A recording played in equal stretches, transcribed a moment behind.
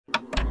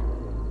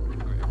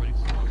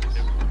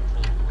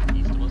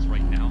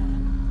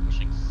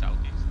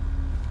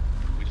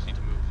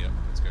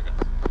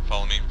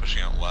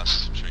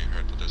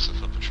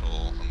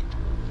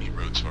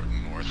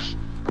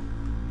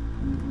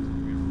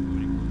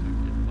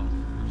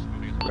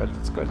Red,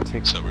 let's go ahead and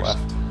take So the we're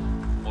left.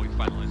 While we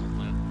finalize our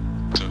plan.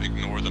 So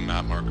ignore the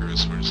map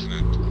markers, we're just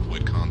gonna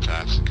avoid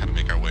contacts and kind of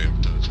make our way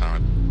up to the tower.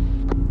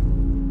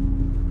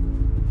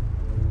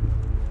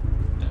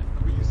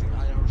 Are we using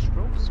IR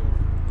strobes or?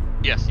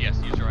 Yes, use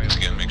your eye. Once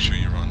again, make sure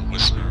you run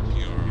Whisper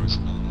viewers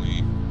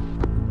only.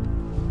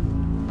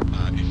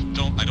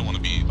 I don't want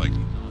to be like,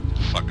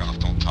 fuck off,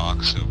 don't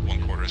talk, so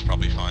 1/4 is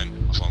probably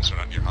fine, as long as they're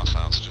not near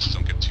hostiles, just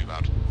don't get too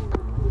loud.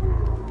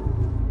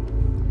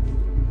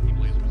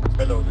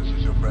 Hello, this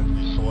is your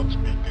friendly sword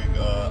speaking.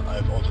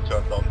 I've also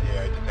turned down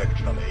AI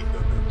detection on 8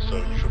 level, so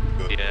you should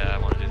be good. Yeah, I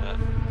want to do that.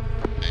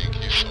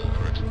 Thank you,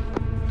 Sword.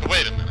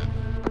 Wait a minute.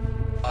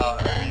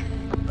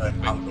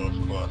 I'm Hunter,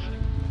 of course.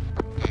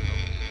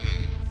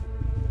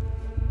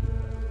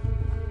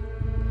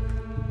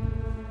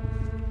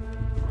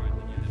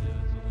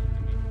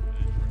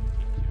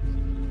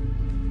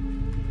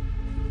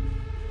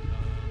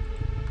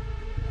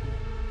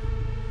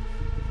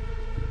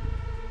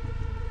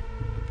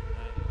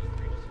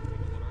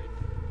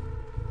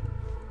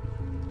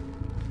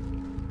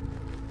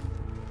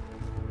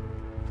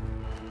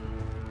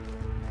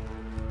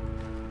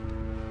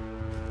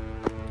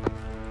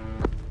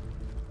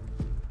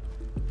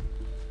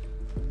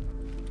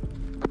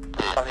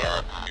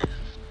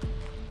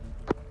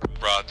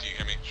 Rod, do you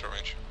hear me? Short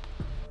range.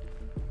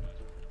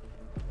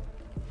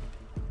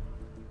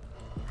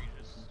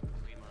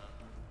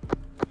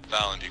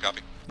 Valen, do you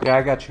copy? Yeah,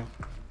 I got you.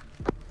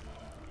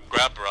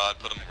 Grab Rod,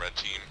 put him in red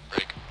team,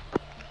 break.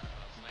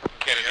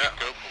 Candidate,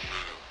 go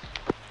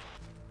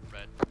blue.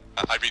 Red.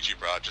 I read you,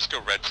 Rod. Just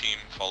go red team,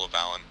 follow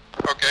Valen.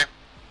 Okay.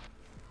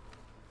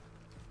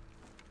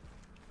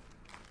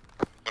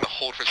 I'm gonna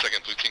hold for a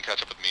second, blue team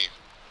catch up with me.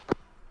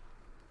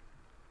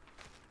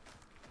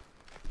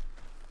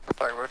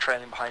 Sorry, we're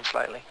trailing behind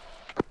slightly.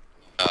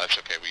 It's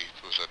okay, we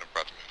was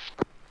about to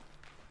move.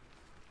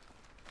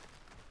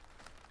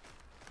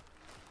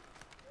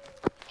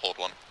 Hold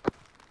one.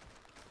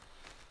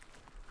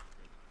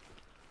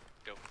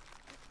 Go.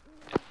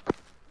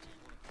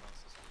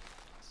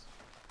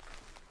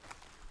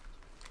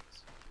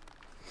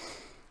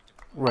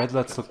 Red,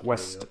 let's look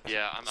west,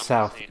 Yeah, I'm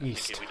south, saying, I'm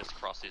east. thinking we just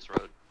cross this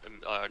road.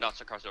 Not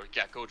so cross the road.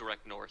 Yeah, go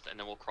direct north, and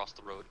then we'll cross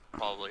the road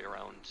probably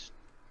around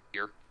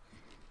here.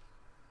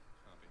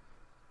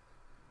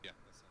 Yeah,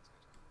 that sounds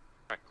good.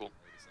 Alright, cool.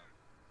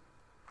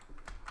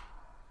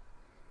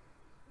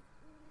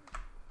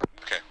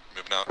 Okay,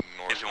 moving out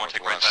north. If you want to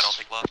take right side, I'll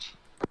take left.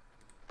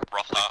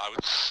 Roughly. I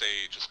would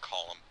say just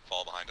call them,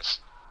 follow behind us.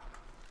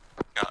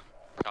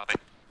 Copy.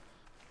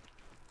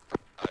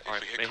 If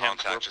Alright, we hit Mayhem,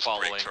 contact, we're just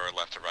following. break to our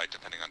left or right,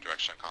 depending on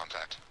direction of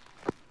contact.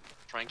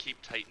 Try and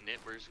keep tight knit.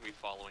 We're just gonna be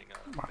following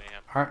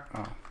Mayhem. Alright,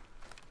 oh.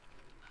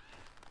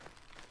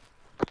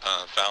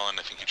 Valen,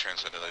 I think you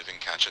translated, I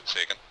didn't catch it,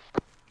 say again.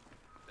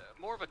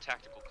 More of a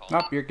tactical call.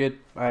 Nope, you're good.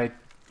 I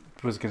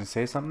was gonna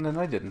say something and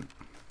I didn't.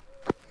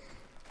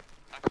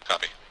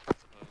 Copy. I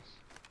suppose.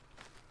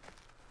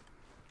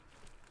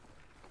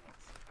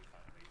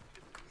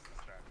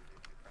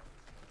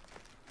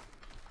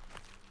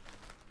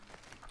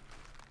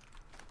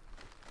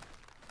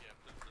 Yeah,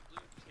 the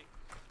blue take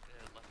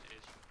left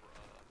edge for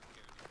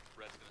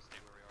red's gonna stay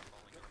where we are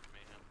following over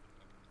Mayhem.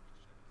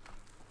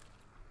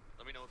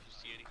 Let me know if you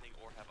see anything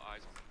or have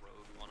eyes on the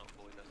road. We want to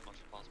avoid that as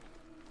much as possible.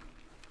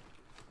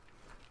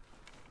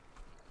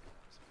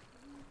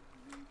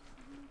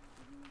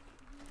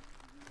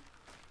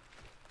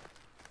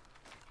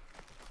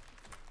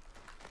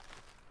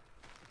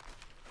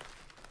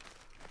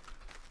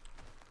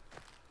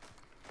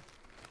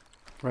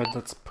 Red,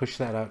 let's push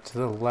that out to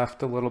the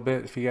left a little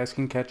bit. If you guys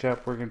can catch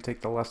up, we're gonna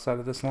take the left side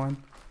of this line.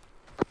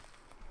 They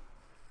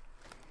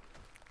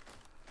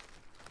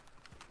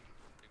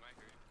might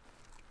hear you.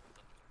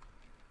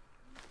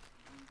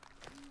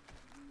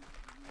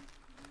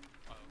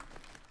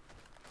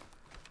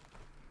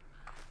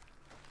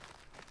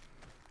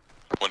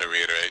 Want to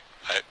reiterate,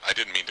 I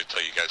didn't mean to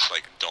tell you guys,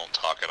 like, don't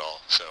talk at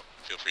all, so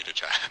feel free to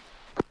chat.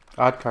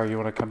 Oddcar, you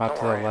want to come out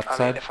to the left I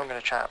side? mean, if I'm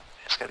going to chat,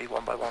 it's going to be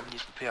one by one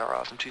using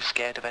PRRs. I'm too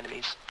scared of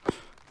enemies.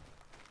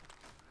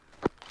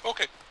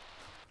 Okay.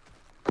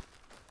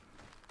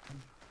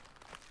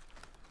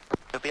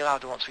 It'll be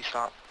louder once we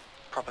start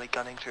properly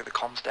gunning through the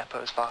comms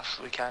depot as fast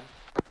as we can.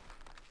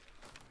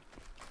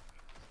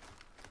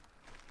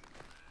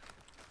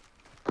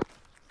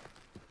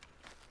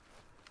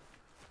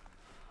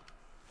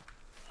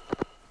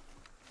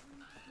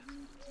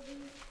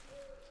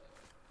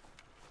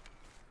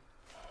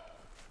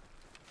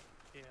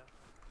 Yeah.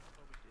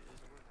 What we did is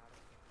we're not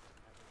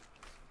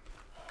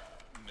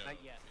No. Not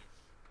yet.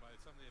 By the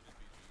time they have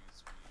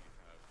NPGs, we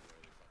have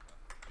royally fucked up,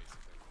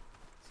 basically.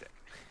 sick.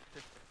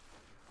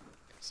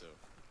 So,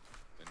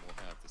 then we'll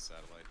have the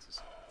satellite to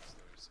support us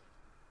there, so.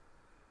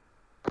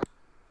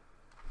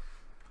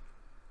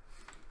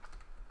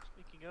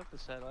 Speaking of the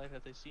satellite,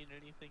 have they seen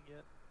anything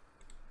yet?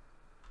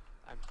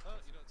 I'm.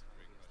 You know, it's a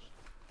great question.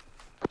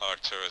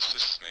 Arcturus,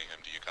 this is Mayhem,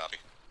 do you copy?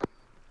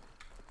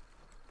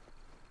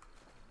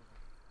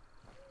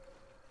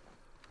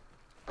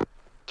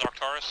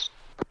 Arcturus?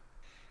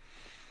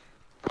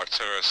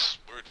 Arcturus,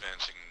 we're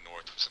advancing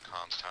north of the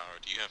comms tower.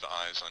 Do you have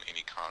eyes on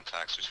any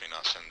contacts between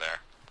us and there?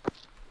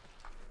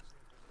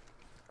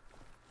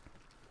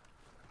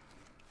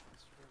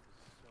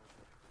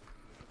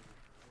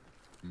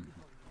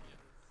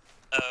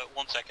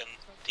 1 second.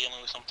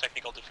 Dealing with some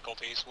technical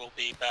difficulties. We'll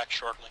be back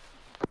shortly.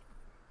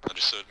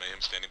 Understood,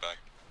 Mayhem standing by.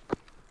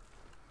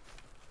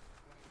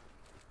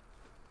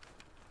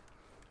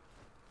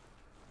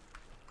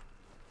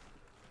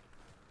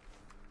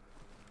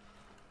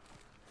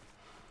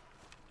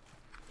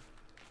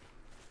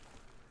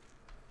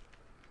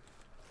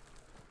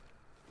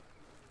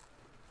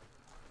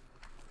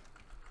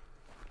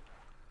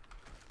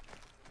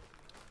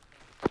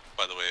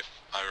 By the way, if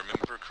I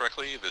remember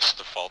correctly, this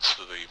defaults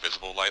to the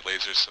visible light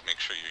lasers, so make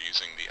sure you're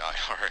using the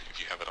IR if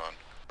you have it on.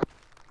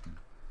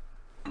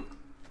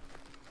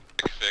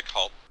 Vic,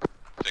 halt.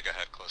 Vic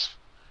ahead, close.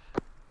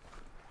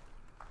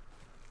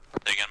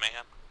 Say again,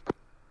 Mayhem?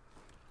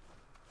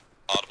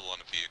 Audible on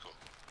the vehicle.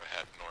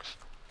 Ahead, north.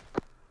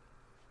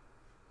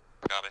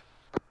 Copy.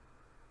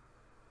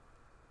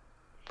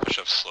 Push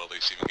up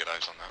slowly so you can get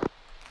eyes on that.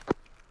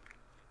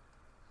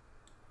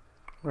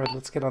 Red,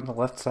 let's get on the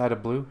left side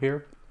of blue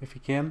here, if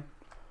you can.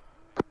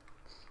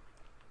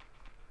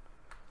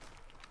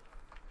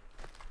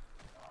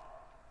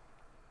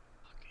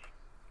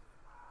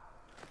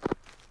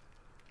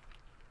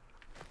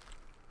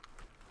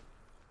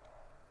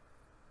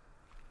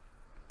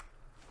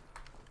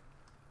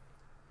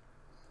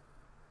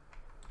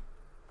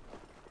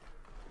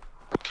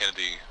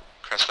 Kennedy,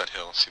 crest that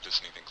hill, see if there's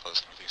anything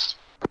close northeast.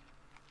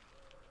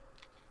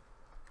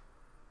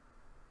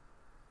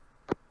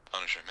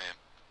 Punisher, man.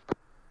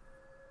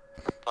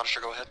 Punisher,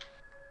 go ahead.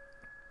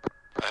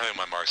 I have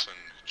my marksman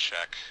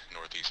check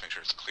northeast, make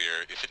sure it's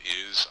clear. If it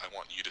is, I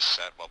want you to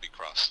set while we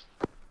cross.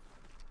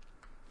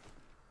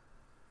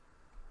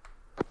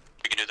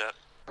 We can do that.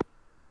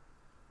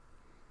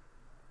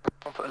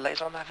 Want to put a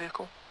laser on that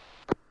vehicle?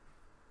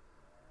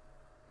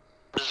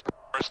 This is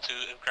first to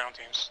ground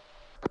teams.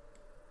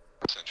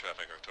 Send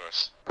traffic,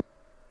 Arcturus.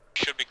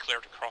 Should be clear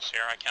to cross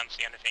here. I can't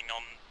see anything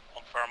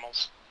on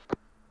thermals.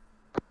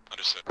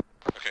 Understood.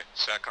 Okay,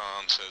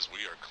 SATCOM says we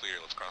are clear,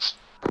 let's cross.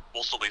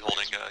 We'll still be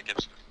holding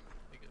Gibbs.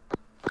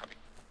 Copy.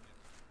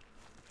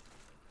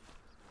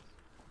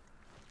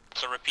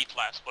 So repeat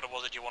last. What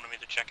was it you wanted me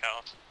to check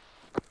out?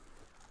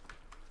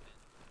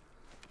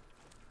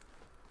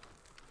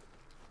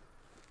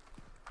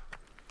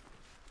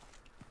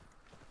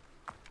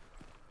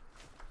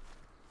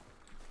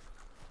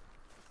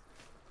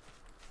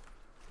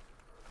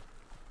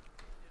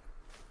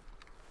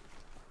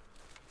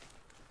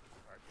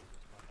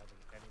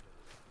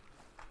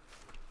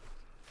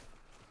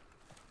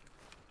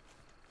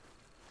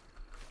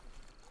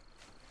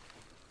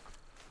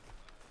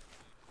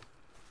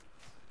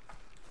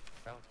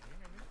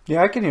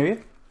 Yeah, I can hear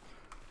you.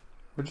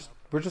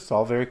 We're just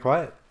all very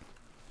quiet.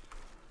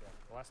 Yeah,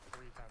 the last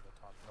 3 times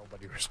I talked,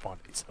 nobody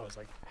responded, so I was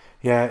like...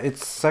 Yeah,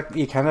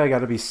 you kind of got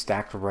to be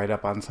stacked right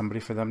up on somebody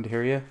for them to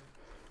hear you.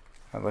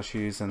 Unless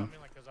you're using... I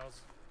mean, like, 'cause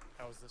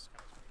I was this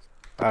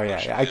kind of...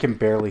 Oh yeah, I can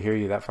barely hear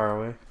you that far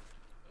away.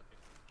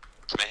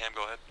 Mayhem,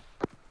 go ahead.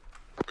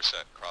 We're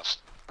set, cross.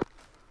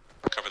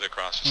 Cover their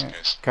cross just in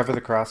case. Cover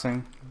the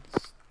crossing.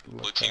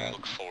 Blue team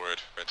look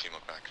forward, red team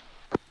look back.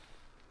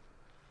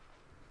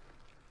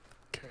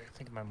 Okay, I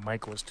think my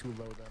mic was too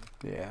low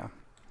then. Yeah.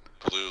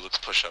 Blue, let's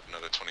push up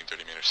another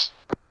 20-30 meters.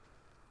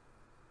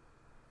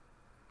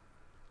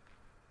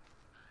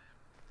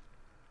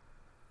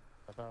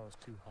 I thought it was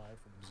too high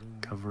from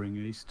Zoom. Covering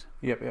east.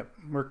 Yep.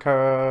 We're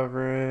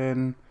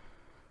covering...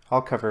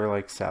 I'll cover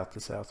like south to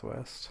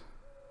southwest.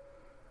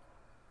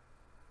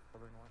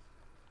 Cover north.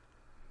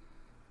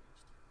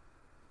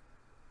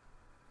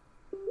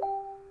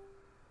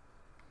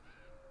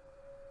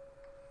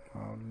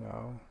 Oh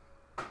no.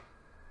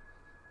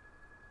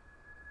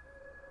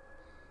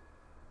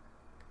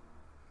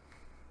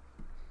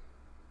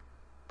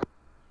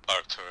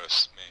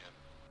 Arcturus, Mayhem.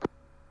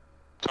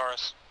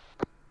 Taurus.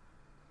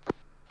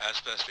 As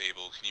best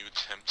able, can you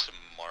attempt to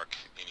mark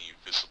any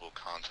visible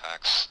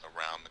contacts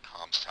around the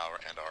comms tower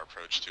and our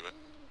approach to it?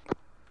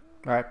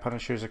 Alright,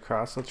 Punisher's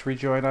across. Let's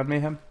rejoin on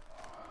Mayhem.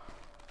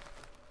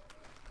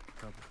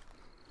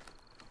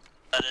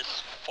 That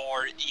is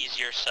far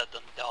easier said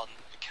than done,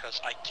 because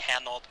I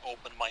cannot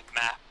open my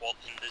map while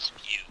in this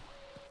view.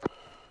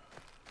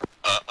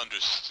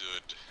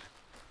 Understood.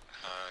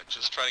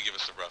 Just try to give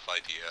us a rough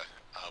idea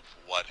of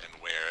what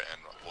and where,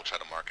 and we'll try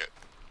to mark it.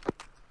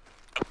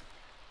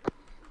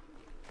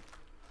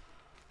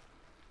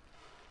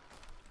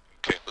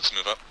 Okay, let's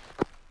move up.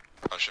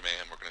 Punisher,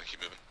 Mayhem, we're gonna keep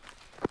moving.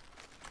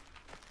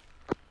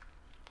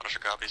 Punisher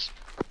copies.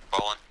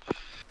 Fallen.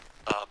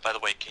 By the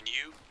way, can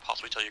you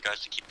possibly tell you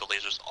guys to keep the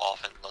lasers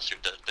off unless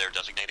they're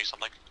designating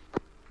something?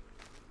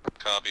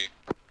 Copy.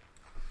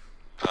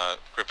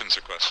 Griffin's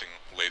requesting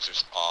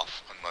lasers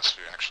off unless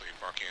we're actually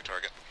marking a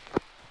target.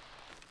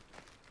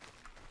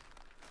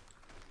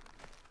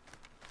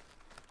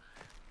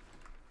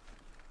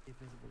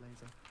 Invisible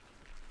laser.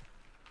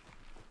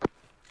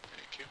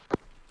 Thank you.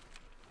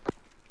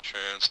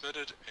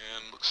 transmitted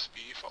and looks to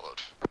be followed.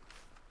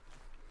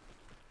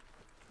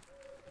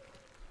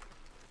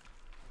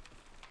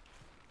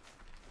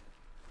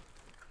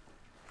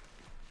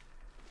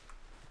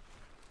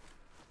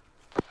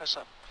 There's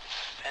a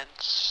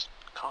fence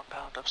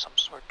compound of some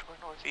sort to our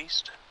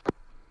northeast.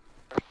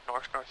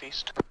 Or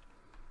northeast.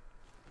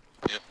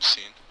 Yep,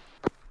 seen.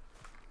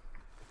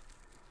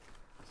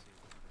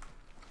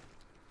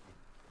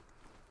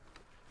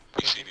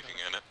 You see anything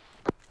in it?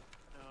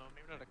 No,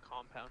 maybe not a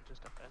compound,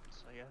 just a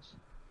fence, I guess.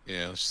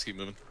 Yeah, let's just keep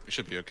moving. We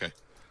should be okay.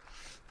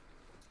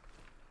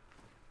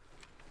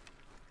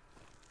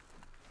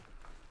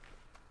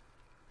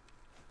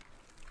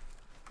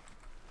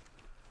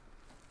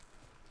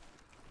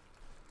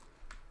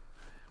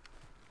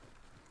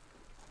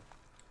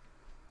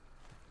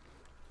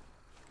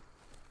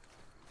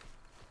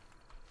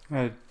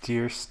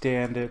 Deer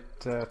stand at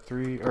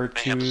 3 or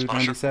Mayhem and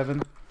Punisher.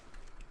 297.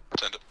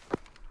 Send it.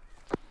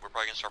 We're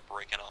probably gonna start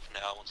breaking off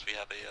now once we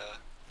have a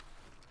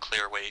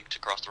clear way to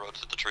cross the road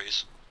to the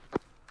trees.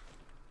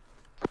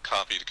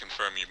 Copy to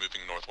confirm you're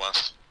moving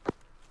northwest.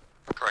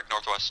 Correct,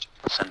 northwest.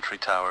 Sentry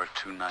Tower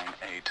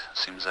 298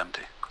 seems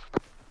empty.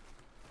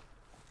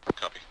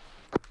 Copy.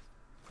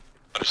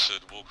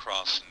 Understood. We'll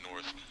cross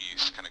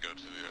northeast, kind of go to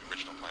the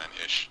original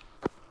plan-ish.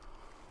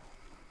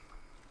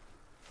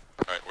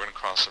 Alright, we're gonna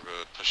cross the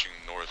road, pushing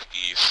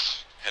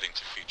northeast, heading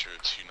to feature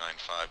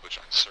 295, which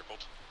I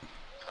circled.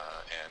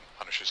 And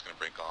Punisher's gonna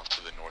break off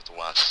to the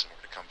northwest, and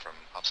we're gonna come from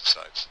opposite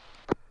sides.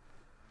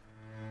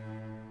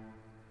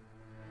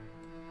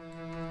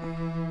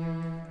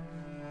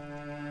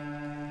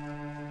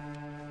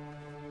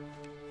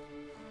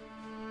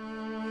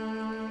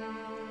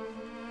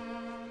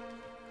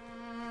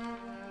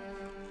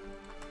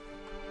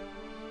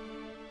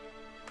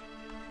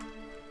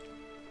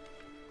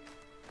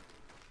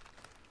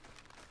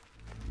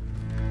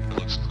 It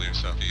looks clear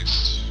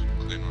southeast,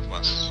 clear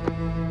northwest.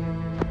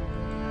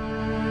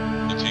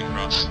 15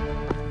 cross.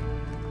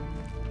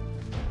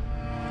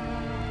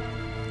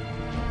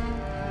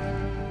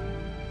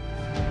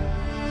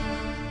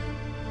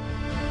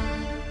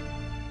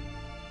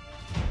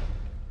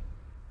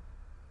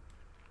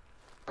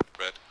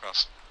 Red,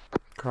 cross.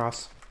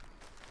 Cross.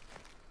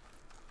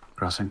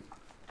 Crossing.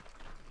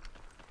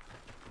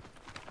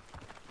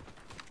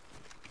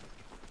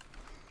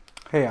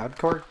 Hey,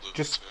 Oddcore,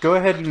 just go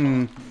ahead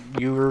and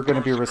you're going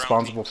to be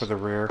responsible for the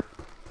rear.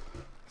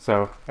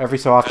 So, every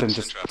so often,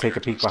 just take a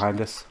peek behind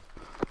us.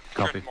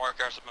 Current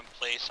markers have been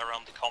placed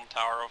around the com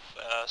tower of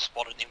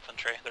spotted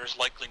infantry. There's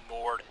likely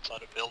more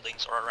inside of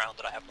buildings or around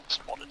that I haven't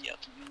spotted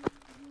yet.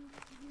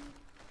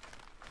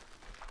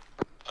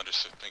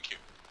 Understood, thank you.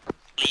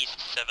 At least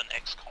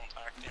 7x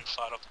contact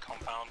inside of the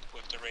compound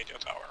with the radio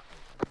tower.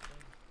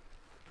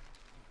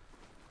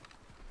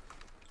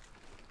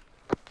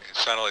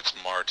 Satellites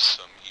marked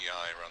some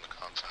EI around the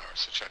comm tower,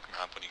 so check them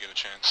out when you get a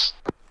chance.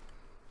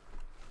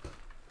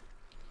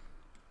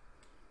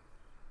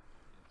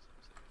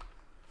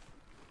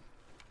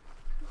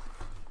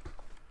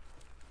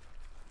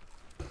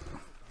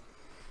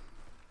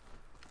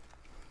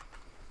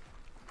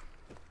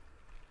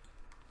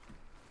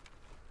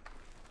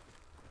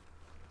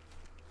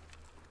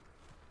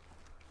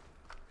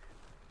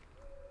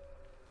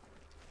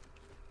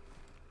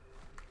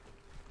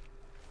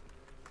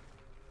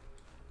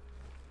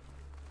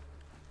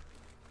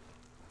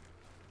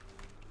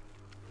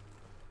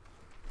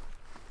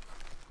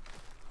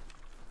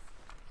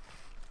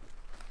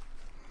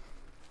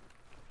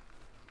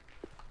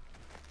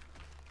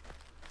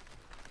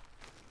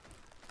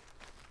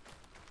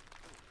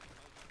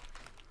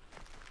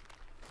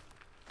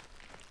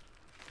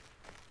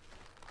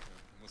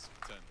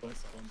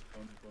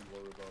 Don't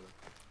worry about it.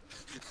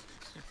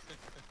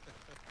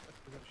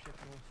 We gotta shift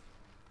north.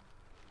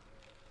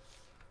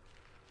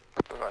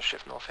 We're gonna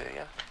shift north here,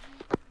 yeah?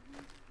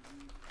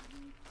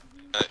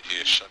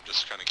 Ish. I'm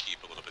just trying to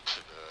keep a little bit to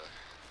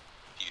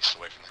the east,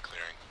 away from the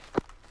clearing.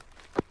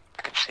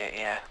 I can see it,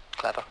 yeah.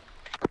 Clever.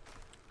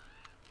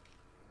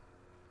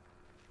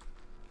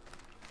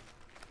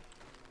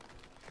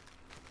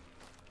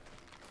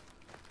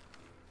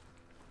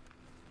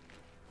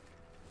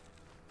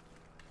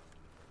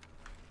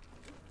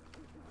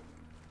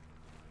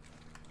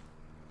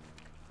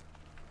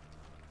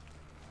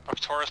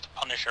 Tourist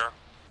Punisher.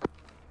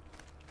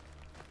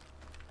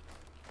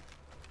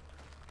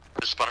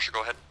 This is Punisher,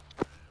 go ahead.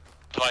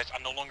 Device, I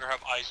no longer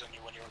have eyes on you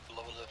when you're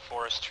below the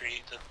forest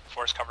tree, the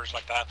forest covers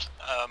like that.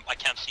 I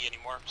can't see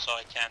anymore, so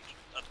I can't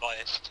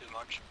advise too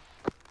much.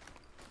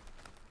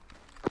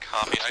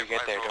 Copy. Once you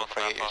get there, don't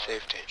forget your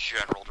safety.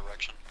 General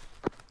direction.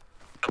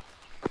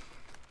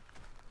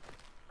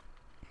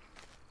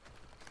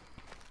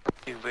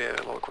 You really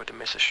awkward to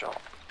miss a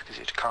shot because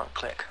you can't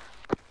click.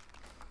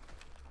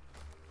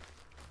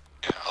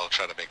 Yeah, I'll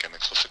try to make an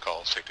explicit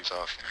call. Safety's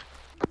off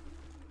here.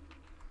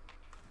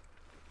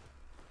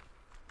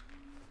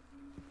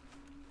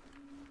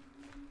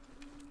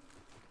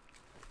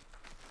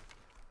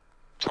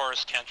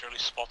 Taurus can't really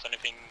spot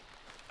anything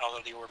out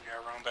of the ordinary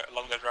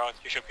along that route.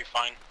 You should be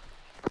fine.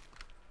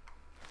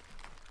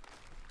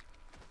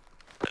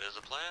 That is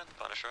a plan. and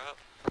Punisher up.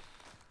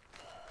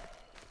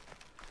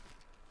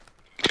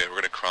 Okay, we're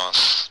gonna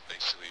cross,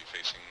 basically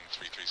facing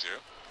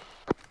 330.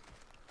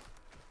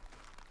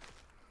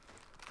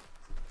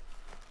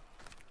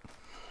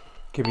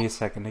 Give me a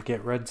second to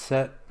get red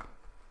set.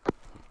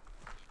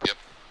 Yep.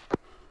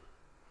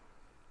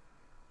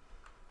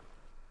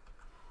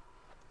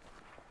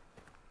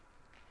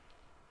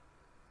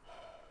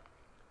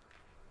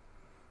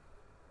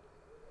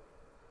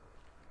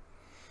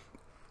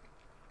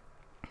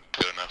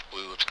 Good enough,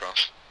 blue, let's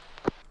cross.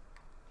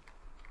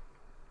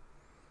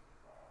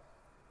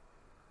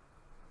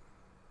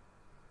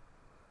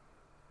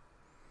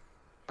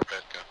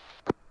 Red, go.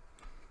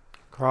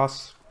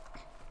 Cross.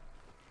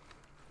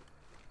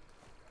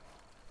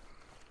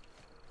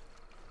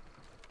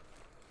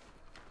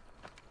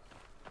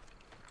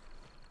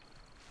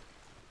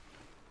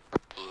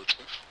 Blue, let's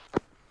move.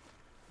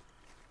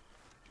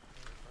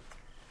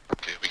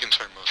 Okay, we can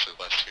turn mostly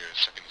left here,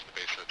 second to the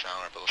base of the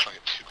tower, but let's not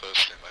get too close,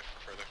 stand by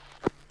for further.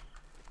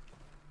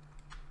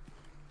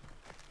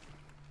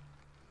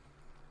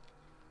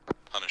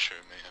 Punisher,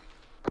 Mayhem.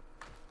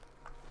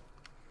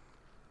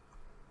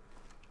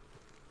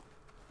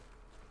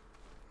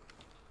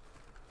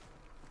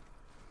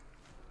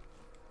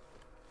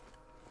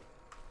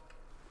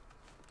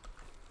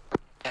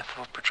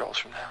 Careful of patrols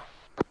from now.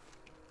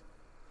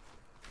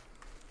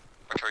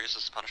 Artorias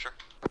is Punisher.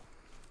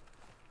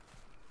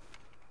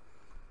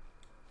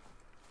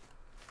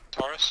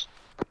 Taurus?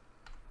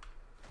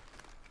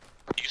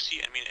 Do you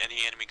see any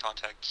enemy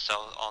contact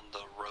south on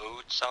the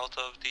road south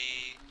of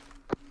the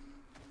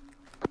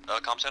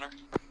comm center?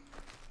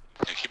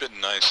 Yeah, keep it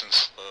nice and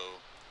slow.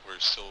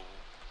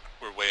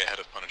 We're way ahead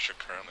of Punisher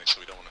currently, so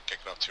we don't want to kick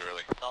it off too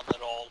early. None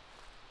at all.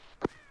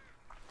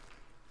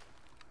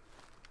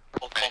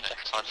 All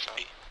contacts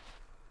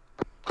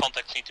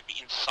need to be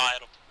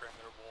inside of the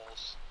perimeter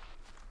walls.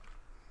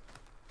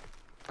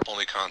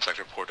 Only contact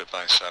reported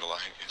by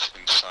satellite is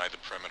inside the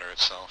perimeter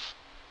itself.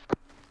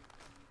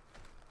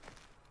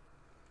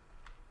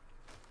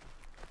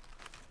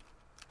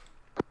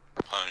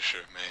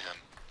 Punisher, Mayhem.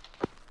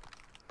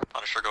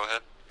 Punisher, go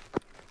ahead.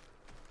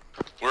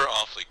 We're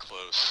awfully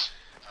close.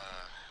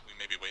 We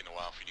may be waiting a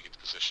while for you to get to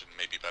position.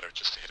 Maybe better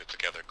just to hit it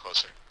together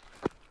closer.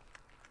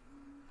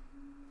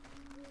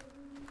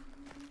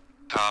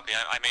 Copy.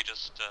 I may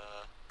just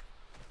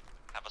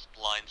have us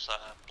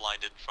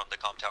blinded from the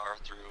comm tower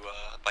through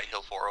by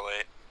Hill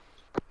 408.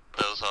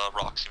 Those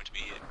rocks seem to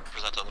be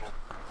present a little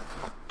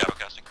shadow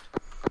casting.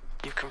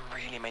 You can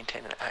really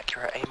maintain an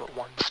accurate aim at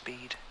 1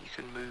 speed. You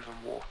can move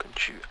and walk and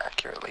shoot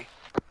accurately.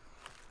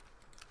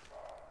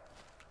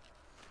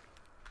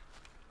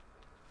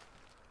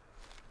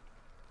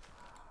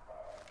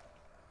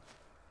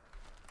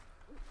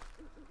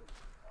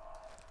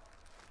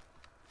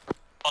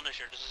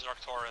 Punisher, this is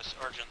Arcturus,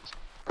 urgent.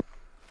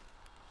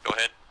 Go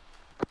ahead.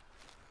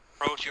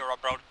 Approach you're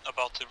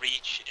about to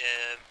reach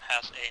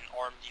has an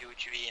armed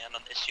UGV and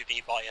an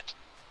SUV by it.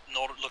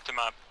 Look the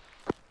map.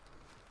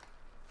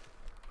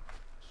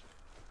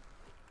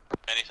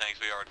 Many thanks,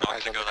 we are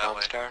not to go that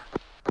way. Star.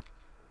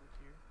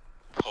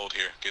 Hold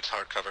here, get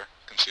hard cover,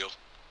 concealed.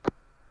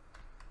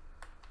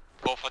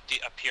 Both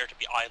appear to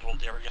be idle,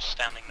 they were just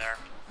standing there.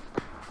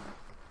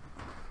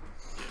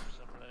 James,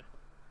 I'm gonna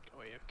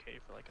go AFK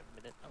for like a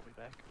minute, I'll be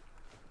back.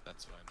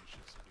 That's fine, we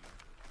should still be here.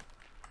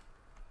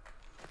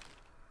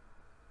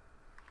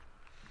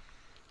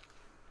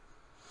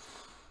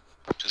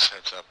 Just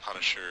heads up,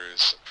 Punisher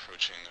is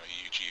approaching a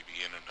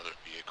UGV and another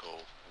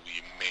vehicle.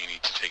 We may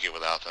need to take it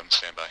without them.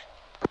 Stand by.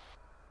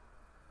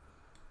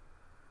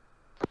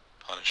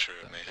 Punisher,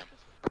 Mayhem.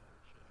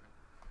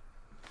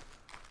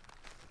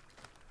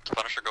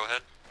 Punisher, go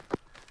ahead.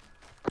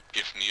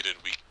 If needed,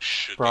 we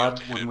should Broad,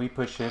 be able to when hit we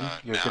push in,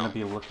 you're now. going to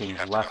be looking You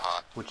have to left, go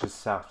hot. which is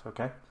south,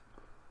 okay?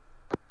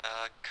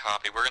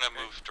 Copy. We're gonna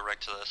move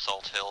direct to the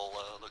Salt Hill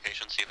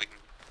location, see if we can...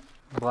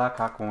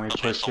 Blackhawk, when we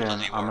push in,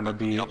 I'm going to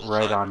be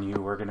right on you.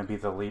 We're going to be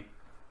the lead.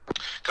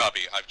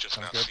 Copy, I've just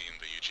now Okay. seen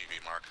the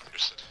UGV mark.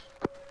 Understood.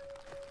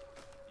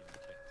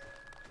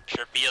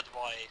 Sure, be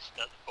advised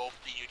that both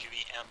the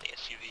UGV and the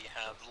SUV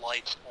have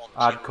lights on.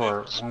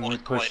 Oddcore, when we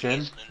push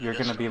in, you're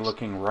going to be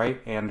looking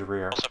right and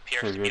rear. Also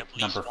appears So to be you're at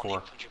least number one 4.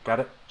 infantry Got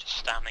it? just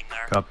standing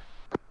there. Copy.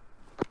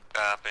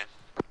 Copy.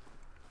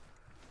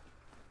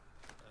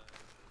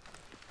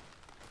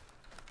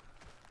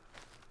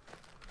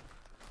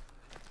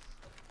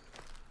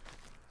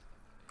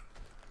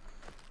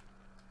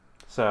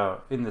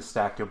 So, in the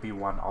stack, you'll be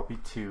 1, I'll be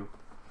 2.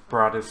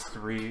 Broad is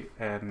 3,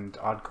 and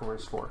Oddcore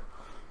is 4.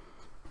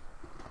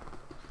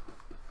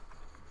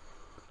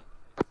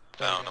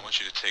 Down, I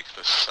want you to take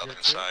the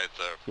southern side.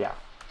 The Yeah.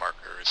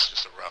 marker is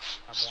just a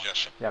rough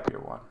suggestion. Yep,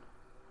 you're 1.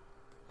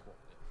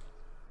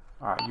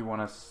 Alright, you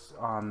want us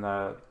on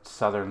the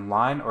southern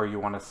line, or you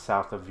want us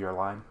south of your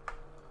line?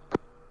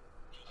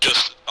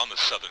 Just on the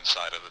southern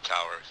side of the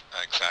tower,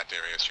 exact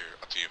areas, you're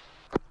up to you.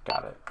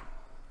 Got it.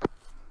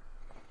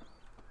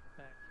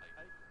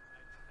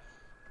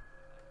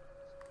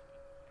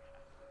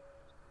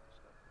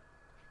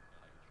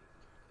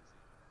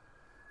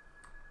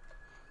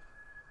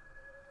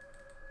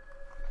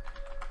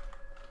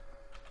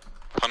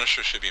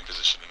 Punisher should be in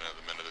position in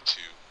another minute or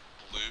two.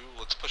 Blue,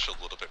 let's push a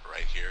little bit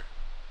right here.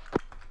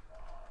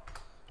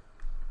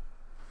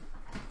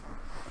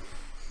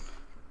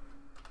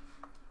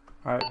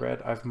 Alright,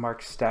 Red, I've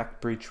marked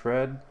stack breach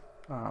red.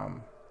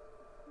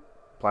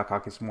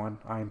 Blackhawk is 1,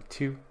 I am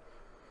 2.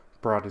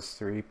 Broad is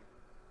 3,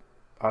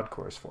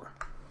 Oddcore is 4.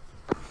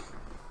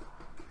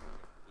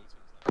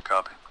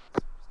 Copy.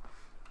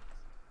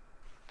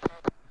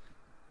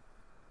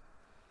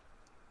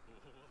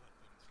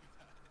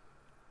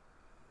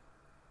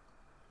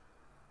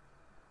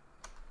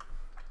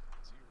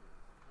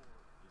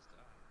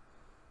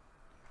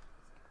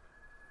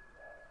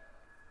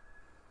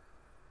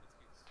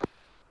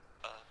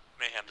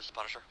 Mayhem, this is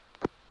Punisher.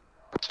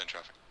 10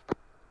 traffic.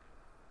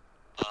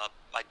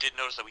 I did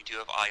notice that we do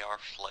have IR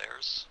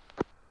flares.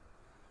 What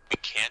we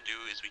can do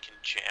is we can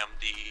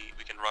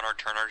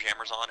turn our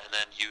jammers on and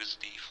then use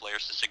the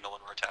flares to signal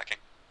when we're attacking.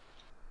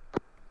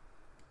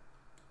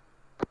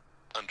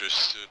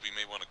 Understood. We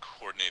may want to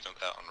coordinate on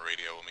that on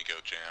radio when we go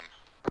jam.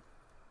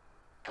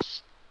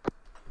 Yes.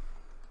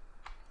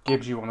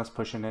 Gibbs, you want us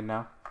pushing in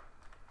now?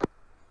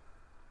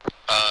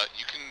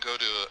 You can go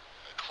to a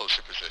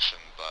closer position,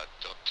 but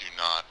do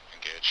not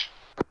engage.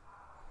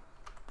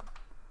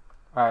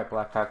 Alright,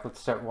 Blackhawk, let's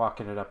start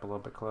walking it up a little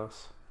bit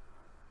close.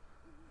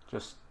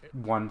 Just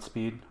 1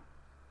 speed.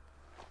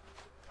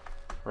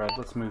 Red,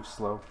 let's move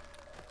slow.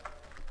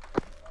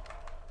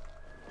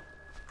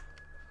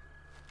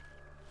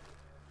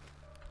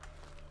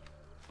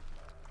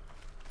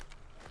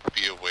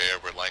 Be aware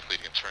we're likely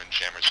to turn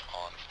jammers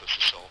on for this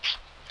assault,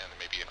 and there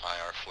may be an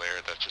IR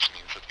flare. That just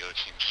means that the other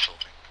team is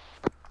assaulting.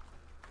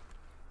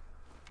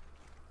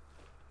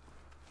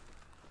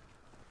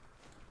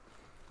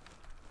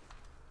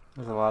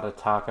 There's a lot of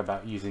talk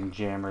about using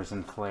jammers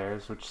and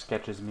flares, which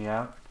sketches me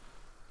out.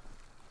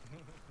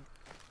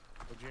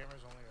 The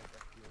jammers only like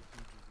FPO,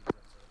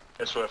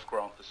 that's it. SOF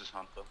ground, this is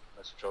Hunter.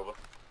 Message over.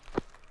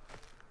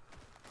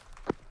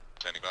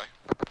 Standing by.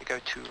 You go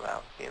too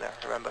loud,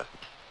 remember.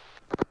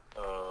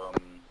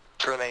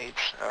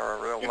 Grenades are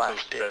a real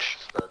last ditch.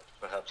 That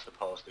perhaps the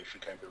power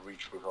station can be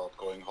reached without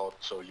going hot,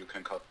 so you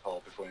can cut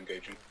power before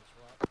engaging.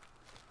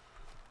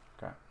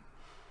 Okay.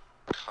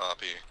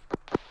 Copy.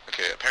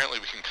 Okay, apparently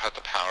we can cut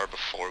the power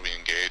before we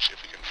engage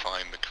if we can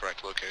find the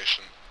correct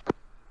location.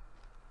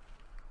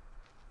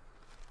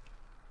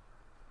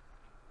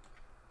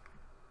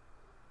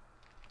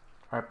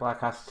 Alright,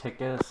 Blackhawk,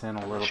 take us in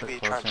a little Should be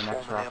bit a closer next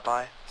transformer rock.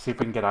 nearby. See if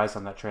we can get eyes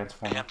on that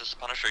transformer. Mayhem, this is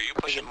Punisher. Are you I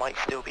think pushing? it might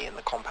still be in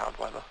the compound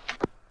weather.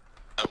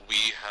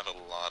 We have a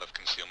lot of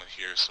concealment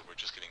here, so we're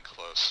just getting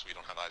close. We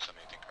don't have eyes on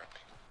anything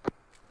currently.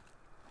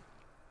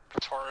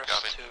 Taurus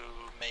Copy. to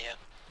Mayhem.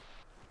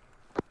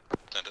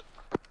 Send it.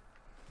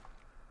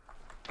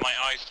 My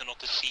eyes do not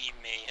deceive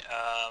me.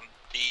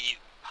 The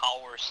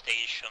power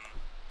station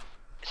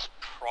is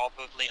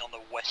probably on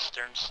the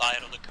western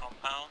side of the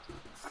compound.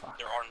 Fuck.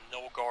 There are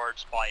no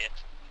guards by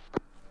it.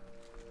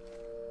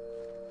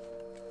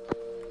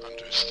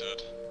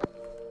 Understood.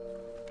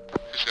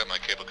 Who's got my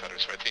cable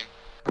cutters, right team?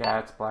 Yeah,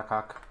 it's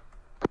Blackhawk.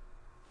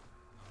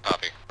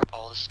 Copy.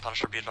 Oh, this is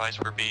Punisher. Be advised,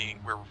 we're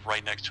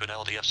right next to an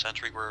LDF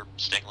sentry. We're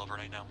staying low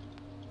right now.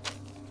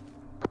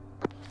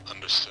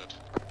 Understood.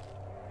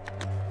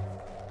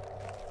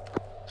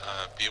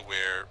 Be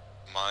aware,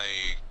 my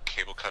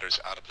cable cutter's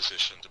out of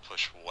position to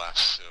push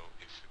west, so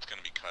if it's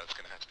gonna be cut, it's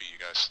gonna have to be you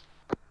guys.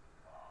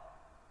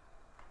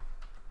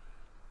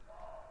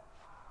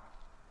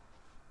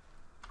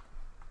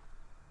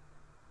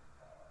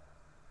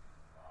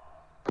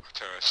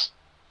 Taurus,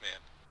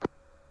 man.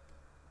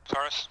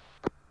 Taurus?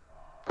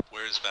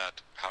 Where's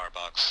that power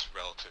box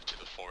relative to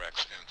the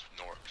 4X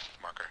and north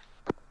marker?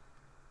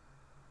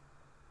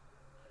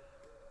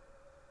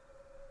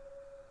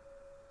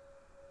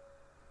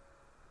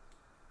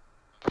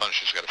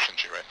 Punisher's got a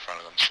sentry right in front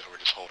of them, so we're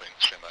just holding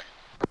standby.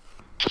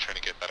 Just trying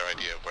to get a better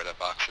idea of where that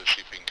box is,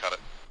 see if we can cut it.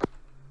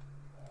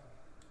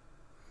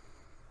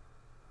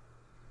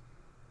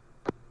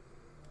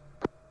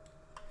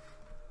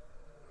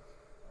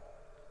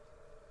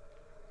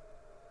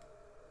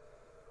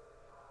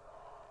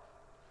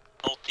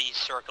 Note the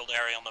circled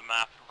area on the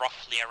map,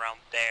 roughly around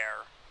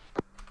there.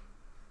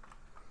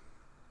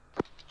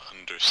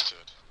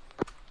 Understood.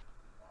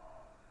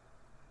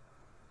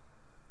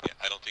 Yeah,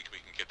 I don't think we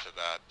can get to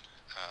that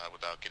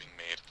without getting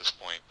made at this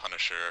point.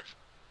 Punisher,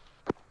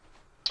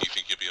 do you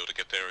think you'll be able to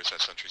get there, or is that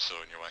sentry still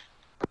in your way?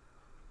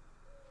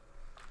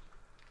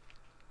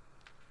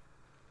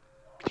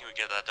 We can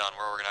get that done.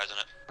 We're organizing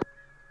it.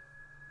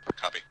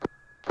 Copy.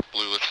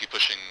 Blue, let's keep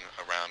pushing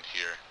around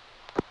here.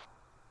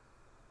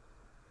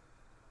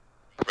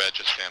 Red,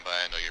 just stand by.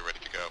 I know you're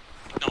ready to go.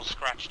 No,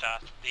 scratch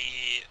that.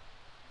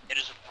 It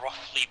is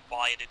roughly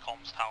by the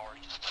comms tower,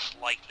 just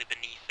slightly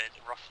beneath it,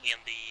 roughly in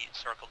the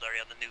circled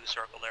area, the new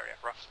circled area,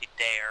 roughly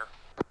there.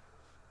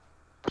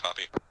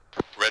 Copy.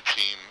 Red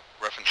team,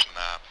 reference the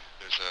map.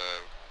 There's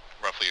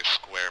roughly a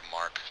square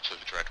mark to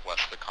the direct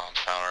west of the comms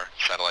tower.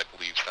 Satellite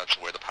believes that's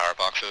where the power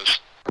box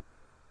is.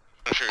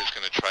 Punisher is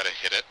going to try to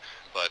hit it,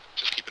 but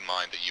just keep in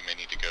mind that you may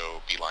need to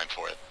go beeline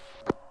for it.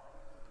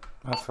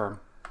 Affirm.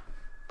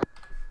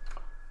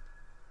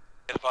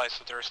 Advise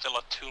that there is still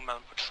a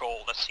 2-man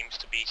patrol that seems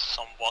to be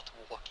somewhat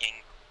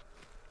walking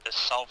the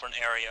southern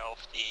area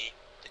of the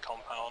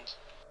compound.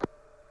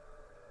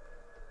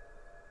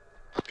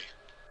 Copy.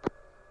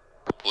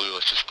 Blue,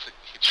 let's just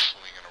keep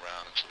swinging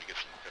around until we get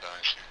some good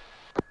eyes here.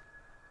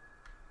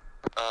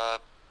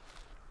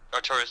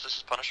 Artorias, this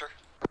is Punisher.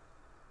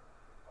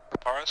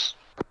 Taurus?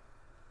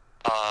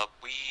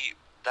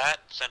 That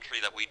sentry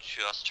that we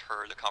just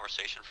heard the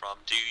conversation from,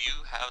 do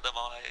you have them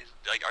eyes,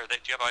 like, do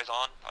you have eyes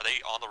on? Are they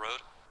on the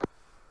road?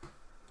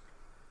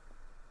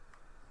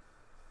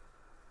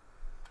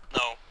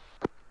 No.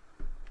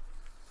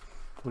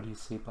 What do you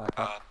see, Black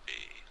Ops?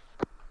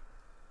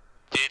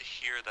 Did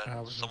hear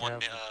that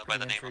someone by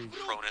the name of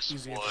Cronus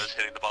was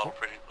hitting the bottle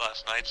pretty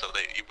last night, so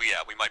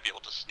we might be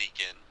able to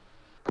sneak in.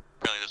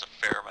 Apparently there's a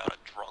fair amount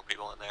of drunk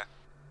people in there.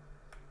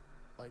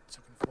 Light,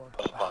 second floor.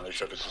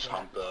 Punisher, this is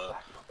Hunt.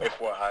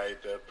 FYI,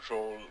 the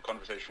patrol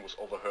conversation was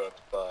overheard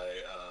by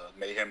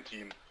Mayhem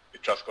team.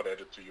 It just got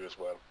added to you as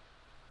well.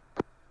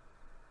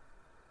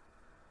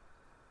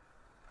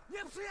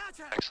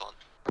 Excellent.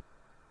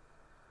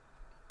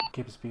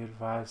 Keep us be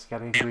advised.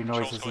 Got angry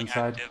noises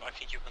inside. Active. I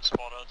think you've been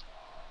spotted.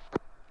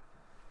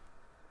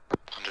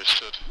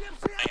 Understood.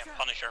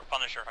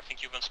 Punisher, I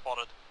think you've been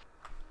spotted.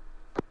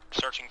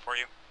 Searching for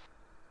you.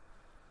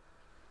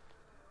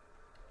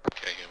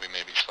 Okay, yeah, we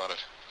may be spotted.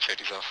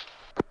 Safety's off.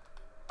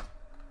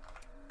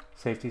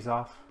 Safety's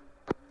off.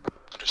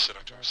 Understood,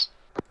 Arcturus.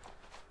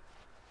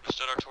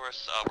 Understood,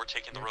 Arcturus. We're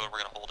taking the road, we're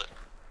gonna hold it.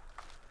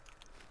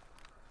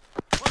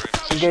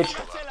 Engage.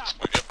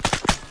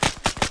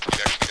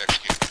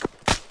 Execute.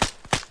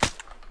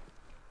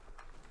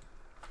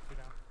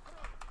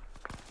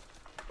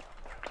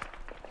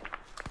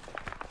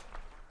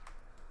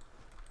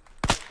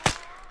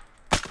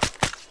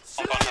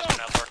 Compound has been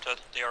alerted.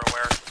 They are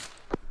aware.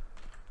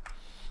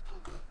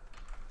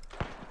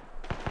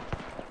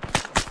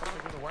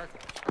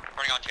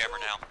 Turning on jammer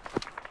now.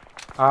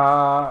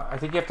 I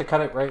think you have to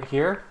cut it right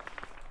here.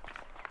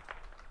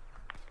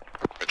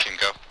 Red team,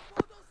 go.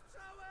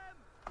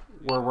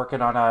 We're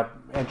working on a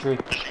entry. You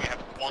have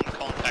one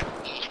contact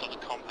east of the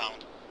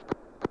compound.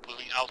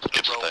 Moving out to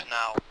the road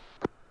now.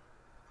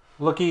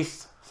 Look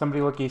east.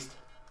 Somebody look east.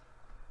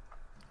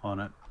 On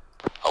it.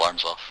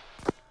 Alarm's off.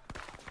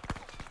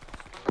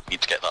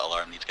 Need to get that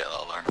alarm,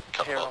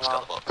 Cut the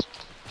box.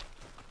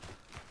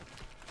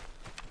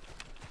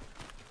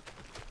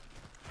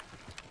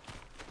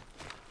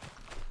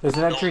 There's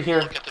an entry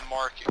here. Look at the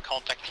mark,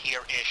 contact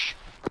here-ish.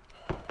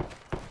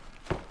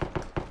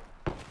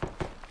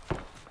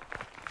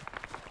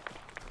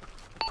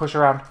 Push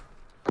around.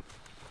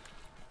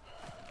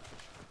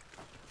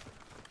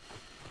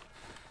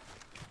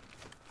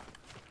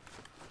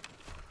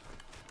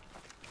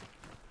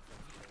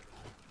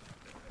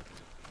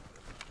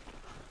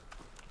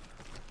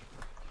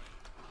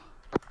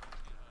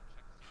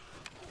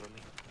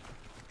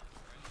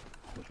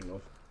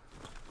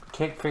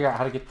 Can't figure out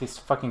how to get these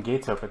fucking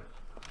gates open.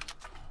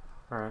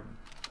 Alright.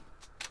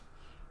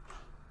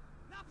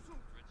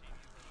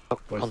 Oh,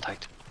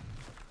 contact.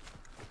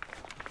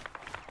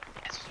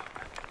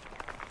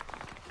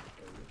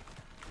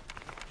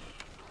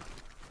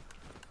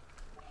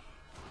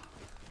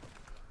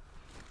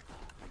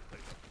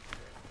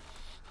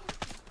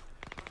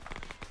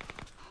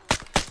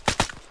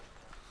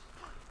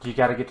 You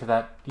gotta get to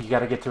that. You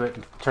gotta get to it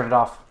and turn it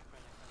off.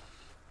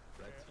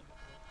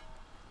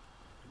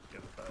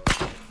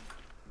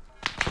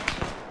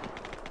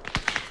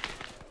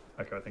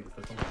 Okay, I think it's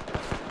this one.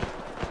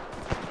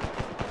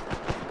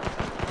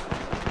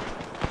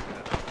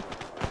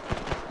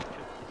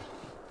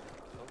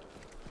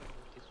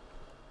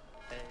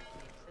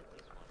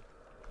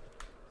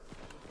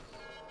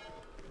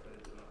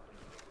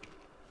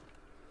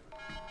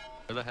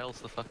 Where the hell's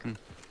the fucking...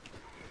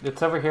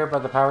 It's over here by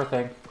the power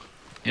thing.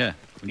 Yeah,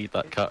 we need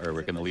that cut or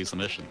we're gonna lose the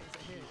mission.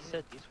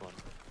 Said this one.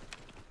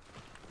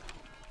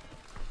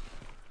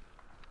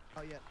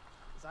 Oh yeah,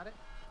 is that it?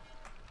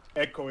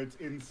 Echo, it's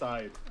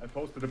inside. I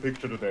posted a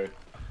picture today.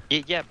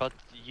 Yeah, but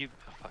you...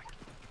 Oh, fuck.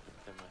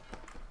 Never mind.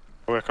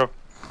 Oh, Echo.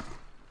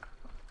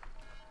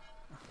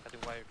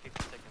 Cutting wire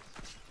 50 seconds.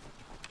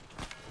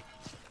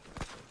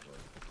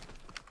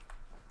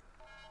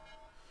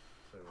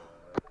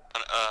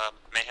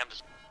 Mayhem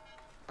is...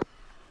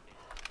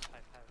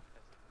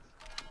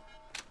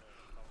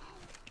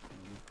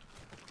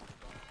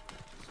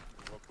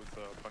 Work with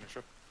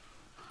Punisher.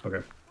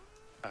 Okay.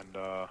 And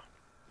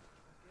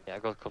Yeah, I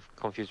got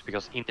confused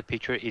because in the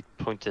picture it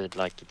pointed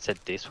like it said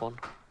this one,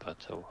 but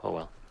oh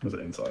well. Was it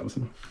inside or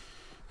something?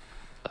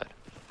 Side.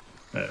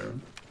 Yeah, right.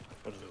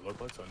 what does it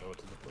look like? So I know what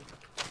to look like.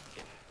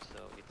 Okay, so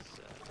it's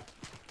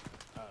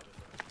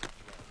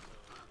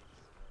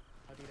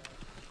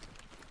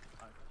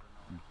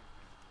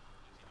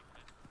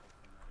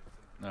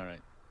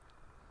Alright.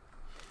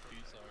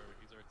 He's our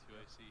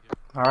 2IC here.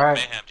 Alright.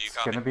 Mayhem, do you It's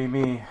copy? gonna be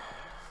me.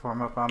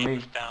 Form up on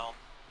me. Down.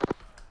 I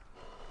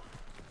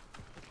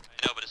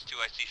know, but his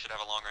 2IC should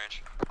have a long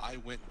range. I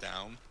went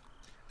down,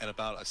 and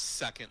about a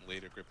second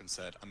later, Griffin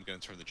said, I'm going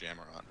to turn the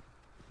jammer on.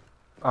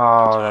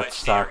 Oh, So that I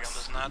see your gun,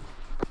 sucks. doesn't that?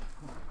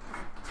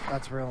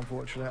 That's real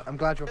unfortunate. I'm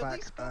glad you're At back.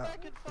 least go back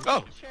and Oh.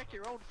 fucking check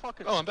your own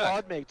fucking Oh, I'm back.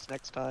 squad mates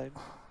next time.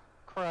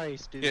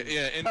 Christ, dude.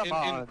 Yeah. Come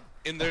on.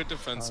 In their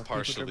defense, people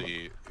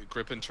partially,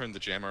 Grippin turned the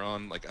jammer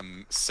on like a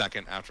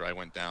second after I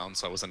went down,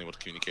 so I wasn't able to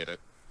communicate it.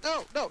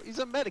 No, he's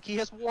a medic. He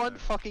has one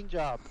fucking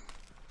job.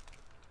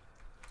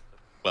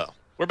 Well,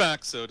 we're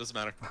back, so it doesn't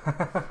matter.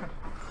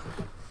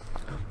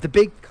 The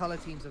big color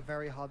teams are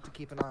very hard to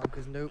keep an eye on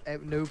because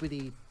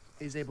nobody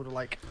is able to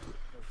like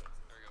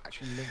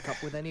actually link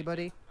up with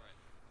anybody.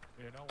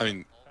 I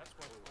mean,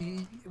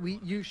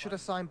 You should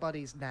assign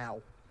buddies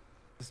now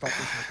to stop this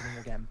happening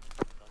again.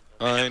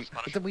 fine.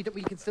 But then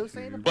we can still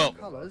say in the Well,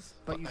 colors,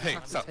 but you hey,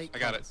 have to stop. take I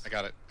got colours.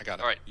 it.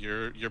 All right.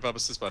 You're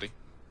Bubba's buddy.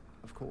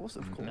 Of course,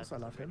 I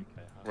love him.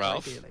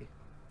 Ralph, Very dearly.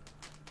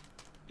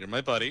 you're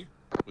my buddy,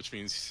 which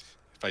means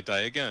if I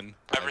die again,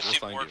 I I've will received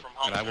find word you, from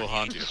and I will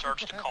haunt you.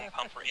 Search the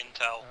compound for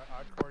intel.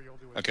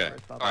 Okay.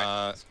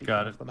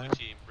 Got it. Blue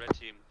team, red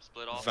team,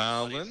 split off.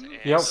 Valen,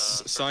 Yep.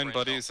 sign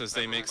buddies as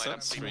they make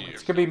sense for you.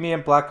 It's gonna be me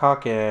and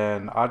Blackhawk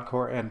and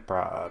Oddcore and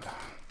Prod.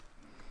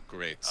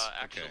 Great.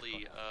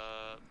 Actually,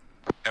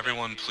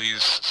 Everyone,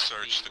 please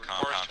search the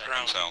compound for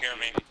ground, intel. you hear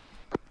me?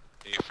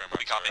 Affirm,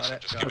 We got sorry.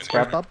 it. Just Let's give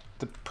me grab up.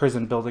 The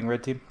prison building,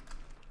 red team.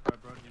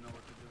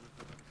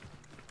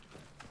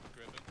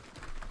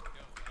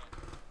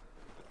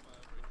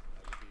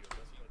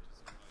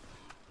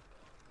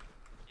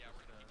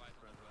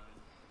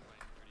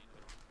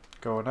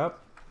 Going up.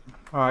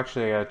 Oh,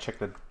 actually, I gotta check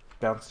the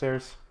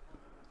downstairs.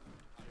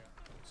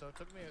 So it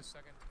took me a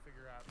second to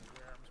figure out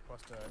where I'm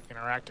supposed to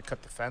interact to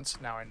cut the fence.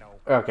 Now I know.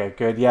 Okay,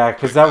 good. Yeah,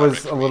 because that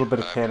was a little bit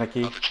of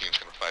panicky. Other team's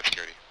gonna provide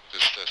security.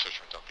 Just search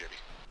for intel,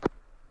 PRB.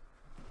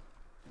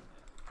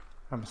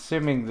 I'm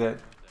assuming that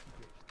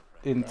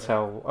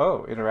intel.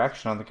 Oh,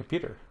 interaction on the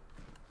computer.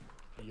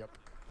 Yep.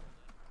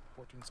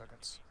 14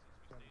 seconds.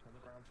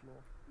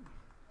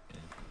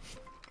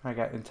 I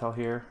got intel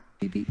here.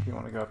 Beep, beep. You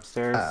want to go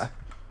upstairs?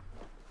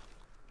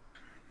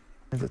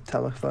 There's a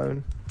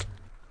telephone.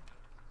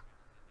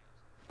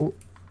 Oh.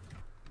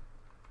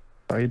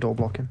 Sorry, door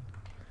blocking.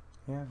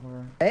 Yeah,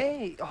 we're.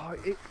 Hey! Oh,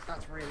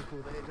 that's really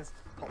cool that it just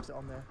pops it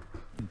on there.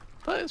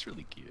 That is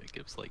really cute. It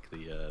gives like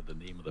the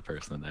name of the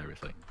person and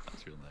everything.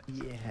 That's real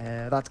nice.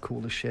 Yeah, that's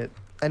cool as shit.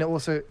 And it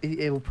also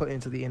it will put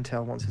into the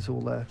intel once it's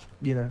all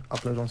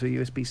uploaded onto a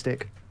USB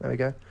stick. There we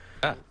go.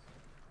 Ah.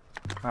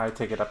 I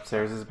take it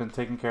upstairs has been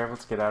taken care of.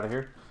 Let's get out of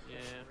here. Yeah.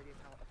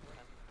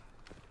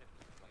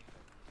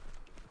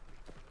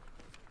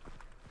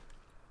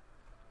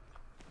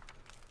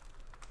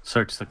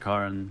 Search the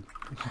car and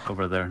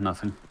over there,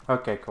 nothing.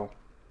 Okay, cool.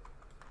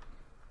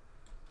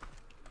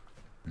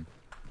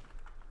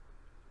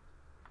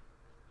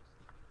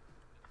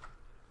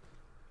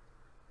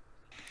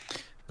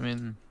 I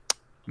mean,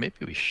 maybe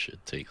we should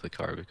take the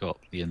car. We've got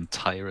the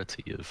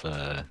entirety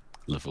of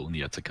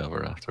Livonia to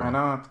cover after. I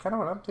know, it's kind of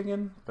what I'm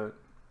thinking, but.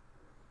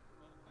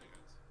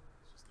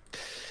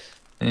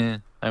 Yeah,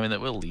 I mean,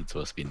 it will lead to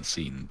us being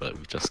seen, but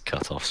we've just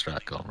cut off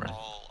Stratcom, right?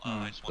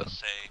 I just want to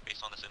say,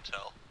 based on this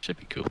intel, Should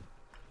be cool.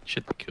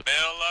 Should be cool.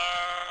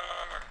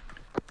 Miller!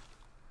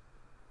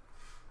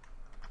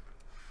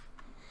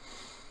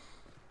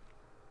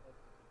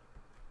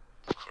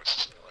 Of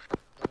course it's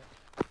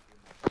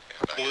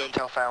All Miller.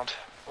 intel found.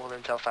 All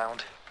intel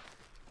found.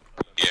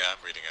 Yeah, I'm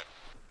reading it.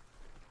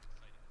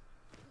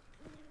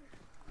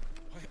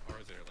 Why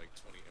are there like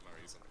 20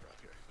 MREs on the ground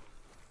here?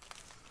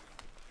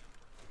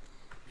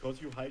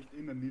 Because you hiked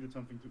in and needed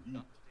something to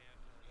eat.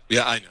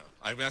 Yeah, I know.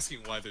 I'm asking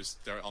why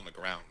they're on the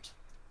ground.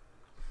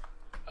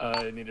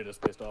 I needed a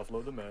space to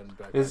offload them and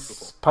back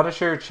Is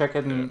Punisher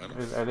checking?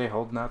 Yeah, Are they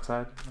holding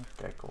outside?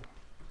 Okay, cool.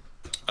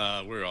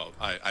 We're all.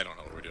 I don't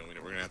know what we're doing.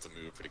 We're gonna have to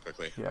move pretty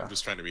quickly. Yeah. I'm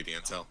just trying to read the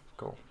intel.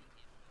 Cool.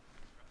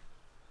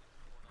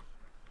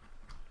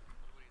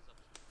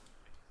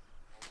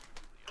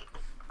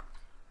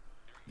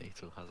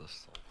 NATO has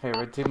us. Hey,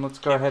 red team, let's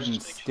go ahead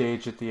and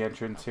stage at the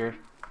entrance here.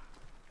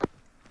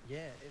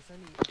 Yeah, it's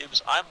only.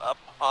 Gibbs, I'm up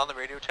on the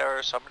radio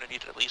tower, so I'm gonna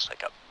need at least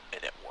like a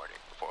minute warning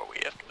before we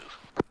have to move.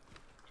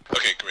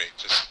 Okay, great.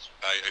 Just,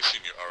 I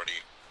assume you're already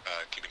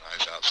keeping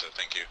eyes out, so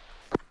thank you.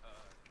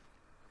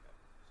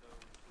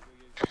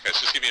 Okay,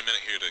 guys, just give me a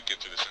minute here to get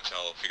through this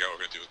intel, figure out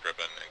what we're gonna do with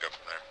Griffin, and go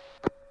from there.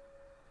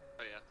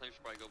 oh yeah, claims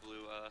should probably go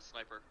blue.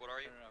 Sniper, what are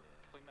you?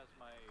 Claim as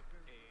my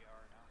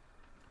AR now.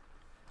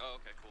 Oh,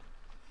 okay, cool.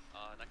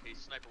 In that case,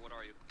 Sniper, what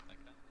are you?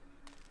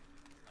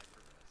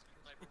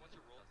 Sniper, what's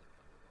your role?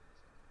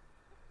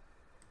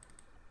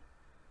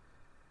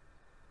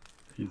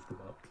 He's the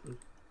doctor.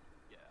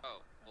 Yeah.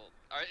 Oh, well,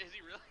 alright, is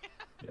he really?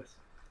 Yes.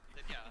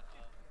 Then yeah,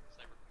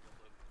 Sniper can go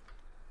blue.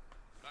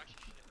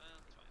 Actually, shit,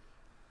 that's fine.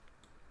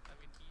 I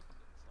mean, he's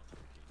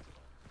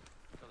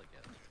gotta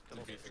get it.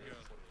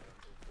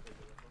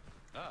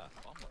 Ah,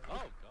 oh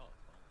god.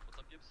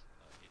 What's up, Gibbs?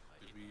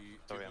 Did we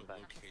do Sorry, the I'm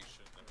back.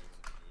 location that we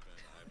want to move in?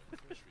 I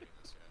haven't finished reading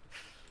this yet.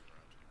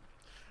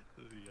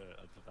 The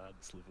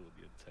advanced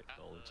Livonian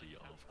technology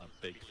of a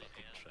big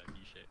fucking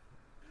trebuchet.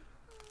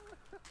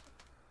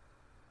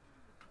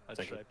 A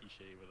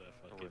trebuchet with a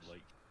fucking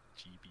like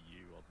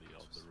GPU on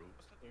the rope.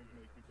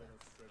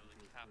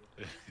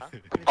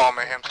 All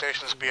Mayhem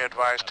stations, be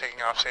advised,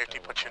 taking off safety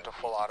puts you into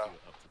full auto.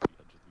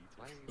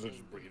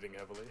 Just breathing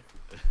heavily.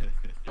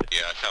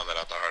 Yeah, I found that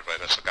out the hard way.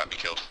 That's what got me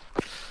killed.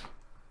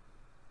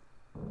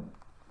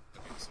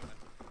 Okay, so at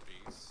the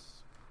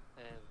base.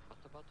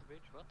 What about the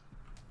bridge? What?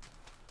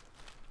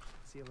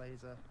 See a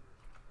laser.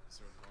 Is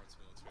there a North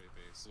military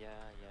base? Yeah,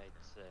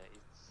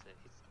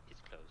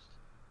 it's closed.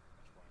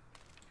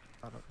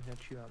 I don't know,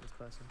 shoot out this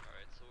person.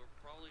 Alright, so we're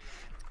probably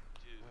gonna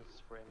do...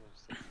 Let's frame of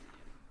safety.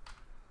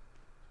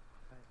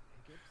 Hey,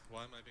 Gibbs,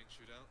 Why am I being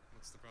shoot out?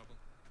 What's the problem?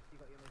 you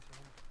got your laser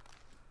on.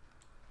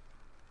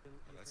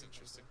 Oh, that's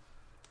interesting.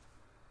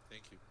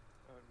 Thank you.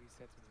 Oh, it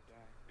resets when you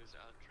die. Who's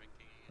out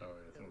drinking? Oh,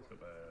 yeah, someone's got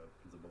a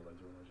visible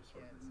ledger and I just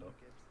Yeah, started it's up.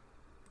 Gibbs.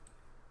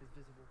 It's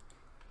visible.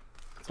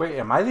 Wait,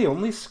 am I the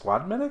only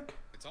squad medic?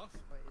 It's off.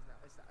 Wait,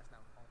 it's now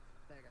on.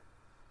 There you go.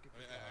 Good,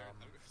 I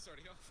mean, I'm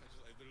starting off.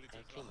 I literally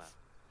Hey, turned it Klima. off.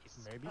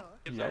 Maybe?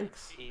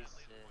 Yikes.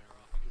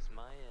 Is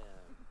my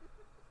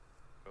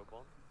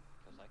robot?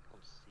 Because I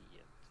can't see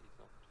it. It's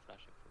not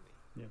flashing for me.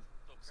 Yes.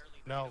 So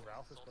apparently No, the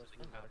Ralph is assault supposed to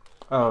in be the medic.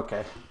 capital. Oh,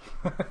 okay.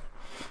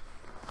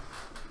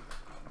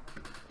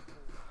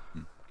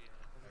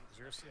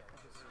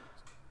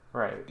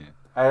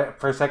 Right.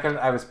 For a second,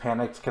 I was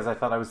panicked because I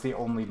thought I was the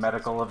only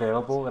medical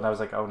available, and I was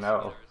like, oh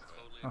no.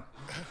 Totally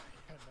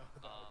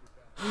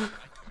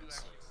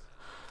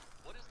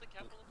what is the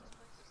capital of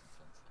this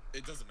place?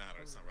 It doesn't matter.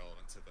 It's not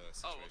relevant to the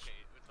situation. Oh, okay.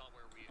 It's not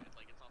where we... It's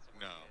not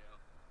somewhere...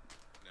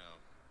 No.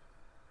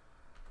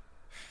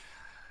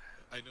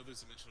 I know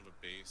there's a mention of a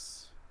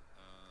base.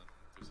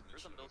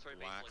 There's a mention of military a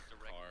base black like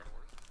direct car.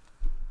 north.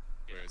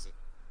 Where is it?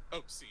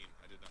 Oh, seen.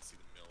 I did not see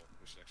the mill.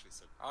 We should actually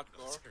say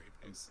military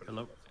base.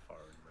 Hello.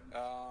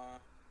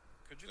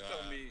 Could you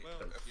tell me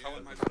how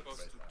am I yeah.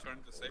 supposed to turn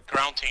the safe?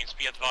 Ground teams,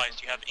 be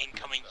advised, you have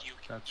incoming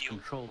That's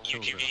control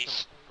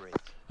UGVs.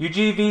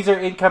 UGVs are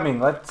incoming.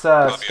 Let's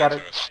Copy, scatter.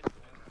 Artemis.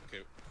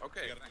 Okay.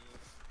 Okay. We gotta move.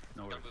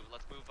 No worries.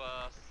 Let's move,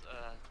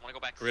 wanna go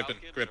back Grippin,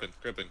 south, Gibbs, Grippin,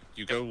 Grippin.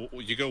 You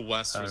go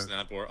west for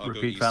Snapor. I'll go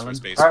repeat, east for Valen.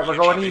 space. Alright, we're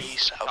going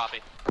east.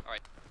 Copy.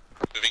 Alright.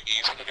 Moving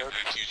east,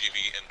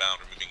 UGV inbound.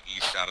 We're moving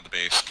east out of the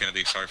base.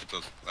 Kennedy, sorry for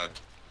those,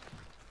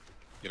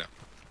 you know.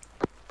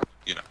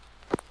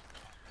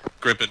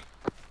 Grippin.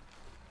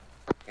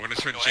 We're gonna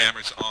turn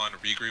jammers on,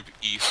 regroup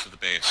east of the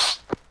base.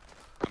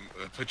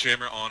 Put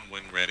jammer on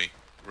when ready.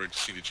 We're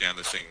just need to jam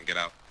this thing and get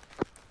out.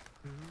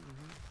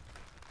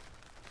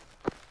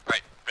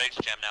 Alright, ready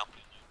to jam now.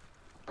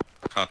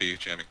 Copy,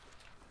 jamming.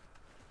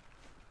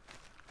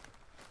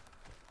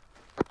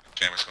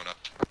 Jammer's going up.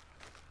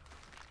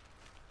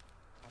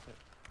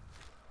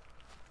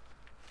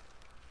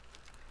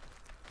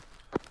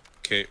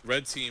 Okay,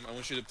 red team, I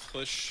want you to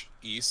push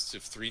east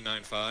of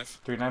 395.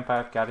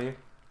 395, got you.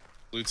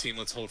 Blue team,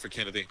 let's hold for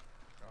Kennedy.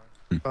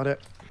 Got it.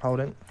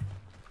 Holding.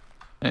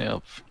 Hey,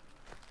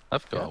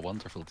 I've got a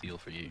wonderful deal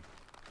for you.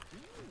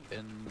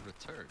 In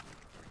return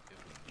for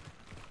giving me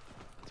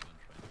the twin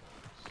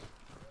triangles, you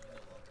no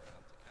longer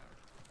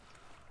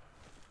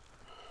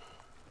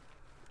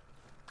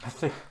have to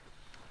carry.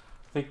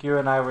 I think you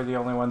and I were the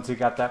only ones who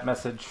got that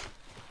message.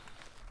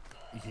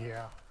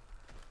 Yeah.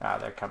 Ah,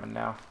 they're coming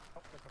now.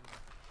 Oh, they're coming now.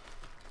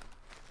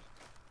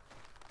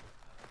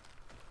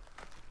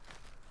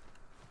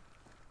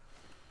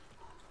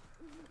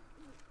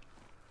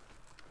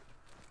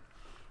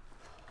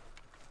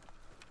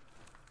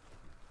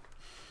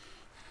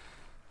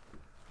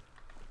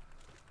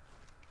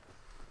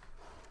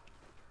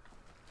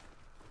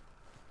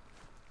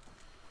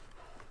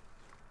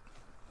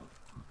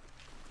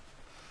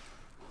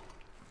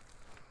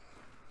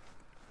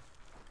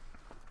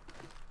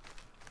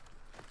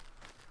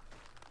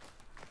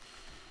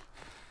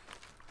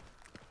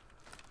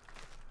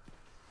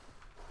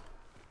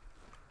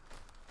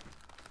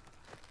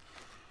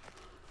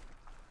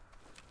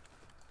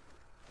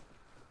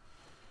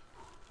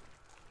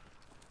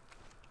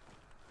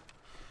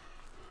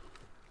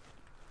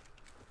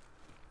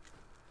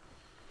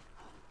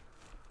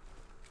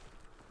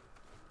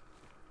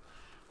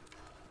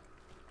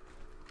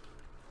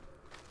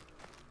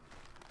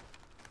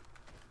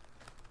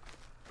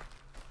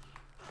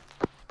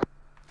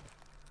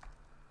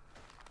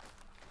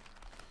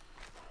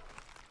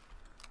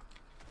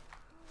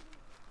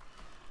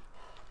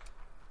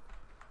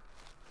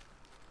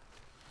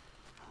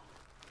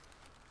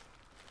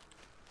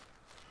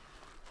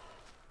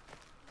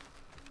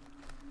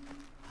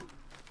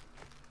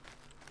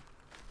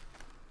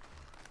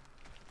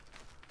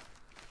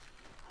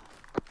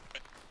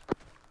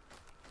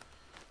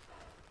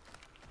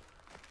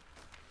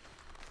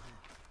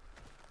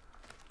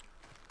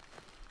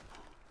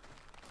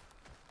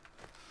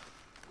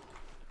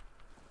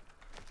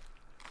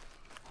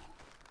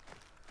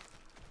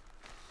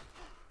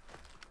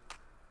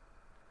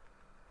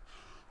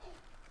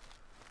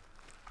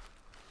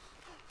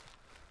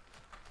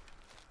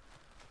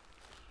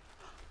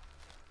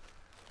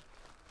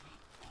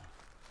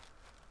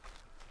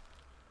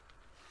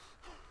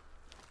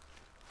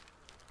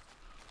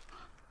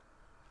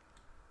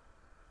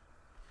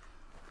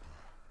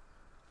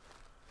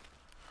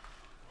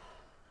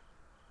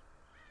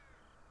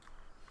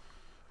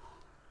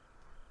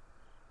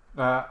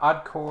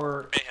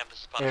 Oddcore Mayhem, this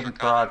is Punisher and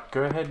Broad,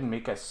 go ahead and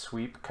make a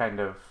sweep kind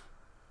of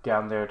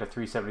down there to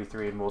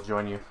 373 and we'll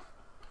join you.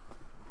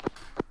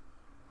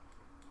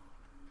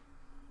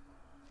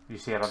 You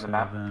see it on the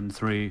map?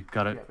 7-3,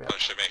 got it. Yep.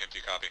 Punisher, Mayhem, do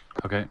you copy?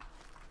 Okay.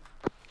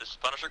 This is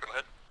Punisher, go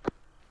ahead.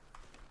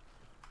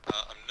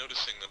 I'm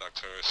noticing that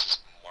Arcturus is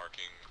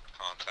marking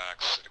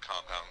contacts at a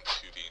compound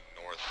to the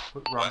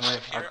Wrong northwest way,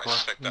 of here. I Oddcore.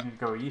 suspect You that need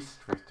to go east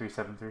for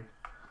 373.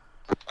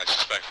 I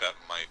suspect that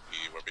might be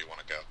where we want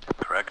to go.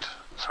 Correct.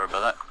 Sorry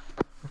about that.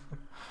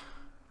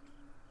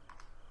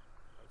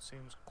 It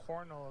seems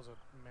Cornell is a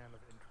man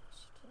of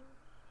interest.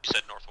 You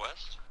said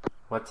northwest?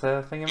 What's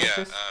the thing in Yeah,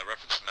 this?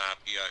 reference map,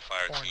 EI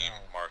fire team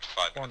marked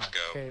 5 minutes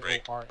ago.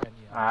 Break.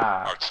 K-O-R-N-E-L.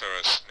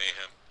 Arcturus,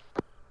 Mayhem.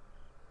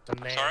 The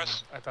name,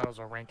 Arcturus? I thought it was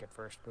a rank at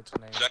first, but it's a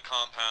name. Is that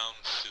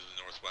compound to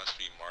the northwest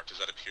being marked? Does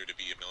that appear to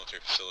be a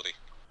military facility?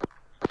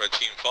 Red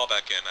team, fall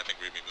back in. I think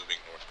we're going to be moving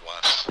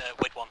northwest.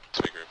 Wait one.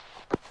 To a group.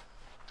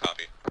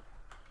 Copy.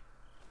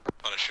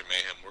 Punisher,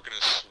 Mayhem, we're going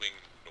to swing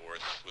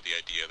north with the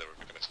idea that we're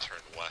going to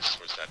turn west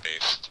towards that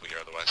base until we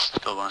hear otherwise.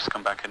 Still want us to come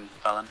back in,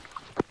 Fallon?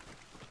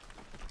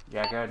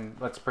 Yeah, go ahead and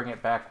let's bring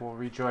it back. We'll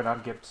rejoin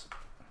on Gibbs.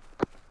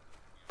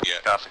 Yeah,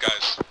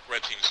 guys,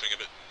 red team swing a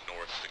bit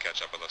north to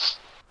catch up with us.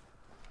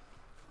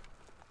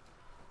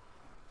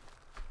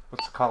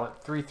 Let's call it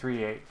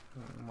 338.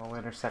 We'll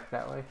intersect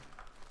that way.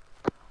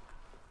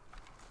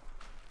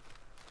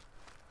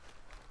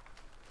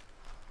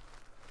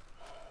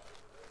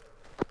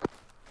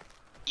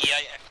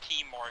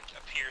 EIFT mark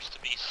appears to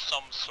be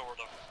some sort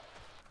of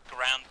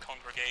grand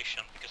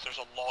congregation because there's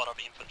a lot of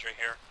infantry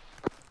here.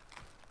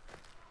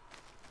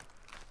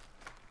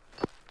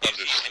 Do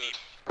you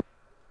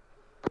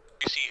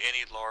see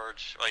any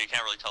large, well you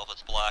can't really tell if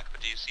it's black, but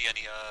do you see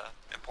any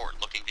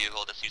important looking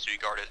vehicle that seems to be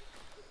guarded?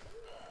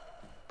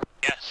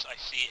 Yes, I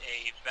see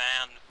a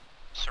van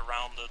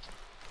surrounded,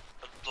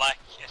 a black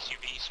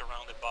SUV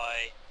surrounded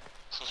by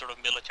some sort of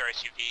military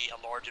SUV, a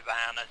large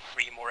van, and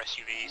 3 more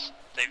SUVs.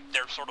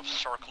 They're sort of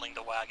circling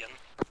the wagon.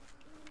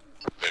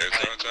 There's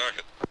our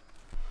target.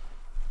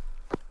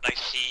 I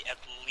see at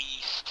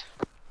least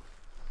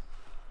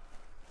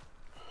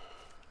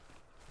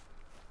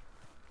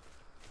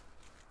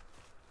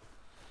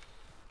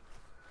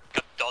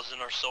a dozen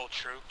or so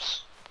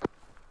troops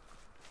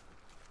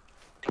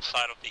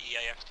inside of the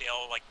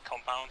EIFTL like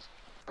compound.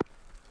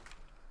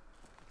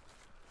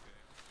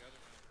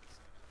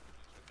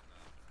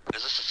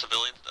 Is this a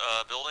civilian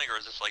building, or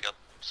is this like a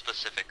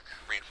specific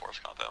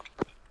reinforced compound?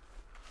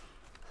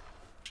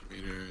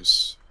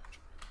 Meters.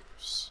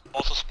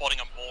 Also spotting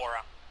a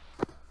Mora.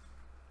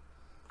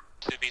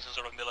 To be some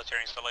sort of military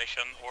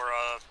installation or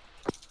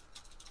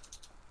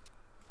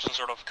some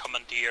sort of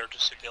commandeered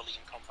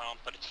civilian compound,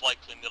 but it's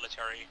likely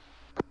military.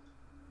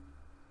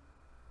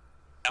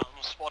 I'm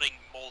spotting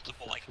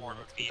multiple like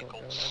armored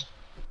vehicles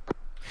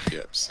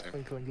Yep, same.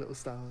 Twinkling little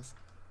stars.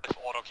 with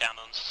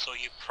autocannons, so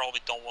you probably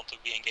don't want to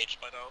be engaged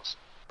by those.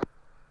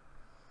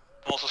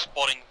 I'm also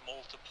spotting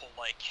multiple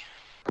like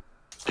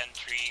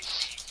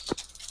sentries.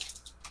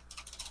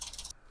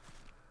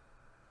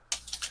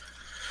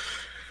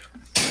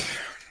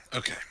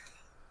 Okay.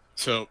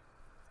 So,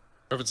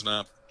 reference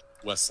map,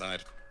 west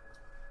side.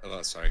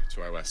 Oh, sorry,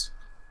 to our west.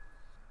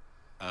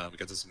 We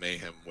got this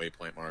Mayhem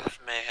waypoint mark.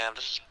 Mayhem,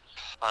 this is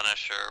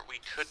Punisher. We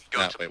could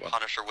go to wait, what?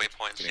 Punisher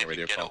waypoint and see if we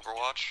can get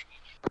Overwatch.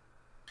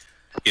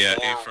 Yeah,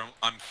 Or- Afram,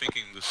 I'm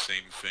thinking the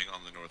same thing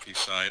on the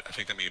northeast side. I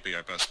think that may be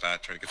our best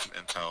bet. Try to get some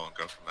intel and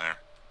go from there.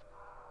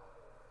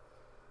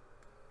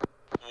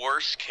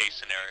 Worst case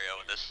scenario,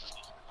 and this is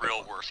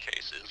real worst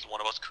case, is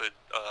one of us could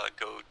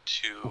go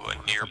to a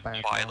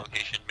nearby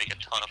location, make a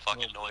ton of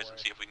fucking noise, and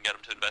see if we can get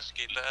them to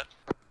investigate that.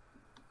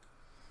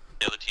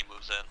 The other team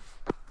moves in.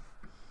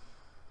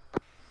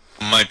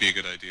 Might be a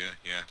good idea,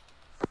 yeah.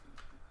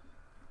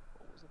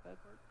 What was the bad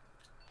part?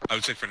 I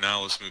would say for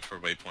now, let's move for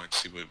waypoint,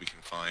 see what we can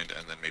find,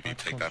 and then maybe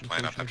take that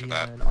plan up after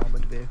that. And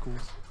armored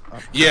vehicles.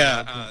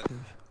 Yeah,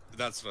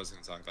 that's what I was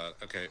going to talk about.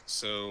 Okay,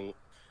 so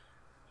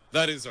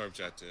that is our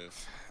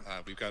objective.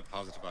 We've got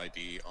positive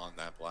ID on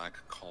that black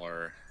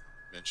car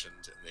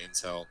mentioned in the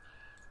intel.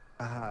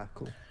 Ah,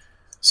 cool.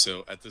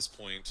 So at this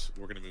point,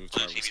 we're going to move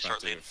to our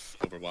respective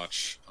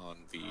Overwatch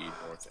on the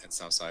north and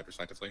south side,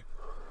 respectively,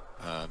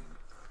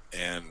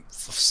 and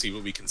see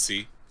what we can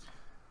see.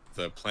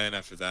 The plan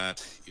after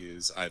that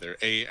is either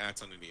A,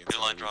 act on any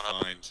intel we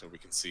find so we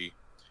can see.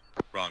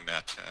 Wrong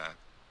net,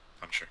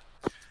 Punisher.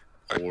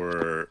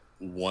 Or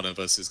one of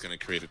us is going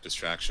to create a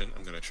distraction.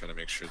 I'm going to try to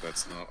make sure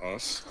that's not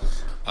us.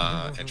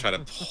 And try to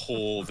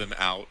pull them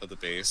out of the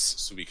base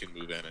so we can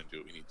move in and do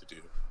what we need to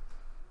do.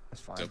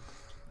 That's fine. So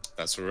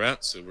that's where we're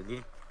at. So we're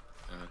moving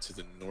to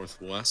the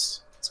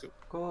northwest. Let's go.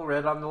 Cool,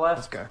 red on the left.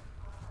 Let's go.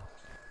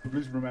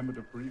 Please remember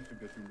the briefing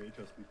that we may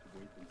just need to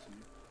wait and see.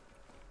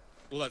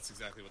 Well, that's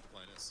exactly what the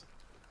plan is.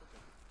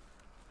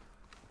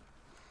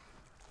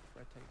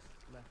 Red takes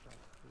left right,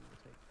 blue will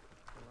take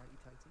the righty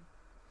tighty.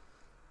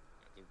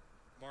 Yeah,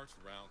 the marked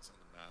routes on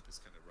the map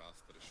is kind of rough,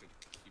 but it should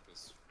keep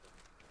us from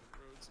the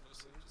roads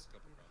mostly, just a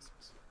couple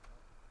crossings.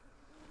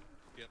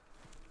 Yep.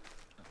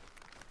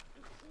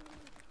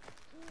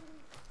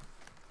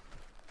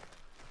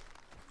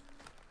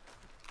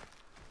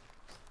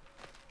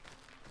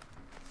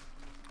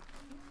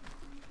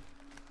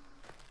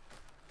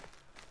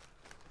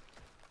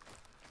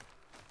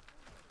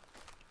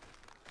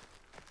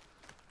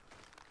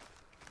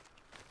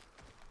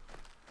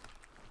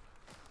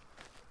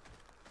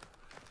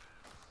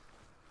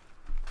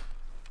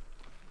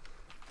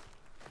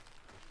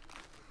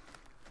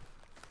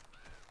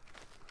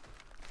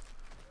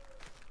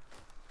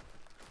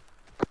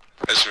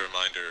 As a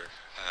reminder,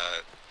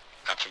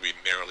 after we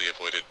narrowly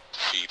avoided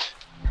defeat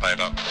by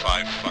about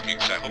 5 fucking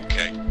seconds.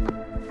 Okay.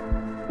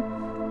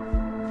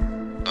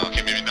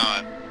 Okay, maybe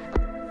not.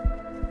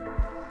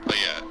 But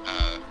yeah,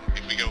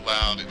 if we go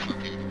loud, it's not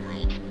the end of the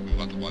world. We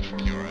want to watch for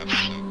QRF,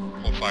 so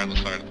hold fire,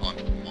 let's fire upon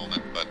for the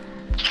moment, but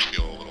just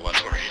feel a little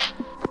less worried.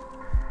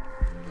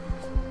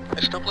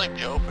 I still blame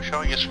Joe for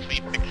showing us free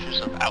pictures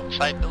of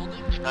outside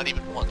buildings, not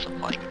even once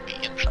implying to be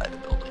inside a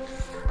building.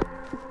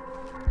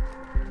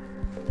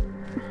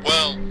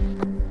 Well,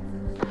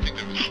 I think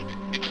it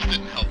just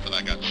didn't help that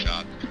I got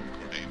shot in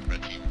coordinated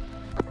red team.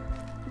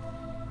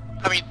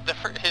 I mean,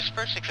 his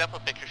first example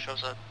picture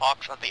shows a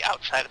box on the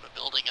outside of a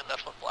building, and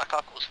that's what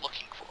Blackhawk was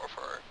looking for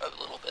a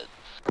little bit.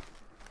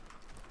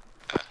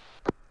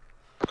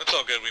 That's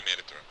all good, we made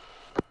it through.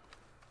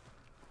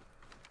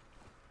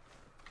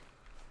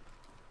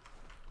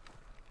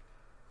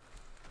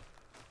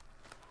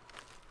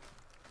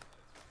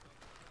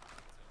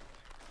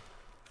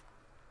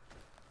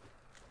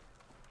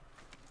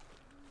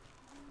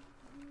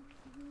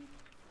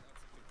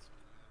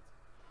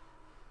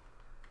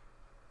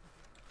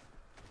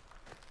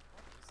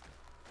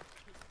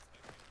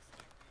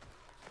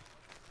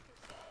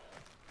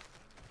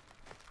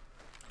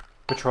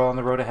 Patrol on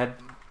the road ahead.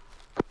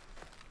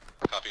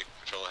 Copy,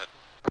 patrol ahead.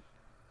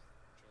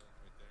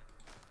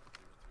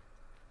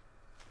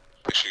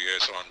 Make sure you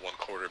guys are on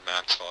 1/4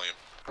 max volume.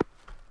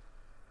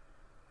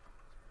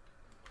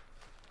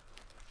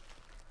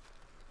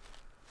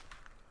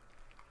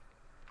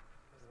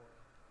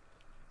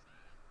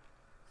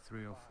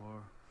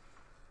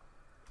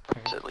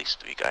 It's at least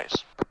 3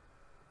 guys.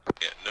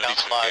 Yeah, no need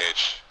to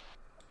engage.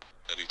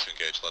 No need to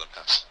engage, let them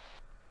pass.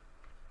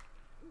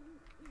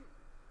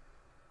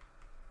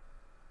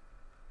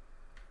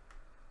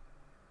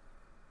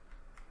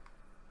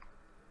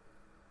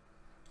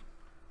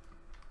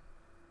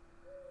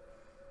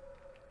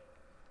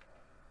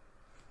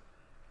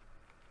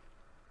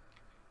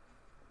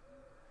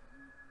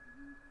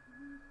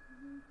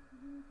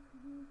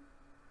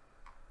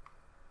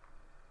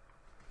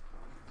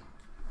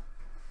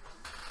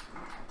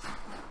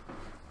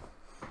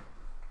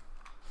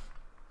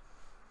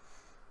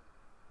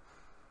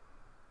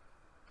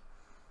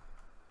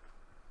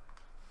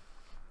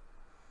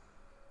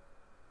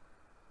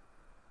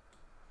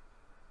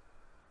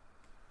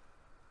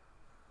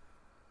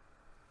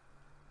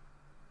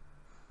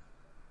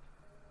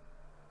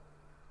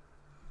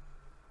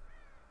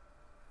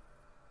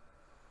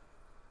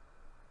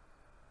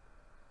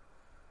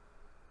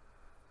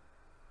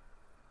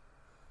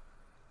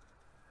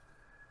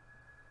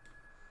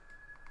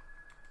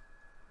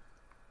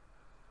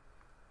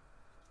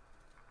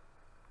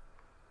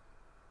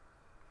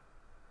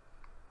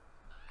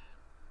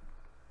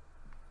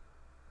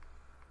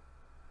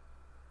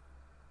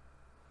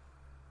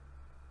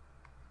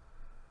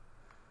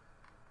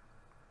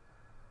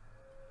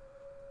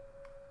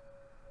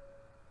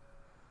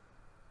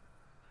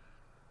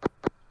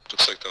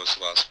 Looks like those are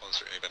the last ones.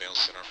 Is there anybody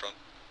else in our front?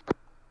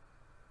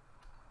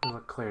 We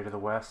look clear to the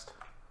west.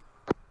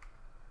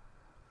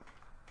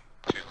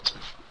 Okay, let's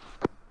move.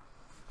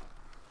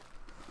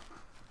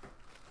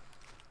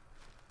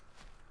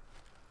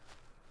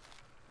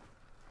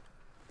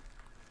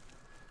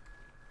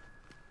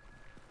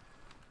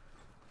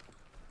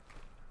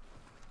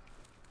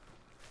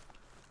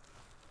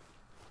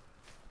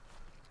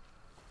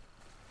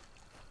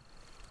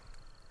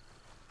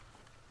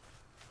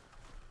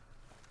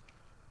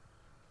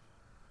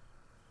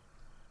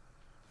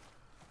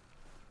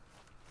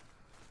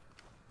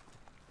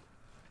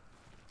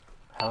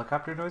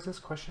 Helicopter noises?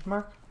 Question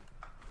mark?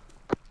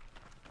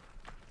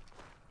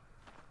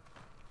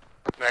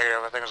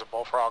 Negative, I think it was a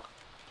bullfrog.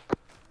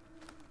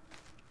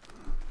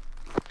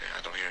 Yeah,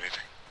 I don't hear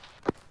anything.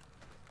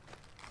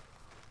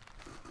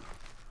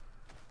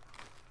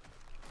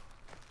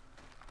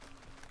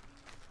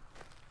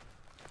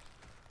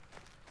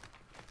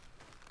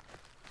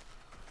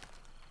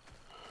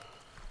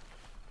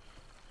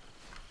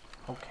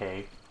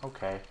 Okay,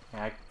 okay.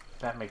 Yeah,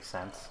 that makes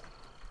sense.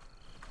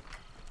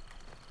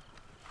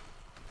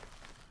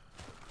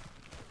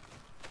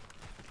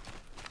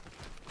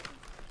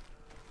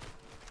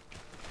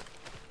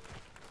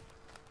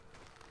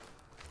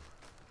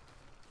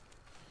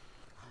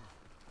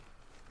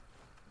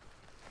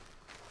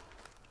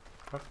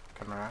 Oh,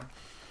 come around.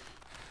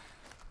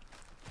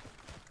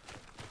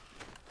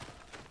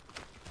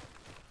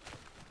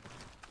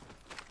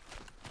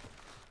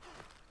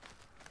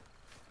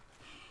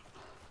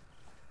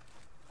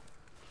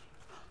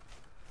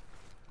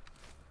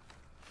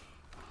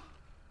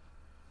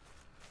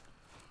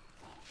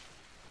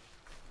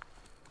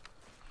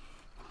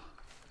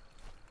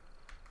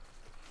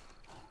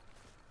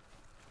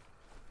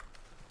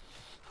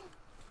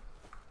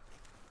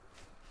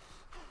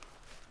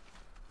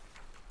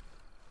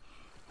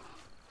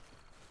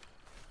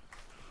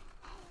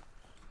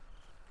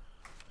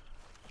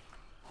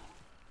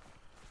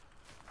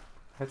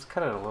 Let's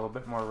cut it a little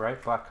bit more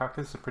right. Blackhawk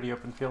is a pretty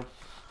open field.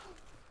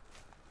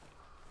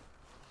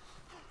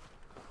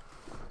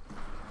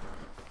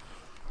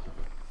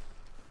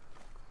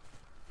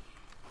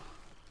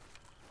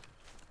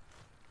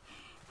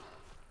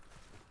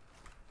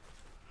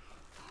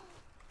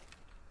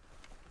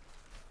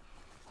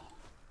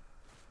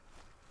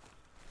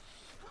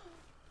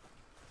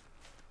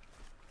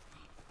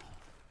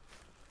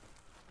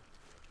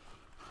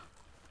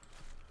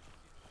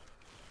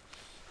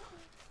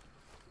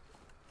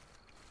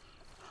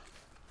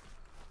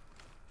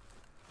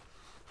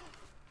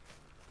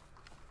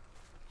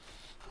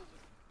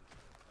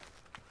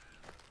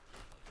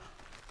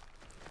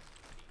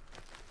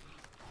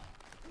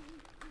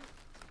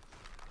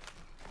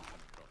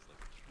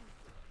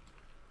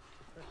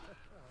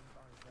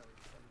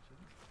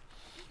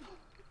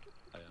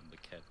 I am the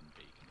Kevin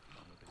Bacon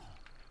comedy.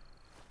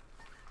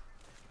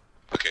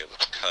 Okay,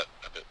 let's cut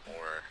a bit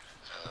more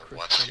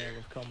west here.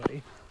 Of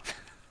comedy.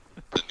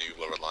 The new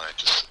lower line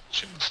just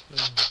shifts. The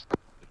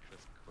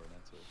Chris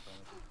Cornetto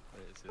comedy.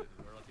 Wait, is it,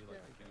 we're not like looking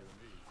at a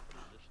movie from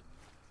the edition.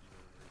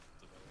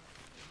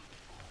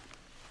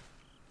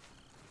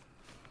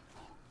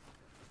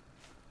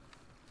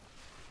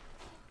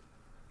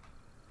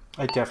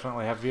 I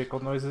definitely have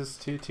vehicle noises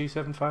to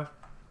 275.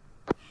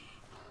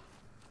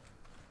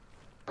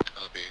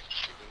 Copy.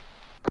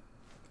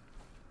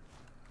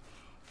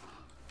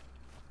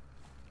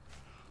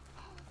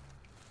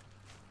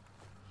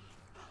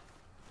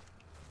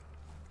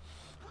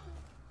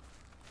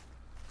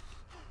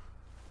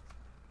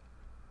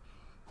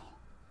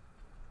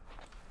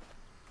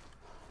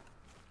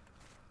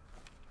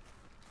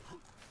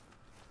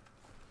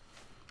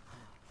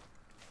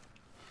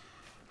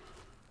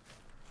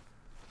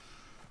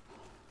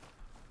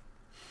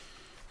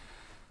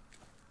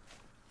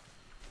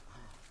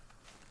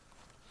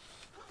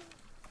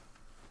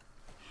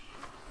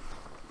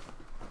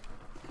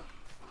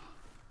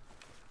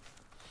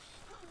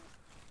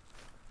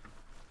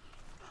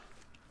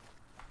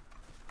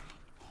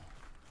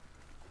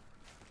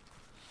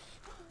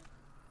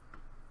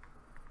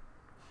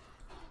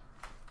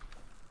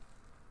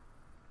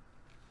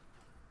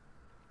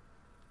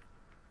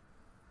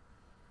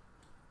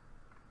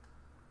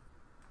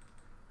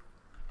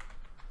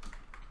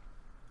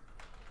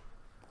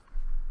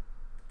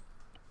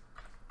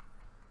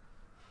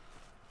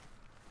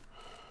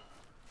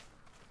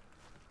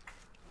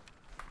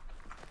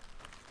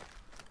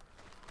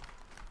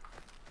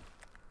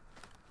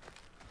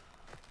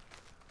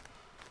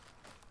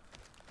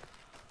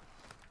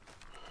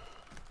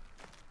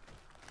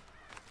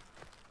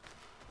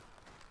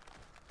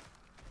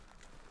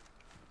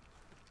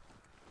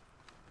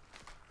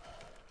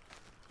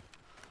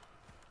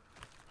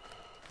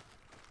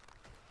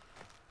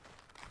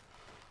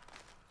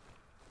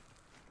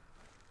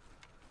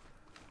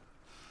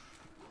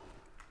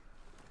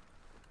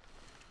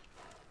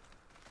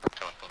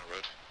 Come up on the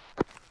road.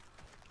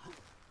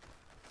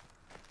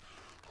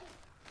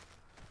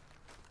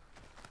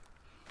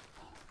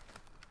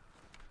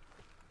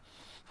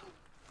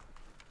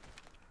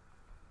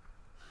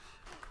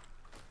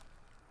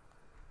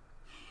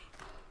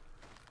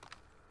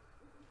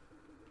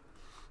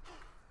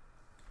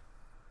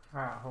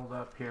 Alright, hold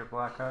up here,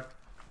 Blackhawk.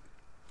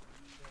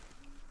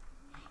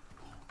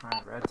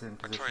 Alright, Red's in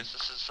position. Victorious,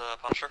 this is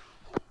Punisher.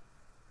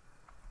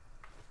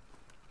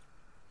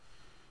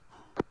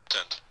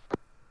 Sent.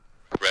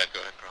 Red, go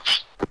ahead,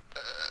 cross.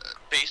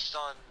 Based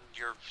on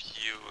your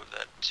view of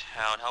that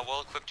town, how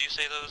well equipped do you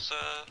say those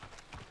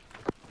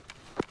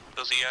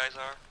EIs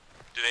are?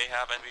 Do they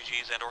have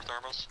NVGs and or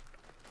thermals?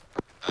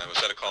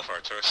 Was that a call for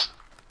Arcturus?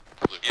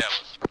 Yeah,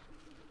 it was.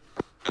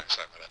 Okay,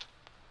 sorry about that.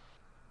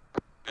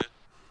 Good.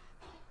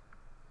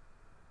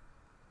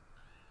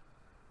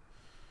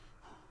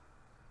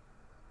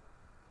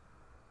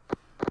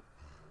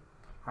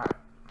 Alright.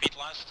 Beat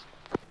last.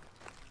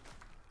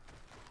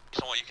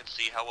 Based on what you can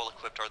see, how well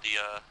equipped are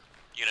the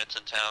units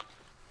in town?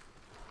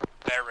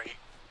 Very.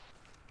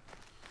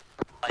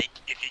 Like,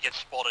 if you get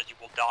spotted, you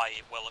will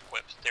die well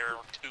equipped. There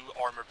are 2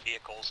 armored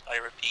vehicles, I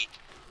repeat.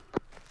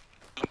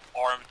 2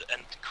 armed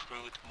and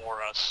crewed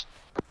Moras.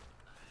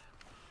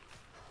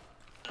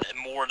 And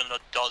more than a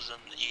dozen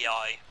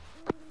EI.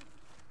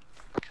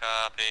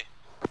 Copy.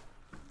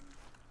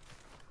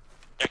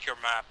 Check your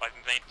map, I've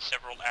made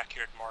several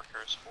accurate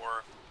markers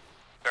for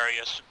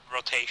various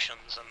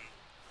rotations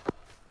and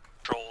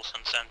patrols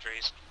and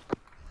sentries.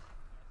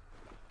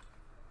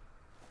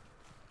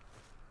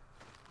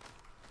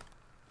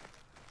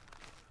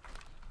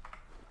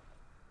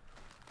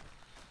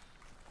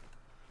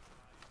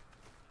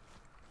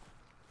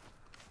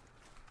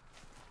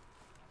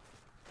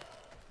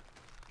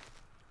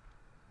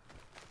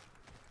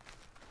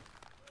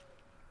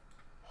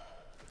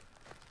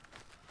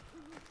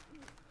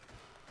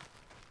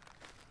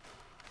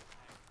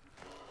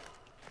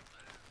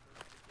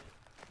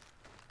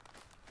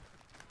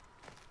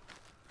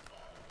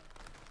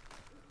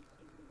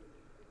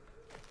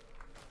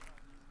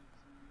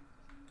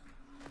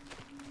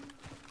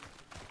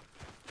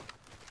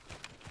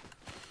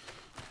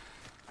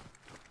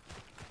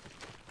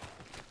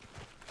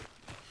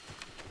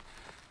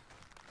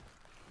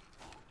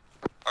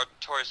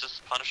 Notorious, this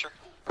is Punisher.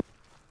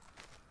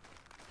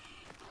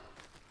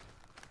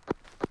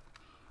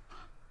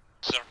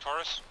 Is it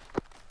Taurus?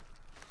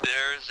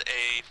 There's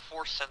a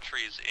 4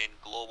 sentries in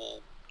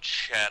global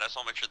chat. I just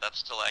want to make sure that's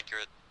still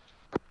accurate.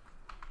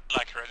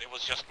 Accurate, it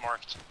was just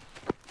marked.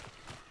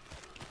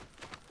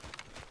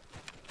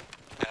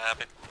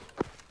 Copy.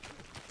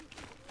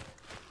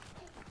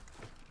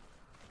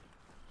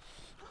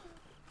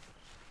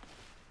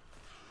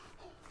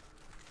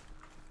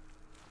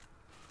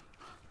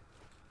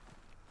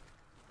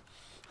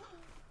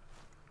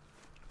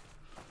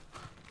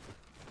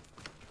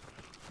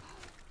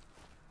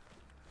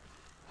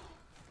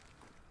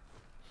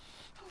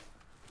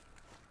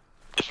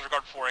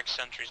 Disregard 4x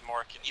sentries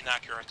mark,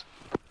 inaccurate.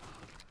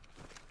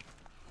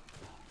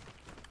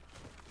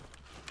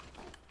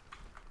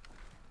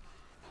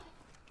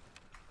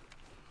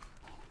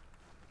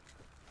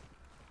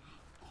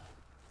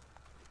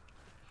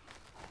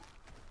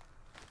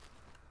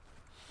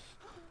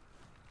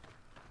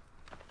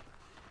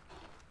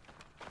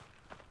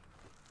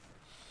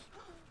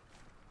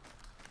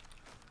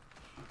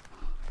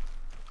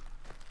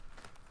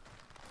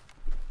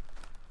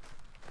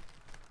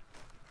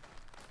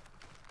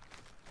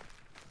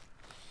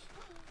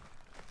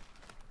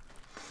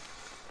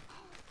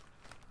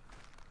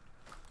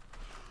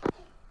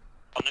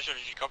 Punisher,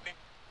 did you copy?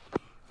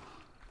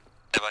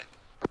 Yeah, bye.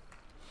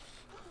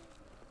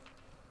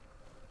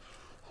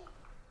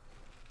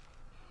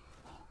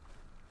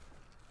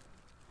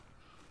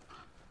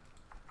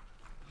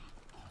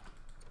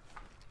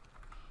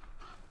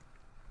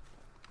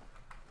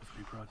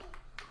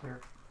 Clear.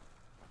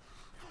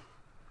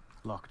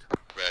 Locked.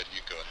 Red,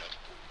 you go ahead.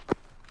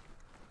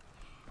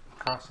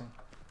 Crossing.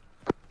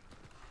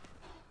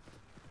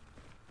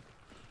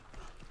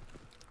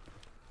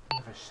 I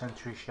have a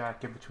sentry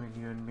shack in between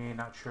you and me,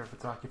 not sure if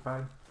it's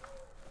occupied.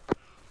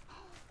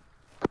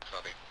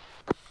 Copy.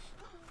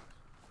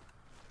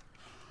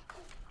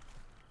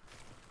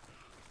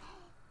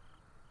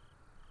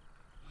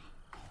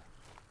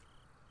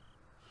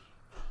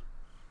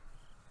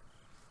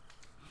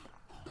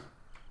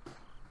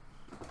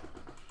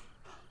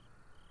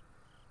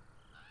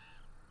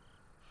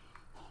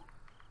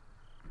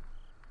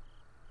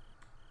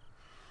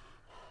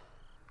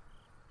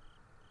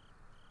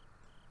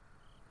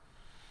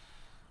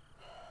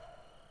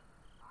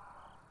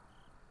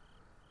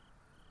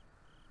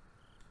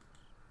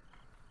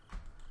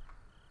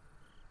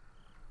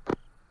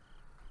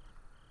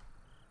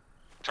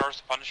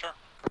 Taurus the Punisher?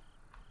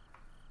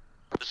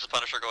 This is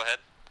Punisher, go ahead.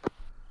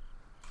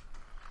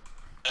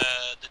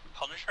 Did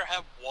Punisher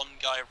have one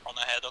guy run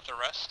ahead of the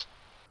rest?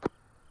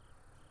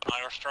 An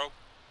Irish strobe?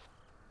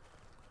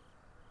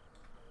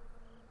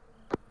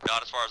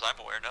 Not as far as I'm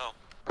aware, no.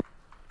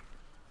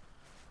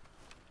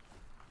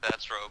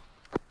 That's Strobe.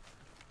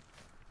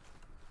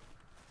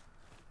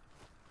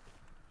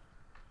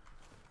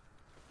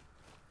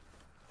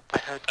 I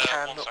heard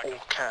can or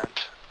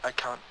can't. I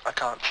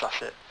can't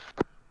suss it.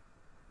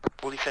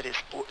 All he said is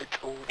it's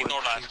all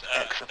Ignore that.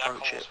 X That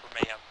approach call was it. for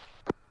Mayhem.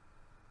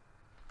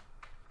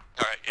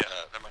 Alright,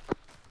 yeah, never mind.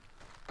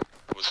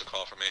 What was the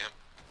call for Mayhem?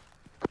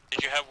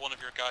 Did you have one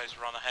of your guys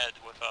run ahead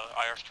with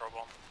IR strobe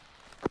on?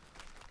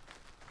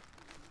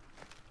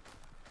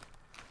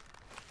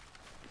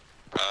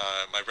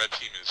 My red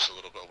team is a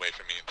little bit away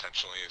from me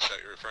intentionally. Is that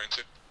what you're referring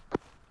to?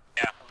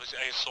 Yeah,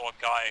 I saw a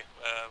guy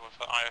with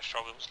an IR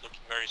strobe that was looking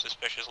very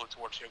suspiciously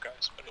towards you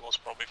guys, but it was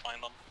probably fine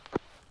then.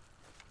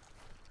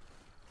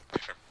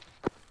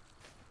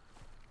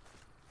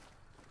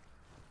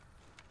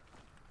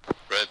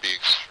 Red, be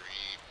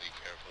extremely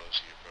careful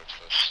as you approach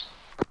this.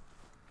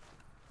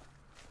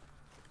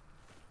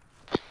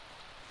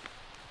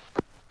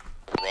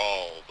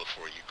 Crawl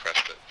before you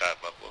crest it,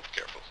 that level of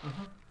careful.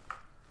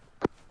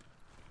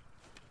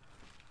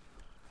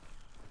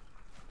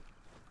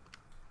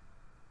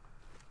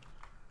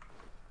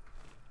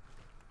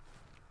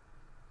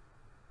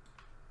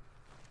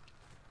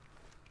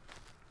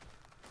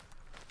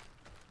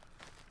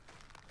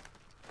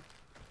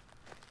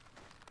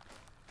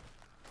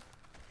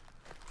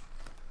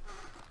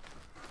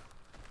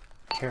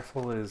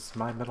 Careful is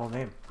my middle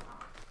name.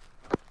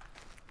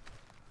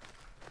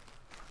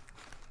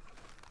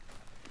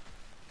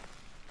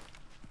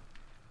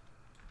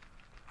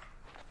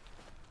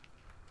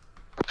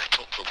 I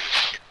don't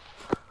believe you.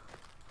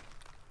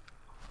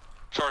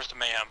 Towards the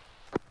Mayhem.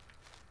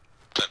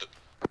 Send it.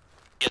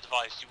 Be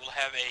advised, you will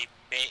have a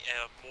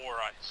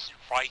Mora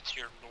right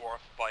here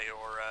north by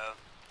your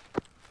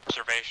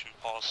observation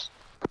post.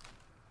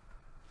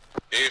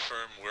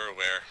 Affirm, we're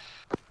aware.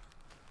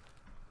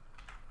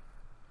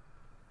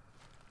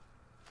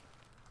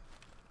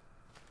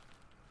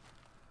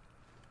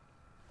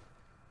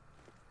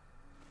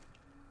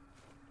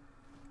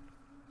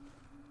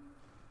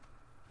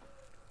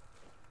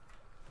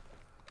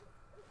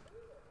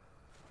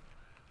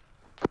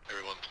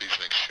 Everyone, please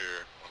make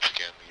sure, once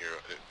again, you're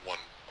at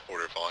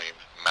 1/4 volume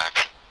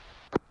max.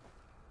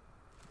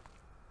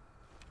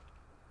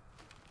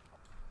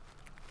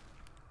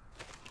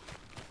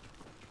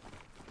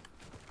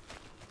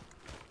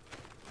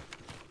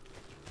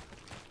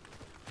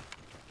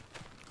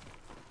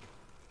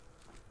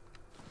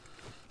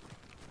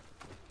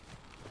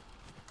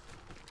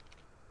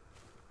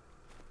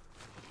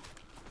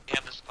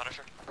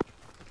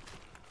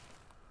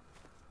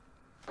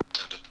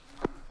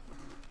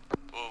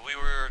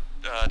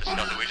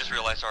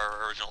 realized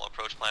our original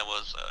approach plan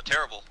was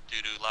terrible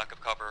due to lack of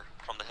cover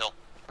from the hill.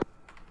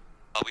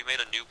 We made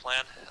a new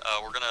plan.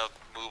 We're gonna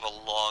move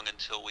along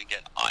until we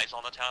get eyes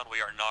on the town.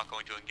 We are not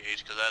going to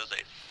engage because that is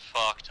a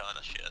fuck ton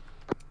of shit.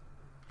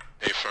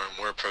 Hey firm,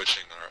 we're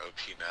approaching our OP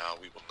now.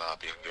 We will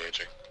not be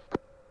engaging.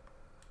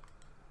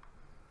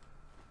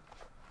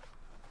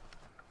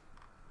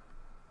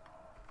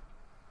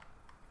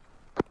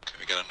 Okay,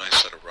 we got a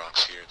nice set of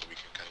rocks here that we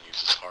can kind of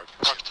use as hard.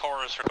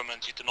 Arcturus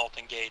recommends you do not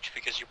engage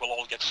because you will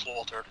all get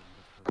slaughtered.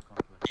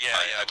 Yeah,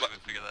 we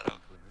would figure that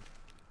out.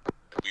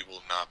 We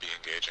will not be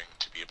engaging,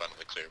 to be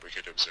abundantly clear. We're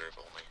here to observe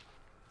only.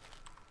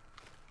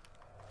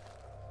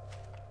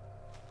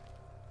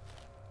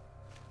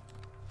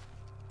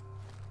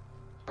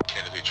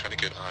 Candidate, try to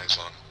get eyes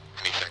on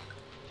anything.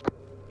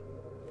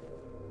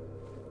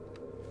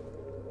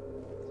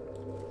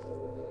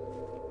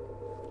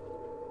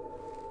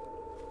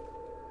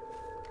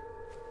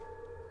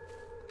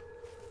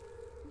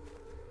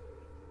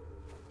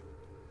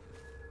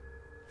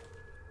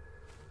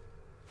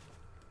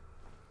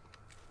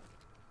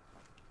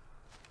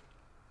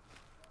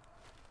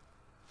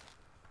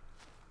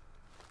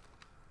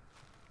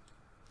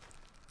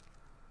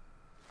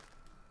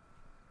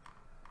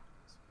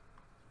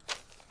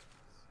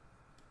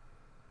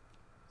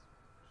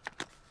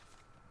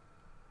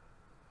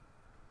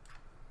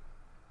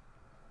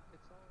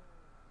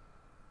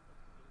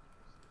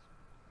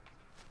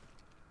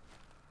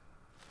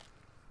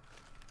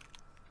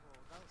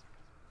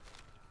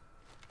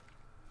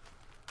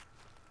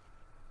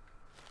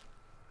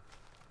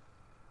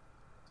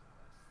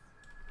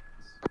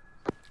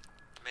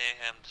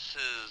 Mayhem, this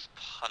is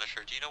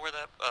Punisher. Do you know where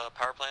that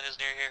power plant is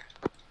near here?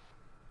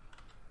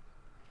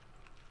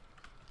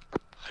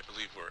 I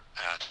believe we're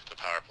at the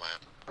power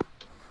plant.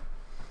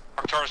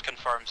 Arcturus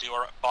confirms you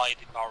are by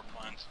the power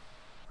plant.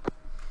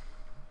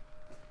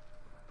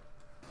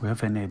 We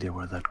have any idea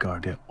where that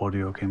guard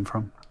audio came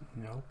from?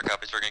 No.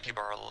 Copies. We're gonna keep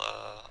our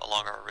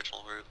along our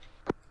original route.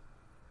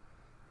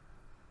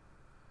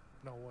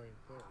 No way,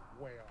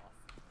 they're way off.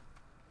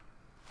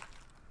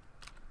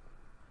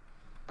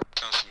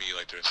 Sounds to me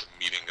like there's a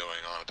meeting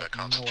going on at that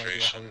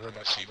concentration.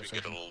 Let's see if we can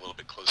get a little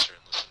bit closer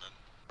and listen in.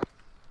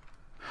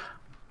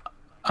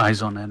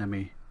 Eyes on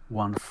enemy,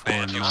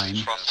 149,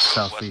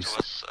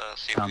 southeast,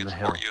 down the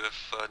hill. You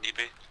if need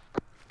be.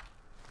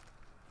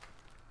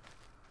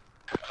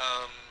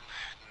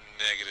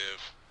 Negative.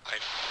 I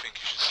think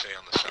you should stay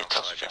on the south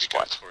side, maybe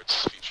go towards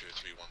feature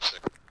 316.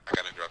 I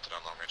got interrupted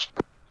on long range.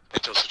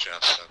 Intel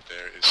suggests that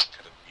there is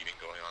kind of a meeting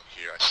going on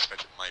here. I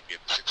suspect it might be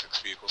at the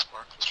 6X vehicles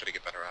mark. Let's try to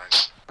get better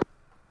eyes.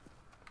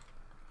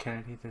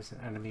 Kennedy, there's an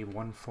enemy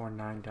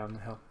 149 down the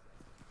hill.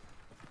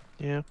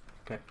 Yeah.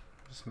 Okay,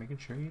 just making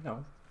sure you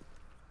know.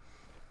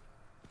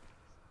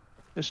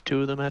 There's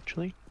two of them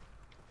actually.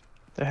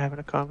 They're having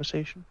a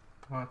conversation.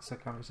 Well, it's the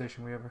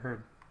conversation we ever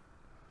heard.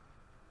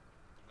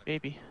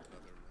 Maybe.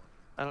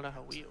 I don't know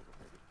how we overheard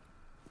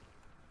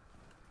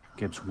it.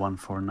 Gibbs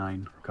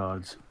 149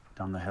 guards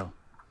down the hill.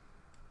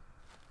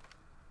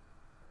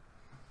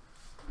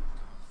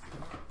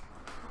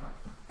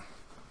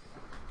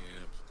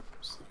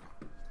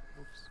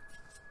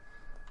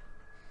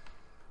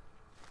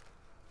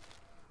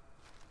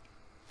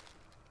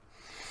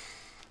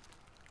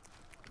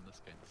 In this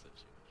kind of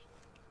situation,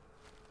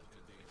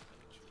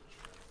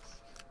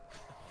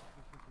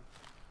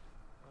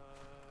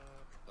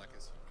 Black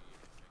SUV,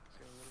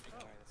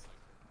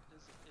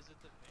 Is it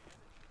the van?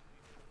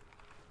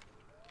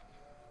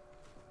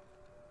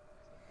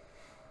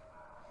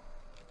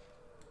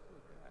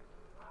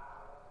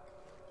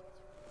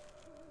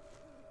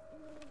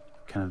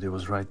 Kennedy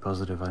was right,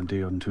 positive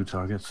ID on 2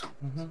 targets.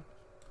 Mm-hmm.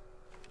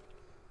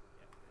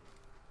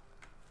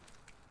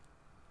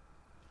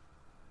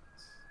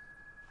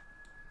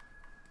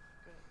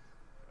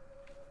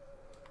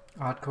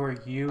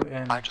 Oddcore, you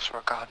and I just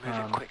work hard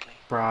moving quickly.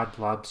 Broad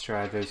Lobster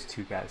Eye, those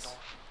two guys.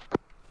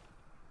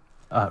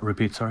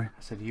 Repeat, sorry. I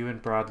said you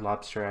and Broad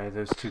Lobster Eye,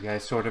 those two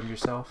guys, sort them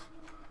yourself.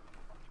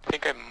 I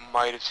think I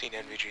might have seen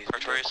NVGs.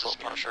 Arcturus is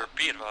Punisher.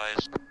 Be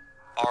advised,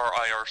 our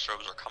IR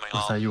strobes are coming Is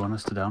off. that you want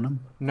us to down him?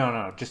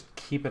 No, just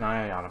keep an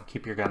eye on them.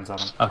 Keep your guns on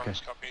them. Okay.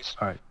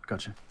 Alright,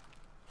 gotcha.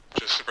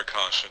 Just a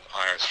precaution,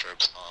 IR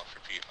strobes off.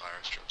 Repeat,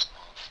 IR strobes off.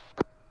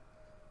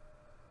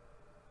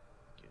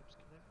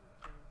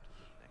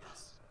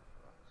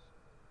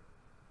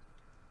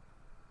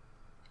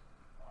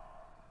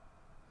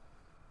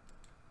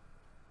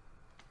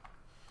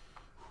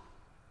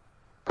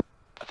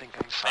 I think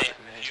going silent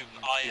immersion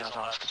the other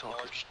eyes to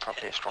talk is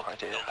probably a strong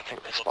idea. I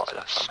think they spotted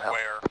us somehow.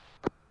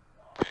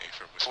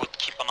 We'll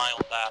keep an eye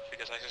on that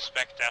because I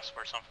suspect that's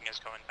where something is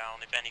going down,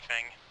 if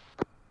anything.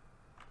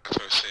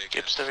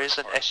 Gibbs, there is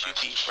an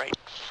SUV right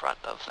in front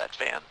of that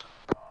van.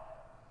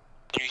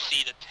 You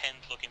see the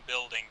tent-looking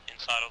building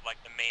inside of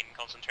like the main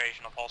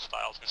concentration of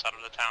hostiles inside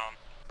of the town.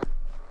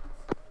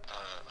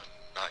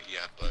 Not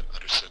yet, but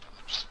understood.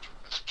 Understood your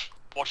message.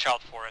 Watch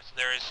out for it.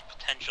 There is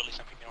potentially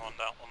something going on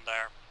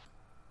there.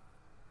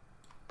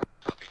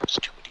 There's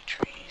too many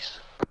trees.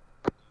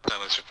 Now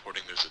it's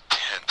reporting there's a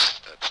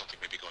tent that something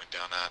may be going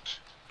down at,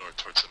 north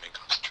towards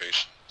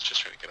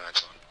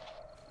eyes on.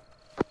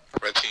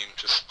 Red team,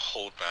 just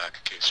hold back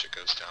in case shit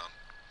goes down.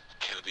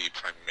 Kennedy,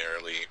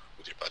 primarily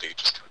with your buddy,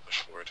 just kind of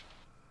push forward.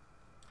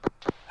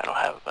 I don't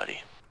have a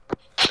buddy.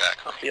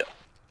 Exactly. Yeah.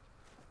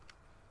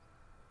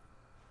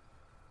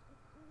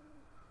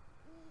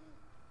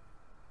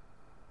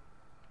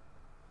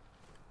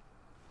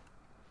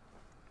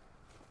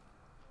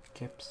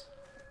 Kips.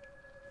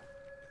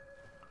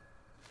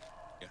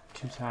 Yeah.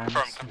 2 times,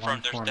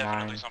 Confirm, there's 149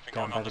 definitely something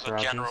down going by on. the There's a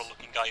garages. general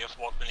looking guy who's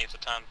walked beneath the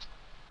tent.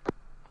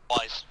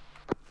 Wise.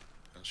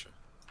 Not sure.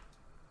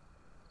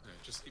 Yeah,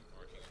 just keep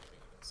marking anything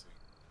you can see.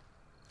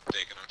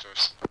 Taking on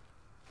tours.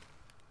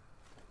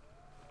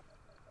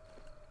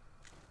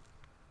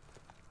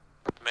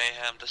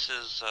 Mayhem, this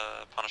is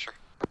Punisher.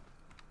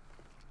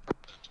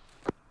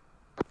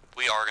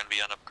 We are going to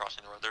be end up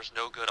crossing the road. There's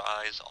no good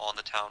eyes on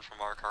the town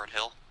from our current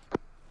hill.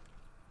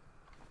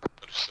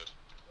 Understood.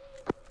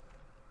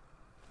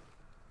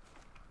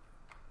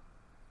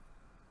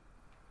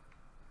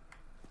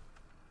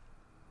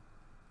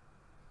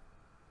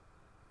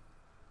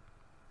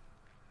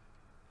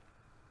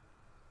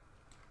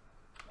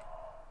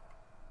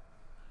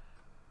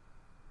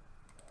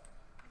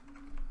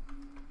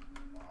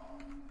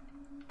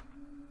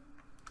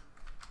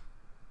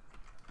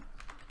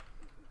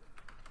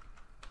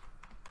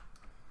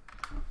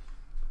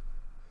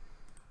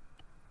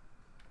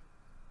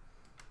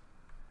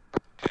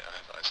 Okay, I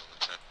have eyes on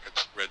the tent.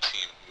 Red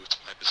team, move to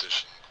my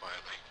position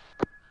quietly.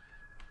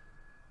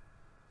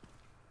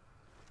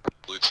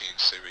 Blue team,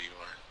 stay where you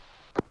are.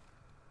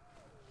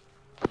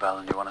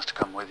 Valen, you want us to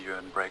come with you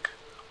and break?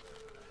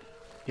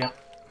 Yep.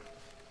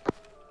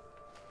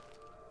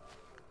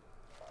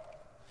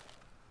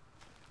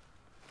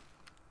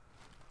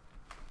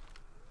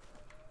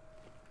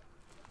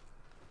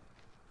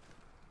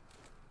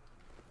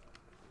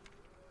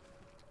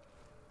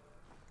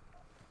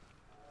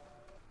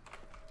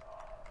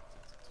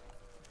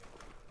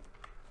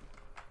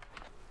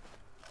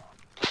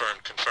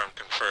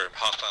 Confirm.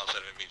 Hostiles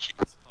have NVG.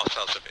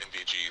 Hostiles have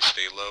NVG.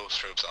 Stay low,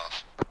 strobes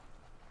off.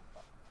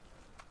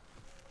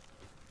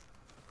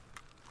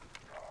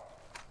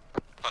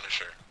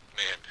 Punisher.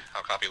 Man,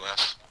 how copy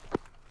last?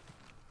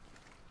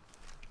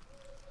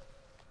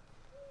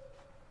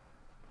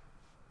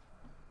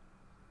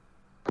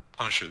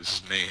 Punisher, this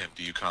is Mayhem.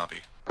 Do you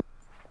copy?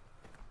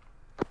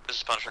 This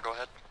is Punisher, go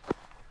ahead.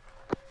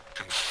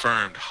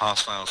 Confirmed.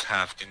 Hostiles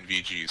have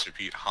NVGs.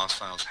 Repeat,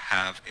 hostiles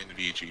have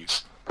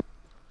NVGs.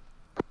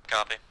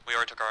 Copy. We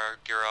already took our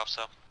gear off,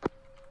 so.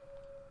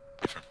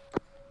 Different.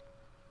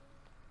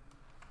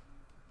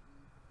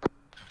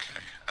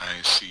 Okay,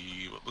 I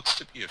see what looks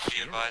to be a Be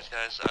funeral. advised,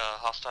 guys,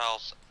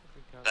 hostiles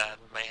that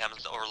Mayhem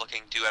is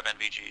overlooking do have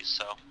NVGs,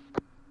 so.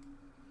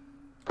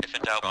 If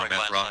in doubt, Wrong break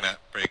map, line wrong line. map,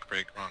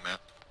 break, wrong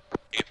map.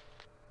 Yep.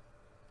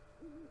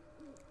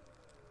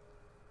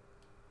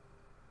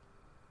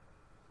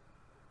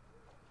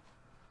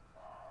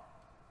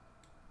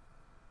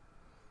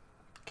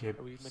 Gibbs,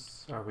 Are we meant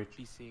to are we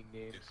be seeing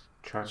names?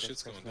 trying?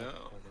 Shit's going down.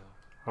 Oh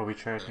no. Are we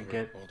trying to Hold,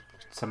 get hold.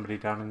 somebody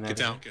down in there?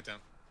 Get down.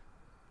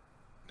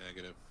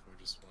 Negative. We're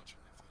just watching,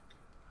 I think.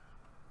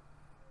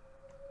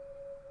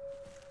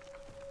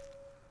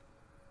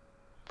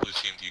 Blue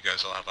team, do you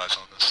guys all have eyes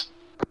on this?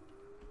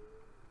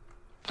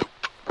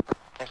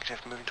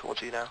 Negative, moving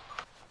towards you now.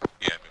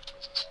 Yeah, move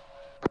towards us.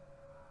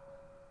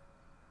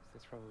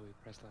 That's probably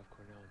Preslav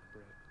Cornell and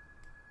Brit.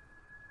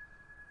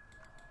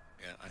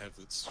 Yeah, I have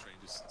the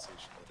strangest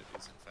sensation that it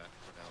is in fact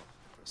Cornell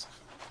in person.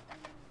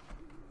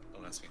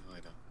 Don't ask me how I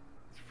know.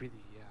 It's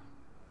really, yeah.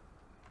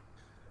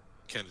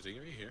 Kennedy,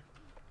 are you here?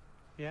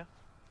 Yeah.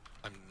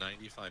 I'm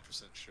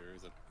 95% sure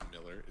that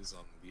Miller is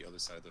on the other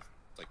side of the,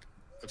 like,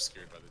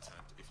 obscured by the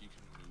tent. If you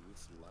can move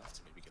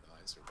left, maybe get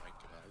eyes, or right,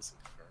 get eyes,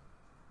 and confirm.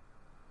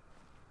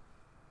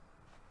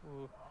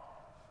 Ooh.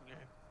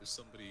 Yeah. There's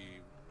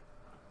somebody...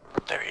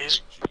 There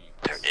is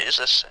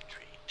a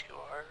sentry to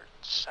our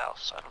south,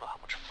 so I don't know how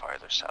much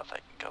farther south I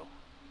can go.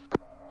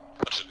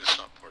 But it's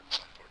not important, it's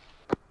not important.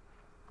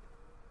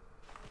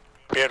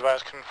 Be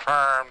advised,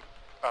 confirmed.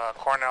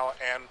 Cornell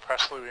and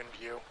Presley in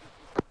view.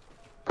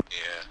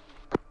 Yeah.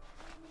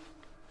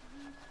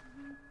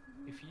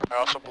 I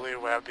also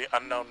believe we have the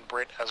unknown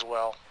Brit as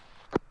well.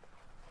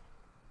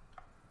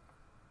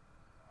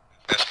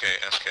 SK,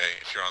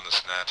 if you're on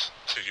this net,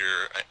 to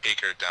your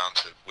acre down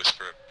to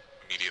whisper it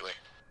immediately.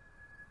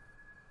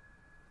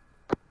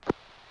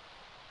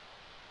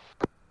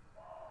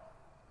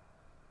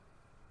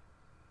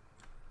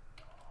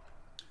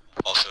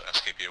 Also,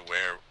 SK, be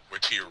aware, we're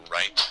to your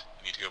right.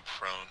 You need to go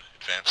prone,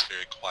 advance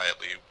very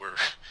quietly. We're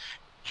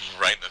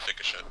right in the thick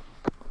of shit.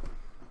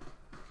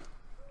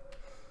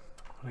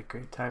 What a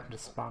great time to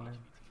spawn in.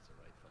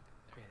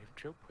 Man,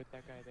 if Joe put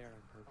that guy there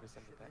on purpose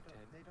under that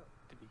tent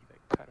to be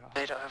like cut off.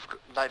 They don't have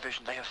night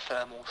vision, they have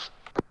thermals.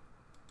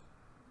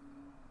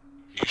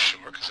 You sure?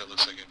 Because that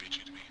looks like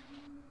NVG to me.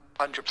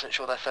 100%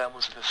 sure they're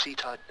thermals of the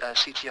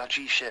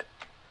CTRG shit.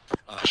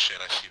 Oh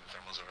shit, I see the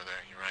thermals over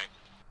there, you're right.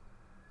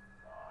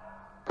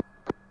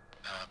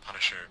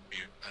 Punisher,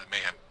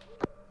 Mayhem.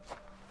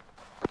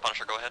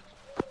 Punisher, go ahead.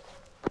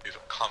 We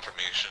have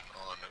confirmation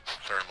on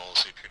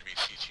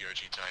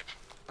type.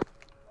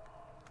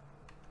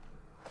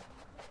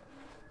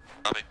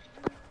 Copy.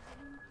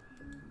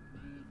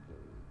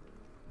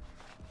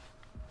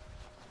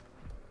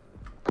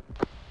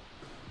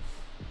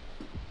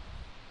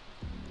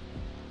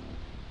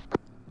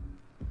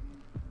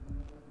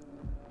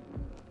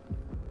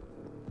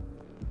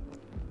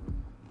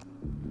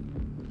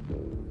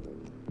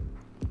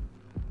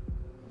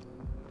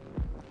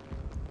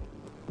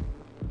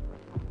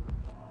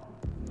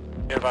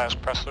 Be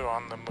advised, Presley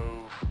on the move.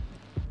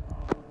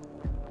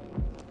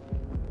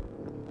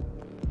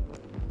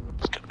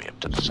 It's gonna be up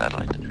to the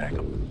satellite to track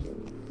him.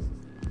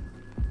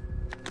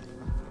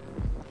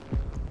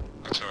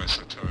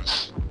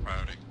 Arcturus,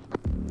 priority.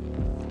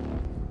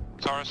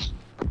 Taurus.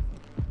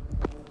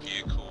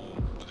 Vehicle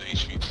with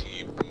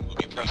HVT will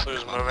be Presley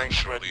is moving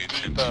to a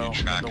depot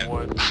in the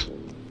woods.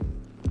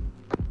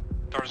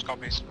 Taurus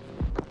copies.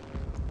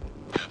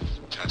 Yeah,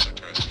 task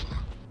Arcturus.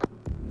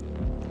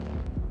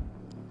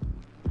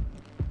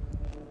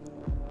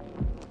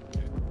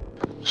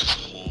 Just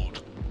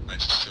hold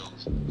nice and still.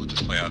 We'll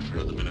just play out for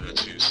another minute or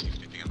two, see if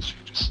anything else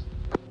changes.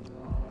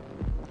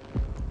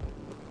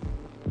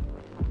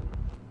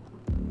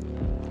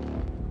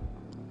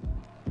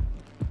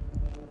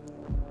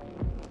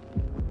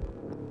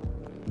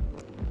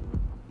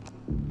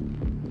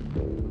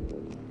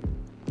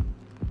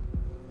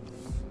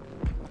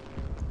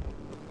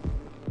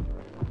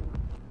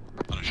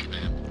 Punisher,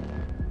 man.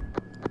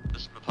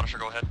 This is the Punisher,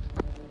 go ahead.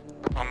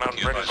 On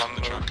Mountain Bridge on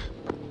the truck.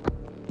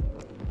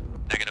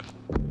 Negative.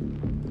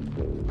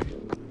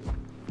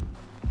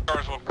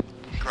 Taurus will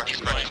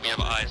Correct. We have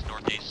eyes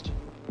northeast.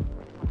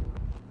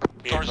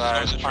 be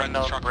advised,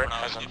 unknown Brit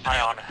has an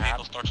ion hat.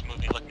 Vehicle starts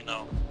moving, let me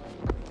know.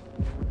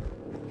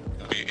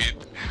 It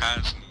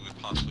has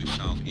moved possibly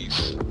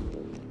southeast.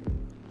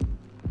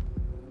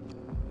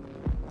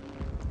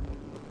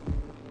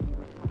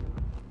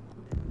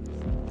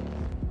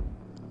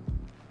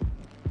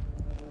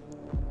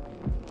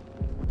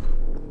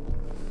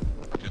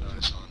 Good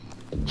eyes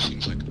on.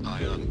 Seems like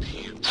Ion,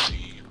 P, and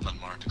C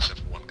unmarked except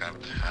for one guy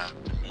with the hat.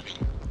 They're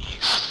moving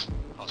east,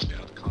 possibly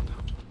out of the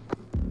compound.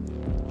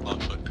 On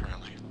foot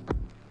currently.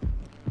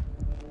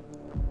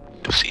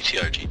 If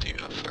CTRG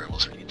do have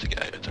thermals, we need to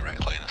get out of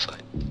direct line of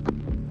sight.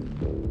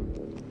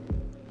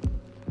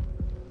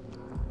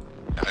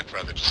 I'd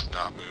rather just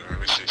not move, or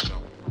at least stay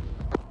still.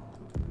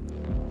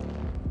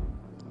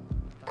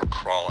 Or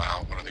crawl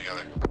out, one or the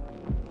other.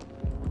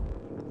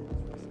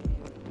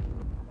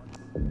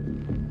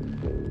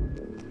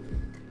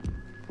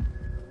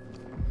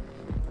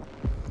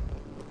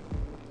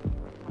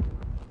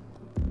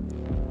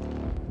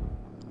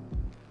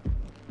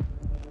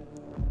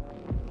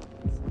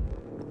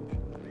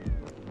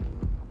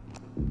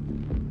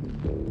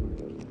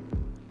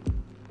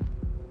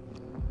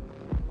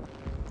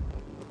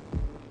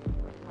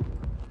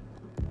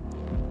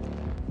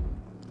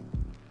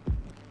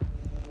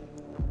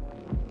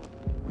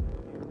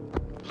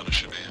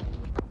 Punisher, man.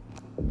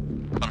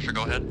 Punisher,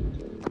 go ahead.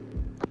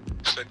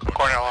 Said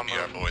Cornell on the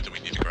void that we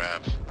need to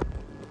grab.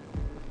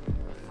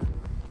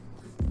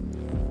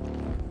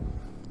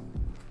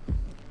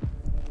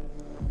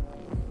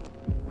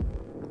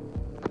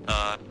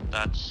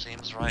 That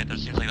seems right. There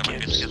seems like there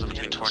might be a schism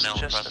between Cornell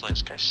and Presley.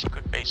 This guy's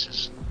secret base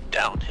is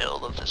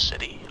downhill of the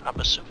city. I'm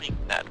assuming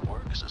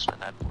Network, because it's the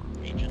Network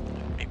region.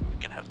 Maybe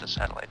we can have the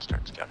satellite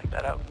start scouting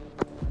that out.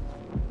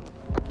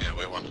 Yeah,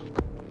 wait one.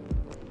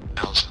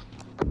 Alice.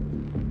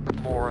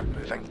 More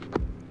moving.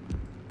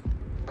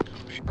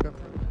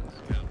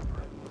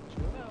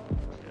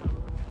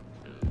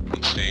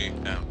 Stay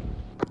down.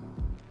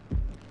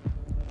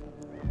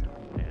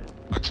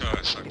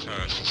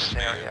 Arcturus.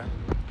 Area.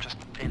 Just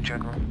in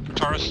general.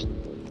 Taurus.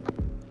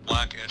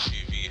 Black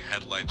SUV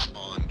headlights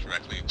on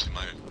directly to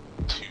my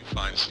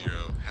 250.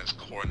 Has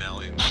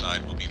Cornell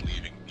inside. We'll be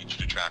leaving. Need you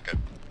to track it.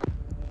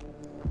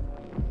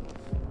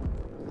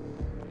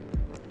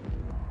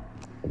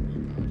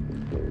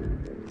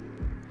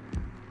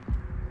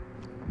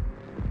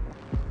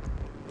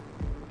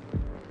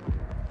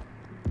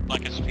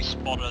 Like as we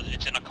spotted,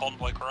 it's in a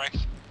convoy,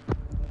 correct?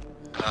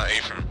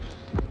 A-firm.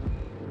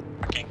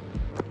 Okay.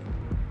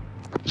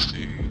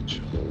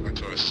 Stage.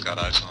 Arcturus has got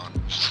eyes on.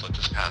 Just let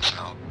this pass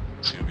out.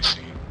 See what we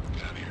see.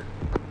 Get out of here.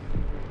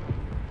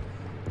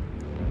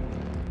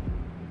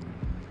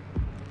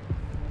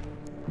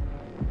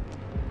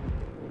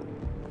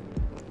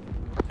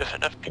 If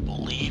enough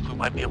people leave, we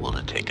might be able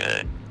to take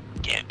a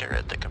gander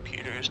at the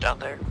computers down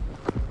there.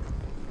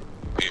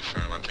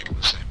 A-firm, I'm thinking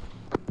the same.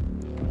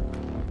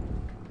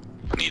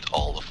 We need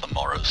all of the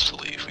Moros to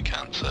leave. We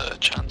can't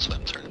chance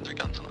them turning their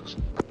guns on us.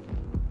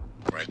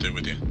 Right there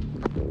with you.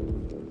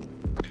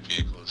 The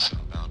vehicle is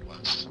southbound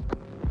west.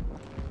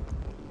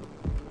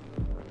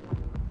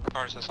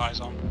 Taurus has eyes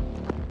on.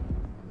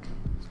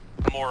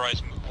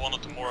 Morais, one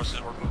of the Moros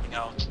that were moving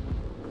out.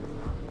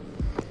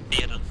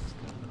 Beaten.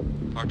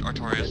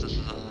 Artorias, this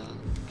is a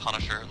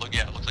Punisher. Look,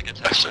 yeah, it looks like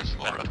it's actually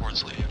moving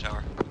towards the Livonia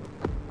tower.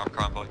 Our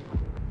convoy.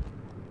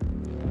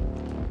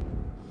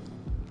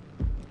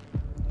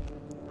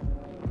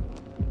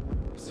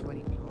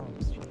 Sweaty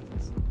palms,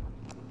 Jesus.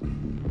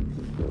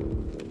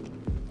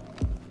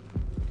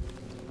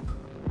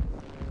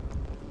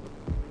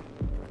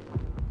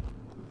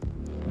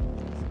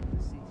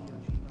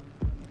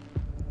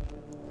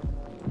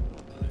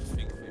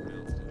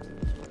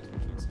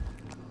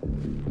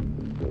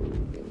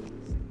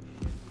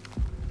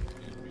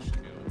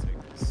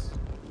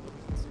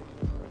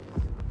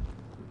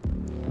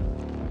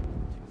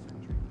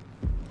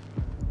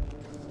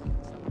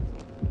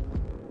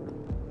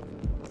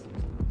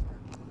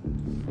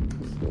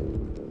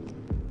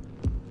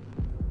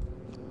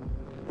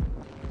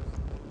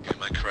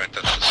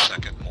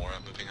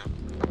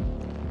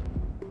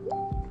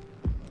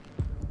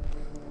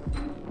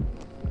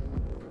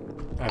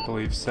 I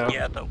believe so.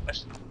 Yeah, the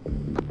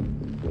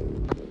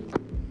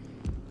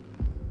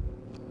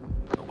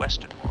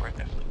western war, I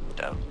definitely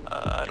moved out.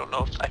 I don't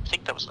know if, I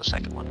think that was the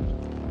second one.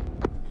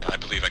 I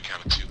believe I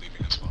counted 2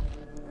 leaving as well.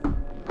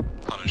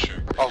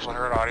 Punisher. Also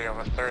heard audio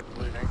of a third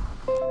leaving.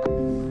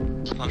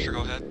 Punisher,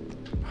 go ahead.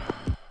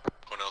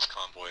 Cornell's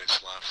convoy is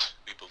left.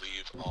 We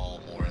believe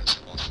all Moras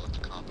have also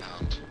left the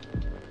compound.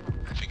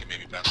 I think it may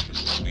be best for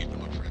us to sweep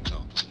and look for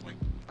intel at this point.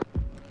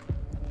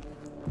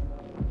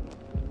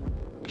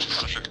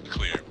 Punisher,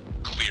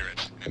 clear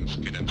it, and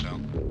get intel.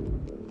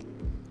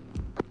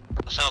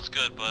 That sounds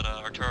good, but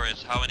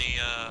Artorias, how many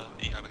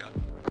have we got?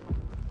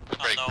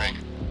 Break.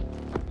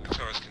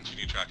 Artorias,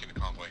 continue tracking the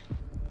convoy.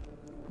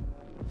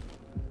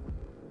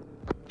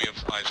 We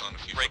have eyes on a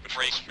few break,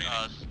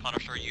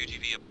 Punisher,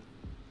 UGV.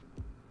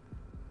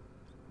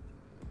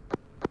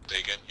 Say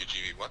again,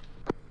 UGV what?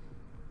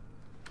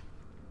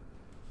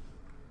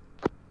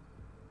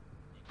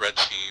 Red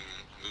team,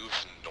 move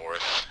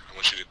north. I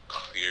want you to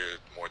clear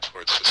more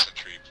towards the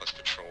sentry plus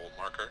patrol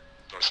marker,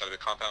 north side of the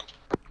compound.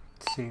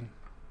 Seen.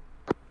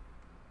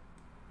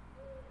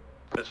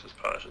 This is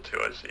Punisher 2,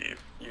 I see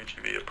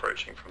UGV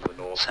approaching from the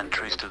north.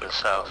 Sentries to the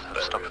south have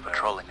stopped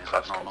patrolling, is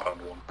that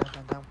normal?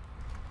 Down.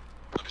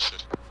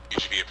 Understood.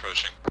 UGV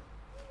approaching.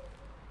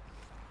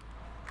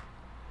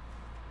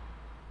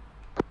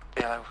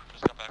 Yeah, I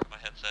just got back with my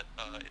headset.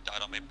 It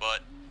died on me,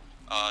 but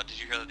did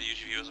you hear that the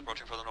UGV was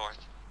approaching from the north?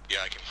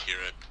 Yeah, I can hear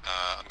it.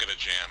 I'm gonna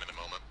jam in a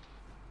moment.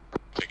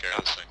 Take care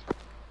of this thing.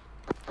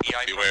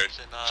 EI Beware,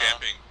 in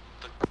jamming.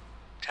 the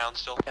town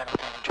still?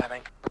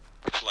 Jamming.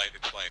 It's light.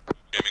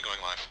 Jamming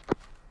going live.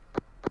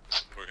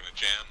 We're gonna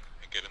jam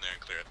and get in there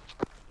and clear it.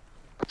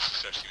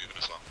 Success moving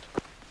as well.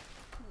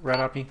 Right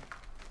up me.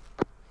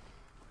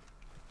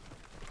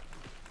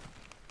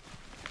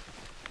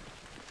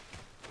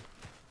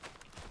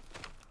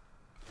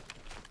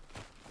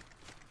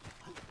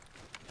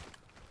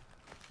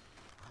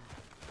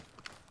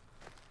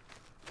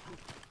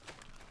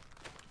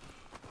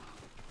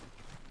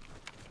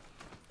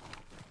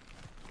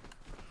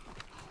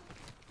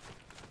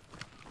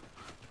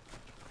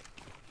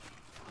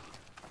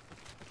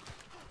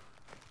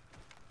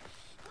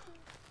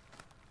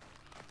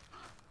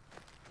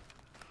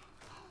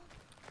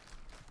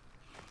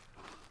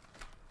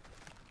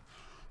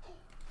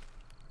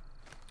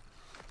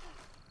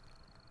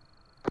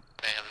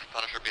 And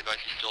Punisher, be advised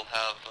you still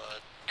have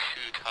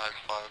 2 ties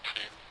fire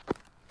between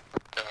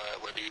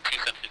where the 2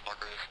 sentry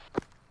marker is.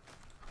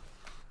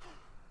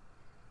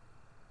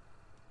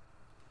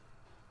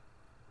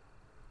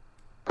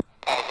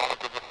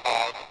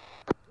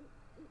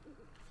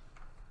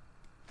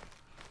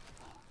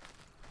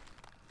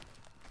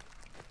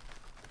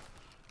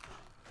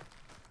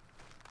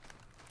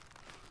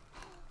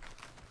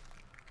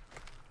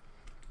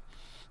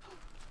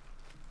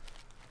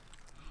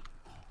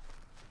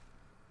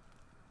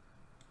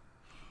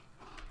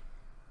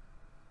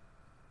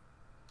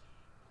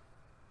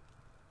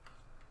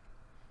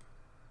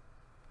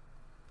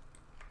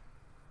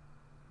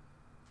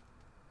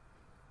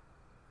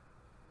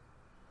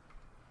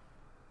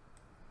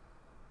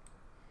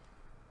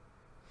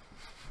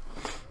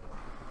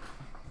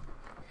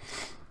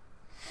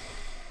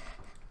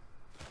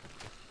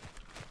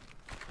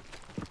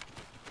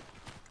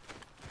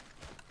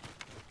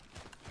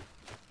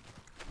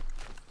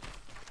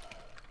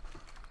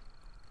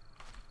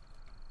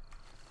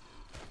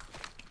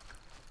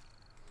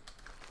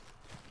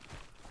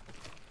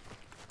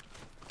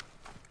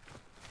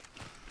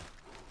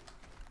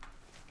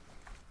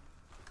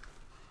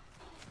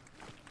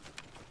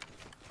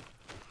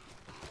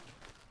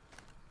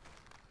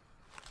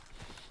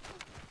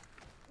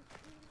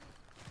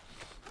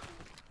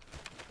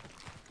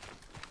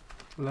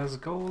 Let's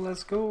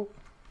go.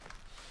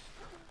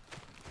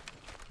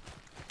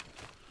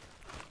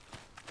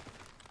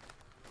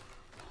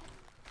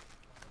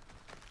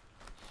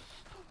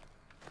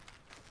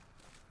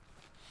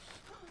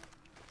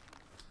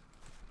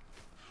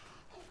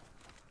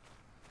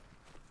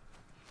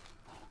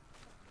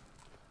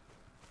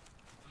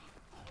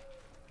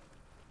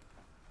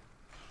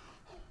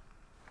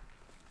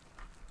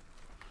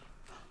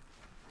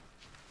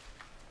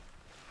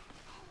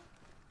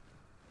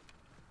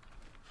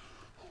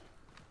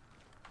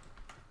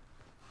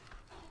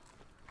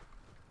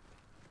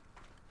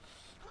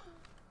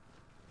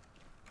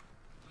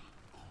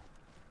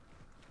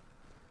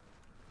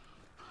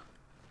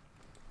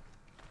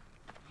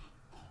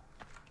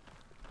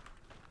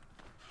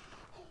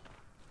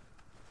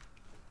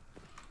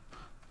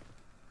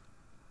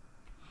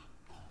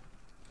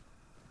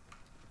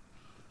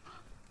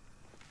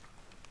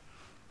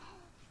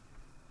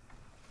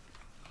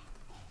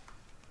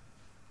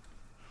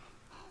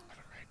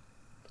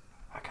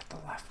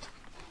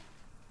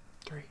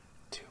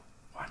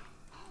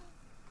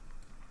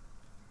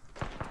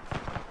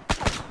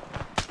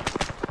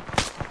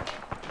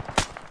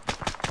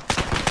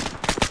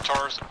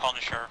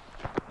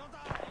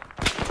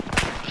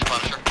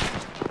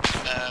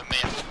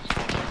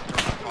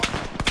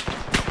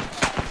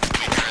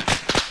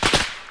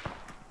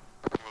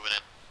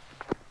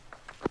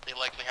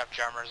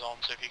 armor zone,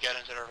 so if you get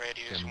into the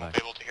radius, you won't be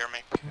able to hear me.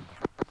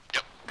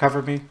 Yep.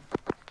 Cover me.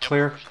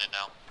 Clear. Pushing it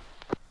now.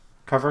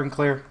 Cover and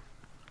clear.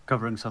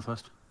 Covering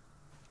southwest.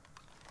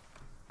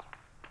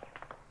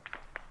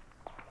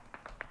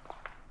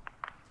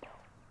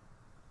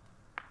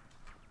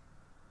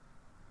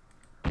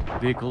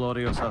 Vehicle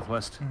audio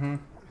southwest.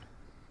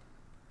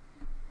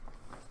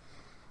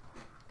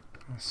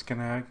 Just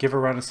gonna give a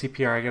round of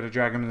CPR. I gotta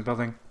drag him in the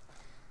building.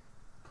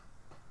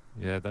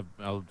 Yeah,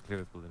 I'll clear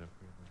this building up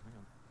for you. Hang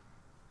on.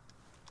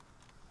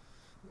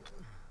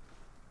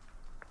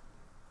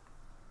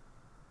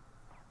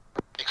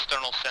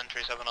 External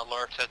sentries have an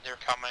alert that they're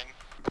coming.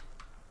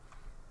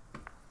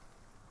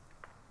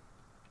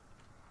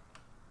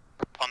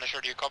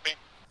 Punisher, do you copy?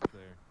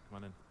 Clear. Come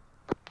on in.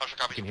 Punisher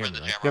copies. You can hear me,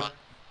 the right? jammer on.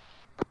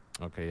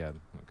 Okay, yeah.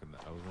 Okay,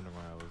 I was wondering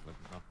why I was like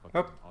not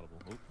fucking audible.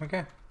 Oh.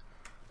 Okay.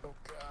 Oh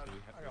god,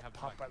 I got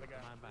popped by the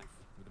guy.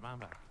 With the man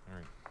back.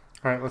 Alright.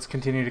 Alright, let's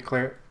continue to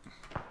clear it.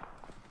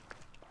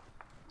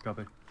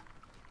 Copy.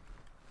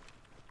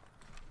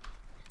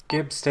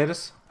 Gibbs,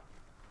 status?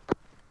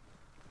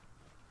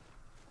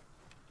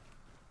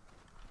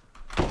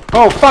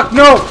 Oh, fuck,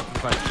 no!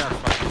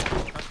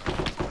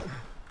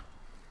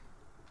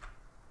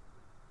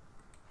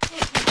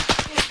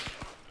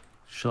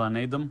 Shall I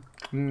nade them?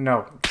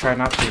 No, try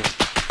not to.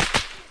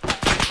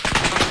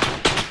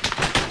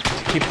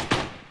 Keep...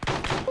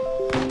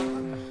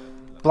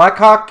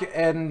 Blackhawk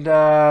and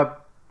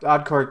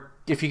Oddcore,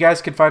 if you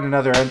guys could find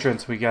another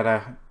entrance, we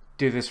gotta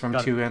do this from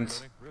two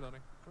ends.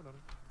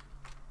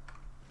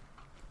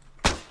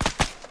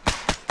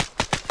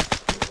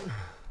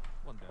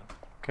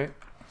 Okay.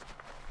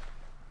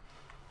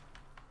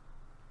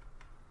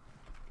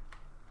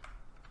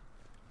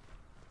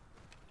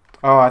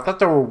 Oh, I thought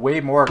there were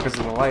way more because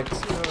of the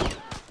lights.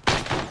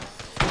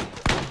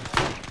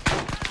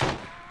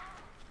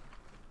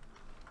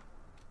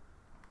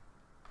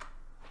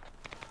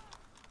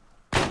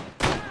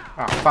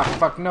 Oh,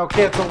 fuck, no,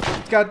 cancel.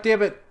 God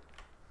damn it.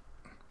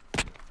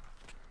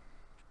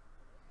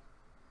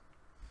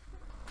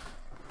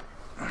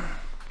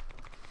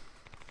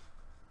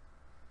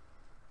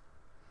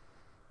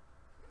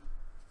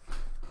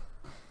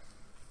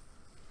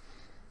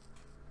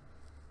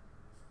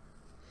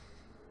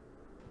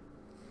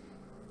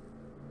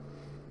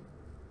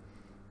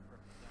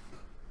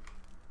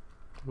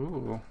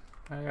 Ooh,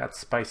 I got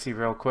spicy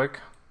real quick.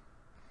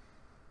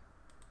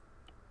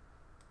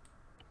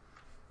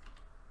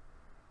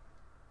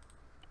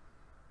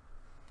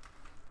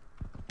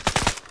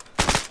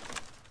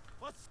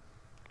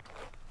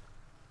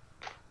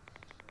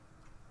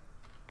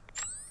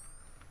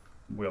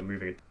 We are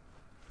moving.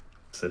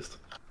 Assist.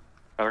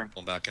 Going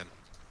back in.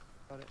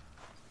 Got it.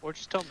 Or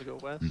just tell him to go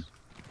west.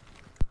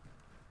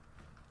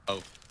 Oh.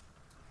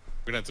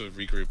 We're gonna have to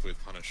regroup with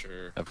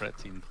Punisher. Have red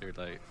team cleared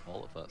out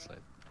all of that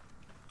side?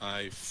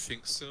 I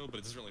think so, but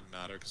it doesn't really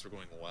matter because we're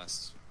going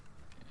west.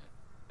 Yeah,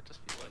 it just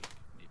feels like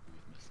maybe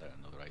we've missed out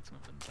another item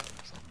of intel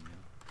or something, yeah.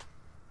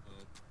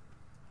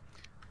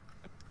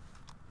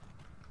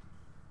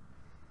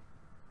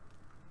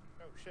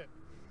 Oh shit.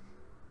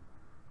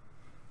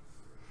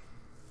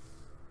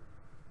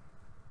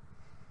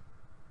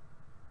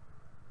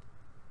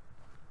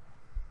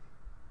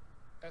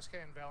 SK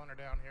and Valen are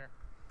down here.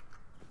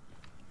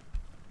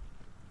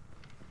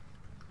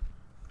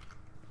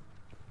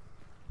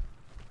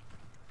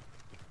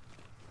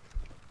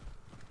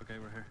 Okay,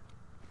 we're here.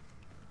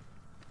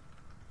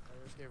 I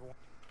just gave one.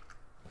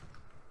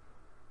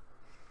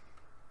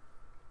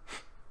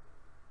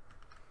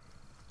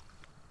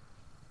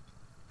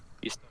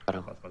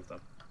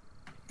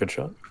 Good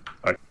shot.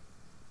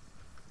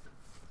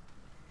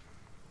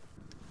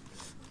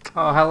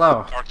 Oh,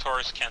 hello.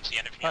 Arcturus can't see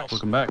anything else.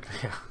 Welcome back.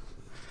 Yeah.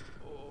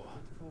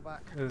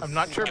 I'm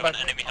not sure We have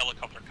about an enemy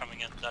helicopter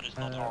coming in. That is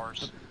not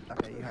ours.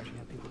 Okay, you actually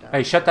have people down.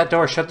 Hey, shut that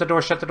door, shut the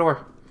door, shut the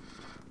door.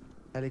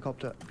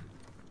 Helicopter.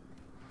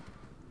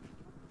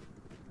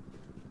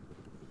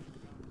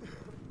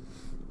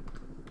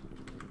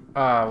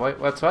 Wait,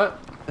 what's what?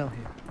 Still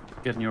here.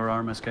 Getting your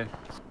arm, SK.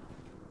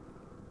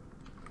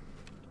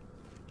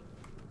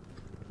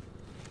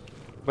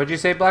 What'd you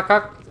say,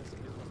 Blackhawk?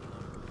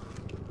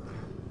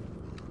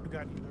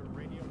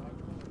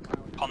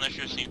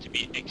 Punisher seems to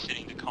be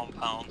exiting the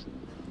compound.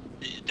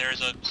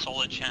 There's a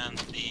solid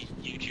chance the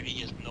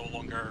UGV is no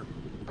longer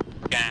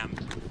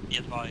jammed. Be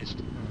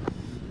advised.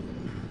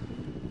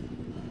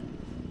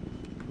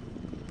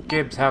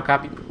 Gibbs, how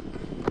copy?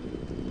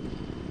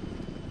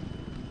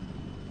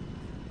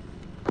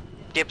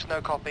 Gibbs,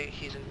 no copy.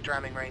 He's in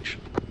jamming range.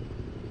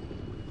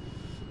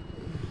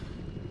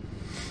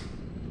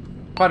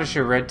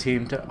 Punisher red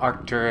team to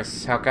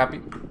Arcturus, how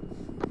copy?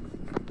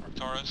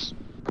 Arcturus.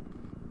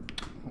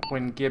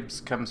 When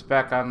Gibbs comes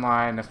back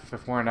online,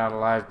 if we're not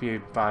alive, be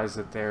advised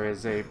that there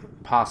is a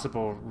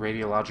possible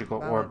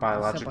radiological or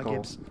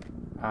biological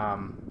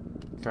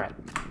threat.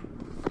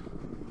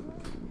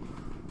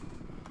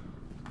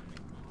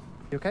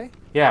 You okay?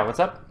 Yeah, what's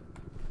up?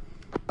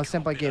 I was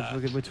sent by Gibbs. We're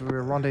good to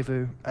a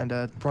rendezvous and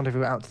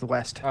rendezvous out to the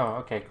west. Oh,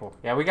 okay, cool.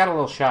 Yeah, we got a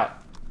little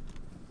shot.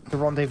 The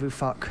rendezvous,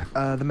 fuck.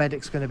 The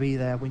medic's gonna be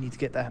there. We need to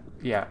get there.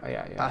 Yeah.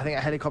 I think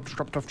a helicopter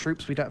dropped off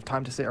troops. We don't have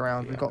time to sit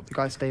around. We've got the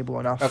guy stable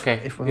enough.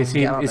 Okay. If we're Is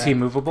he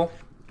movable?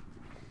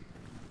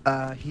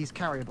 He's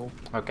carryable.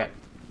 Okay.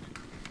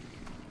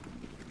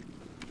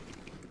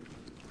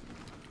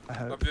 I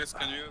hope. Altis,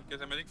 can you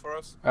get a medic for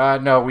us?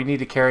 No, we need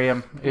to carry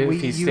him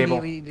if he's stable.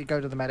 We need to go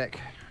to the medic.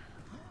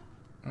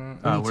 We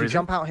need where to is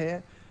jump out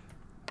here.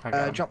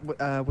 Jump.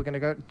 We're gonna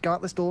go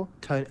out this door,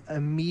 turn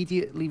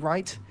immediately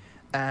right,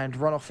 and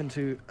run off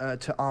into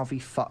to RV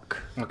fuck.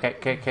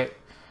 Okay.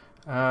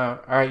 All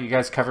right, you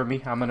guys cover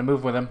me. I'm gonna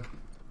move with him.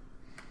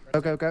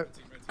 Go. Go.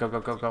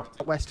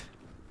 West.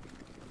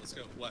 Let's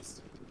go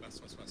west.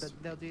 West.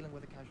 They're dealing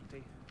with a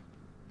casualty.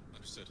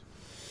 Understood.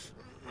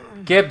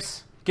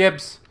 Gibbs.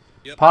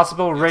 Yep.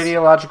 Possible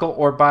radiological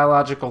or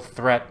biological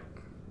threat.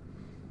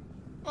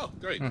 Oh,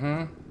 great.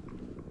 Mm-hmm.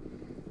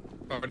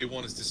 Priority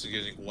 1 is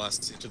disengaging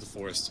west into the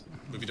forest.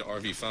 Moving to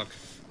RV fuck.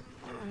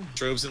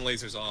 Strobes and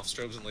lasers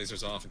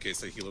off in case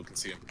the helo can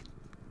see him.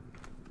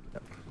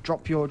 Yep.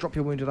 Drop your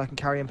wounded. I can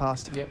carry him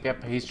past.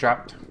 Yep. He's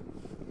dropped.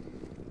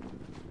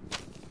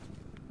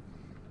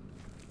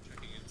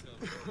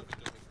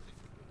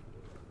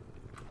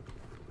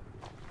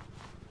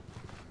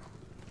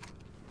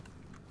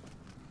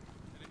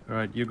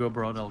 Alright, you go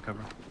broad, I'll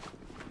cover.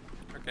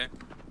 Okay.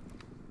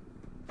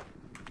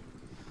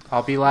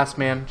 I'll be last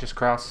man. Just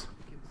cross.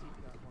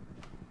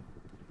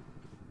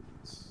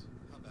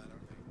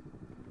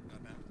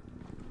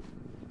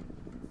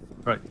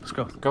 Right, let's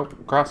go. Go.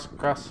 Cross.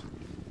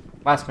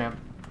 Last man.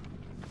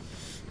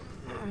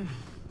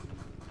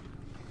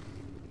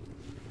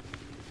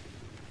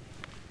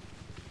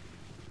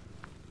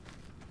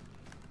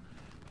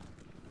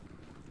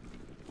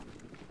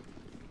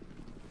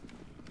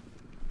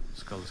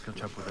 Let's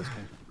catch up with this guy.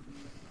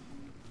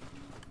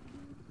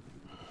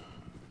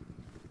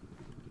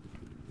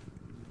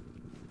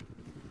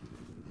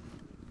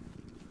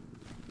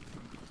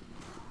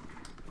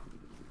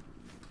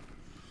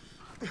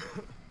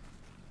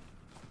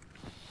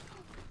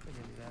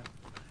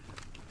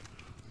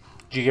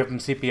 Did you give him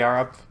CPR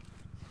up?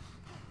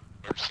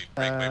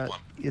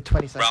 You're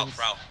 20 seconds.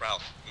 Ralph,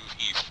 move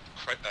east.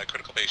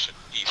 Critical patient,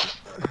 east.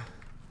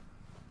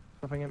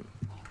 Stopping him.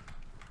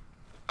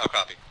 Oh,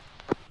 copy.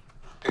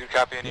 Do you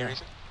copy any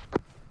reason?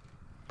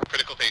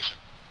 Critical patient.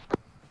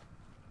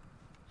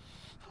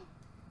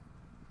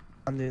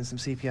 I'm doing some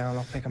CPR and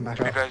I'll pick him back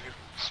To be up. fair, you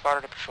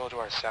spotted a patrol to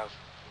our south.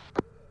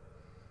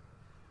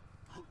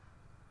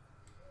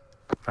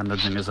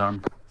 Bandaging his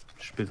arm.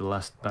 Should be the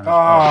last bandage.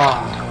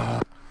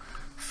 Oh.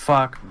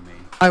 Fuck me.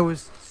 I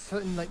was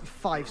like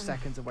 5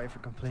 seconds away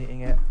from completing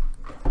it.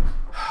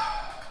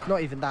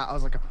 Not even that, I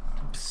was like a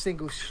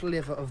single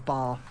sliver of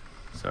bar.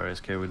 Sorry,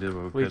 SK, we did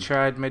what We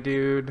tried, my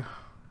dude.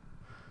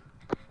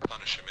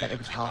 Punisher, It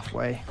was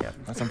halfway. Yeah,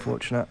 that's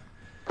unfortunate.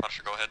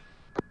 Punisher, go ahead.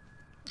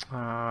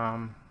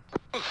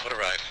 What a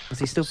ride. Was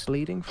he still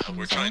bleeding? From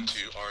We're his trying arms?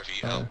 to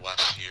RV out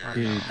west here.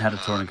 He had a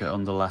tourniquet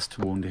on the last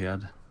wound he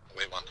had.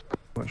 Wait one.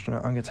 Fortunate.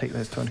 I'm gonna take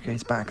those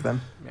tourniquets back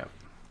then. Yep.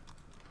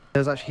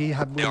 There's actually he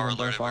had They wound are on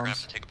both alerted. We're gonna have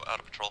arms. to take out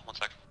of patrol. 1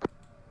 second.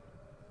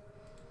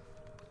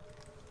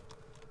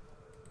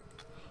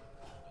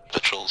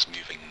 Patrol's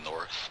moving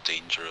north.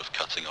 Danger of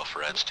cutting off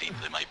red team.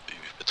 They might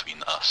move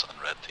between us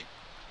and red team.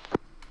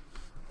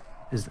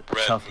 Is it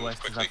Red,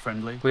 southwest? Is that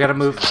friendly? We gotta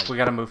move. We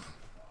gotta move.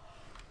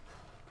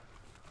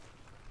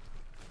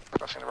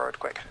 Crossing the road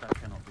quick. That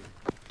cannot be.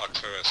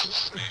 Arcturus,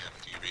 this is Mayhem.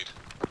 Do you read?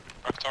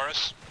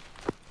 Arcturus,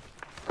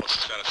 What's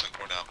the status in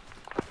Cornell?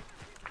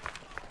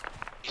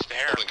 He's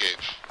there. Hold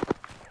engage.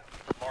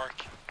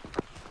 Mark.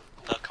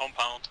 The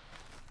compound.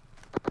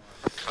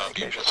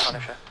 Copy. Engage with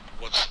Punisher.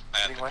 What's at the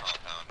Heading west.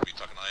 compound? We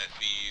talking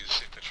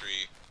IFVs,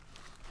 infantry?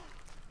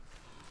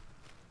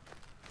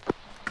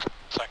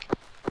 Second.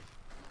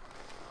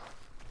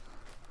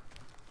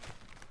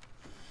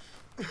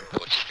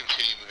 Let's just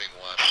continue moving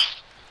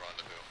west.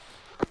 Rendezvous.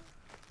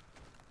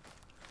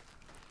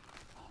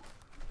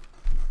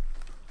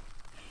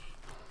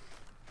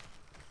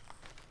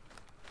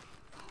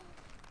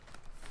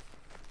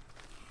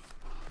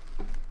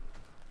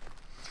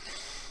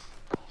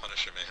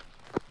 Punisher, Mayhem.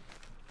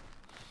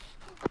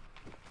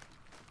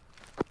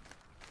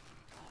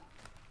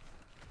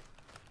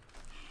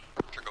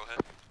 go ahead.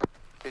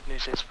 Good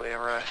news is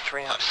we're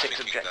 3 out of 6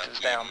 objectives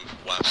down.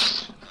 Move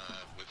west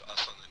with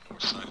us on the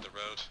north side of the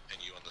road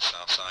and you on the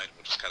south side.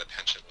 We'll just kind of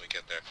tension when we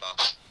get there.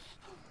 Thoughts?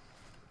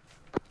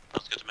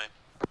 Sounds good to me.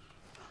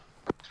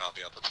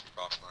 Copy. I'll put some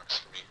box marks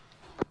for me.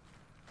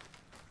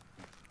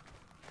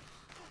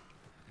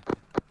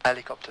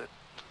 Helicopter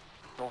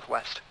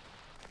northwest.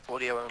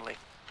 Audio only.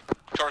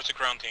 Charge the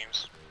ground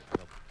teams.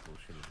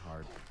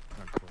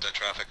 Dead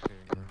traffic.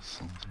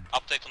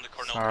 Update on the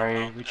Cornell Sorry,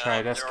 compound. we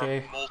tried There SK.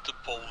 are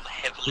multiple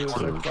heavily So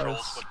armored patrols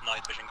guys, with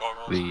night vision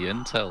goggles. The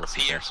intel Appears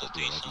suggests to that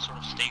be some sort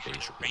of stationary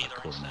basically like radar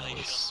Cornell's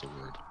installation.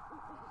 sword.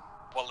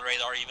 Well,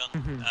 radar even.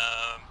 Mhm.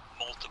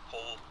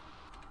 Multiple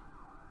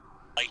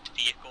light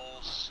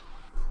vehicles.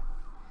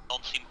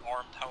 Don't seem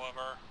armed,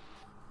 however.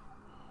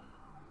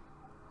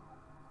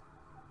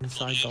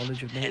 inside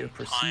knowledge of native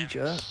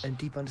procedure and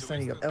deep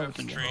understanding of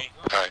elderly.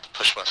 Alright,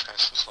 push west,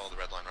 guys. Let's follow the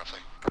red line roughly.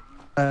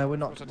 We're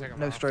not,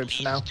 no strobes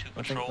for now.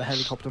 I think the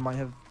helicopter might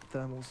have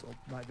thermals or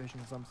night vision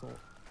of some sort.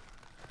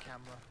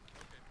 Camera.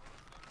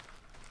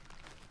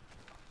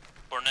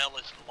 Cornell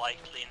is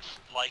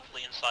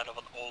likely inside of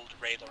an old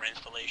radar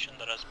installation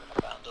that has been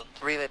abandoned.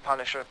 Relay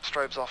Punisher,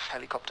 strobes off,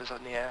 helicopters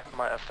in the air,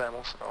 might have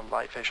thermals or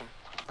light vision.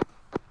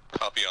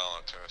 Copy all,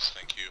 Altis,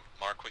 thank you.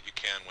 Mark what you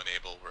can when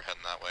able, we're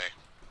heading that way.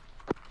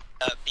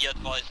 Be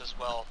advised as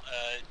well,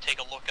 take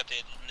a look at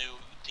the new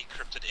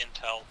decrypted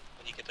intel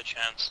when you get the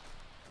chance.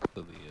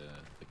 So the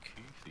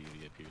Q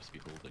theory appears to be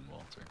holding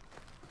water.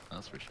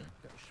 That's for sure.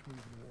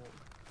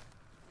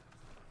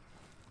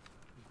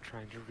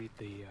 Trying to read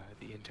the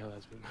intel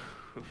as we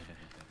move.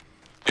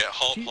 Yeah,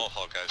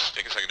 halt, guys.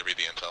 Take a second to read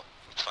the intel.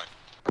 It's fine.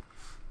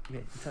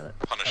 Yeah,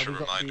 Punisher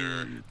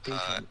reminder,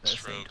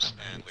 strobes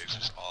and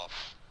lasers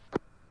off.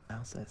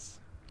 Altis.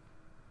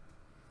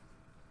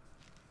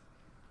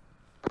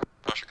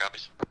 Punisher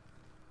copies.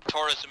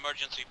 Taurus,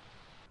 emergency.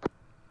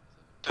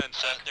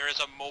 There is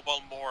a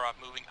mobile Mora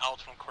moving out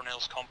from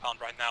Cornell's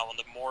compound right now on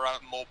the Mora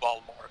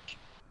mobile mark.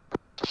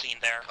 Seen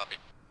there. Copy.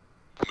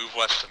 Move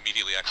west,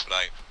 immediately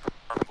expedite.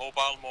 Our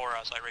mobile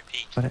Moras, I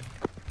repeat.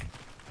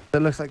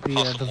 That looks like the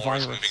Mora's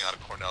virus. moving out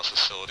of Cornell's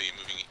facility,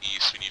 moving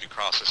east. We need to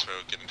cross this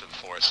road, get into the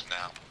forest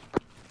now.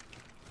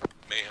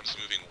 Mayhem's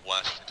moving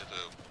west into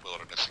the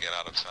wilderness to get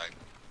out of sight.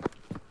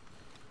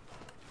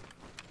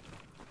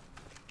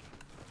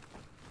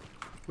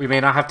 We may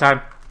not have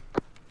time.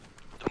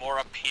 The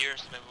Mora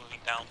appears to be moving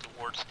down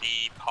towards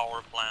the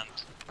power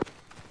plant.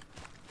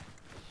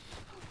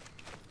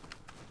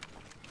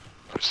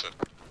 Understood.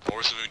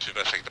 Mora's moving to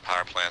investigate the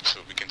power plant, so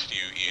if we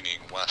continue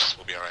E&ing west,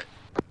 we'll be alright.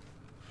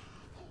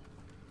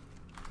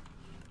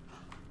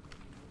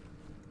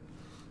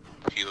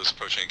 Helo's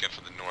approaching again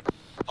from the north.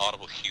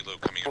 Audible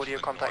Helo coming in Audio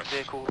from the contact north.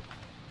 vehicle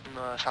in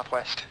the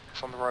southwest.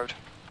 It's on the road.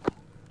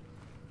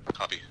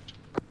 Copy.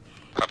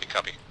 Copy,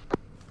 copy.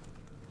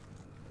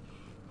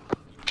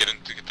 Get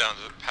down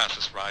to past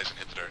this rise and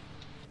hit the dirt.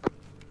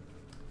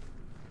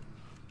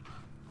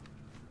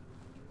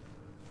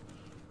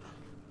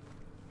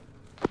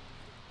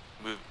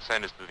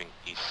 Sand is moving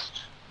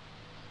east.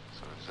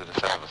 So to the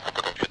south of us.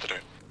 Hit the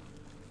dirt.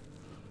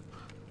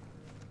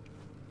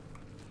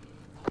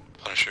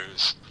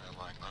 Punisher's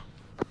lying low.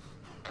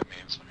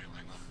 Mayhem's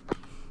lying low.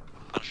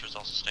 Punisher's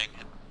also staying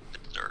hit the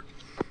dirt.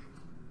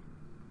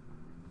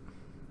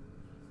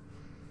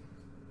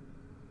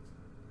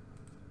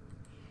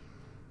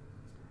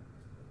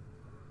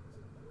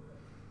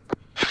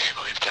 Okay,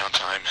 well, we have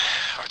downtime.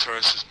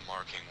 Arcturus is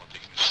marking what they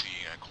can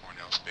see at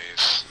Cornell's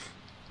base.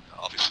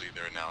 Obviously,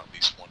 there are now at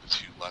least 1 to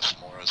 2 less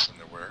Moras than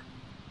there were.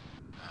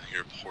 He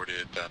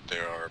reported that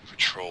there are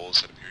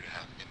patrols that appear to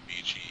have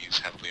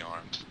NVGs heavily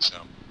armed,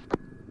 so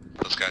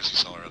those guys you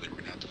saw earlier,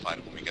 we're going to have to fight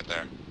them when we get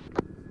there.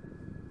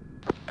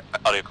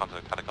 Audio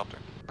contact helicopter.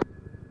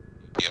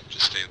 Yep,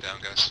 just stay down,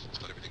 guys.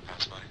 Let's let everything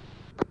pass by.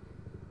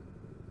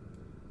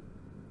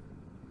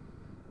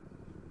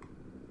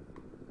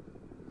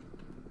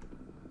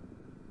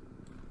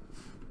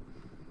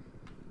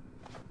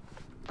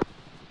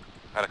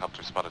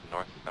 Helicopter spotted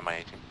north,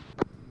 MI-18.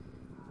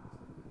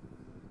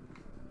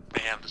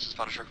 Mayhem, this is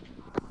Punisher.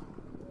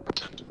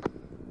 Send.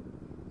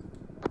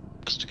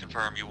 Just to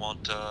confirm, you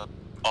want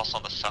us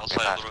on the south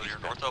side of the road you're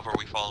north of, or are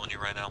we following you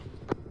right now?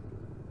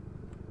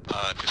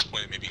 At this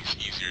point, maybe it's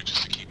easier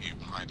just to keep you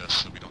behind us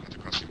so we don't have to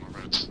cross any more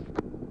roads.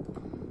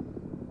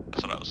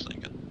 That's what I was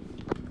thinking.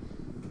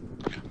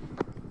 Okay.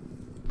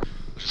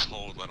 We'll just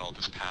hold, let all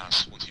this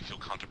pass. Once you feel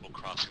comfortable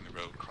crossing the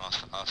road,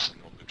 cross to us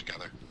and we'll move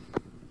together.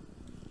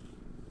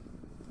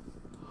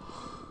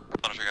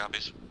 Punisher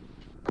copies.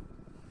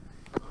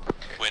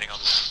 Waiting on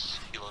this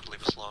helo to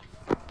leave us alone.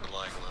 We're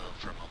lying low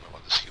for a moment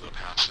while this helo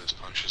passes.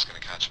 Punisher's going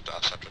to catch up to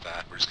us after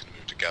that. We're just going to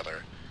move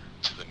together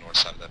to the north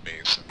side of that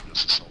base and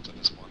just assault it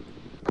as one.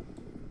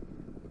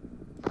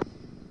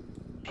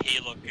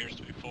 Helo appears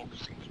to be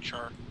focusing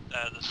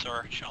the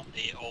search on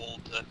the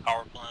old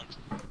power plant.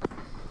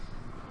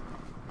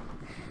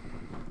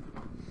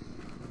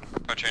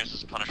 Our chances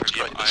is Punisher. Do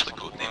you have eyes on the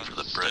code name for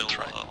the bridge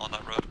on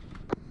that road?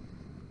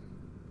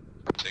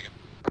 Take it.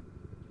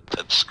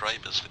 That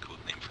Scribe is the code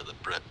name for the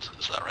Brit,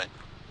 is that right?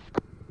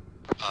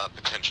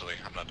 Potentially.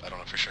 I don't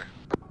know for sure.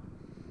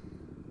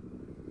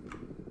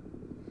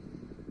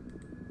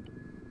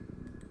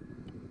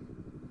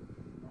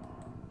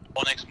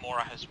 Onyx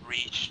Mora has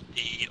reached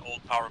the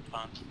old power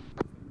plant.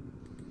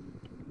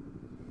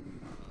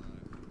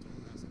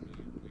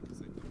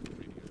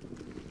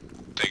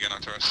 Say again,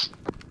 Arcturus.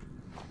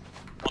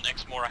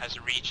 Onyx Mora has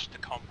reached the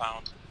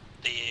compound,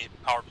 the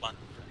power plant.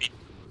 Repeat.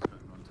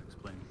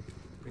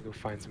 Let me go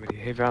find somebody.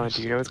 Hey Valen,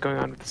 do you know what's going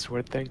on with the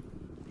sword thing?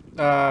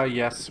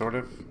 Yes, sort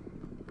of.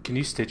 Can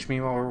you stitch me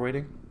while we're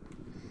waiting?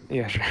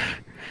 Yeah, sure.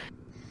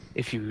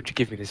 If you would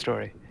give me the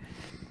story.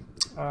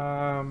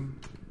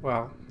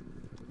 Well,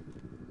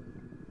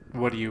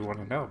 what do you want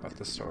to know about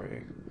the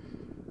story?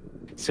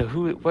 So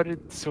what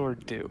did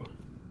Sword do?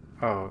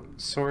 Oh,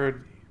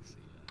 Sword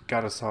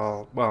got us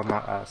all, well,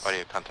 not us.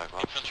 Audio contact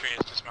lost. Infantry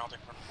is dismounting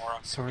from Mora.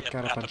 Sword Yep,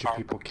 got a at the bunch of power.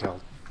 people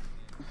killed.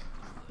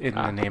 In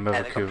the name of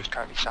a coup. Helicopter's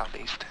currently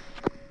southeast.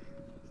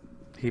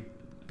 He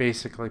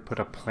basically put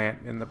a plant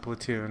in the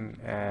platoon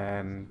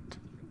and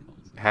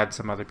had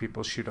some other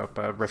people shoot up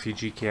a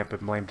refugee camp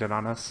and blamed it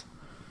on us.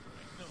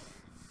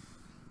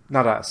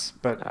 Not us,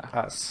 but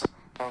us.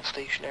 On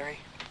stationary.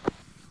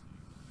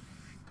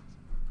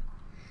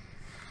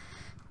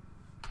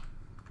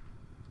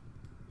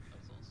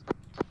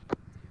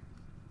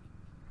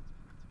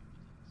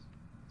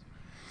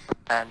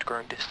 And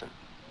growing distant.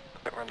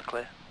 A bit around the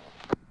clear.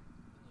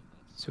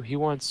 So he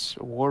wants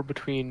war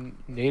between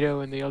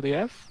NATO and the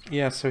LDF?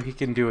 Yeah, so he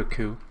can do a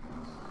coup.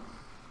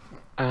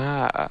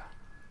 Ah.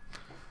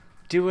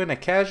 Doing a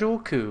casual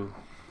coup.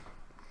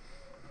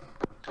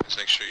 Just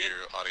make sure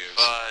your audio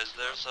is...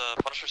 There's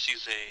a Punisher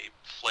sees a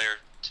flare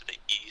to the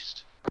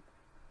east.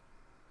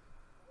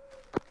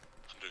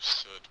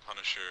 Understood.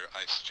 Punisher,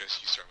 I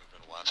suggest you start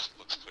moving west. It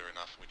looks clear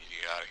enough. We need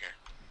to get out of here.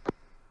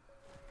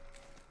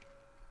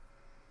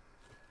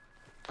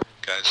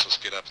 Guys, let's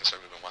get up and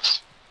start moving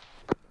west.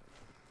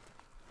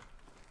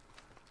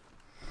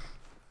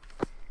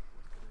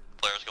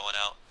 Flare's going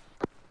out.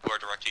 We're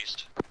direct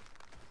east.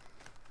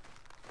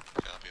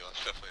 Copy,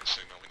 that's definitely a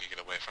signal. We need to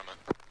get away from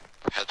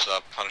it. Heads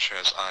up, Punisher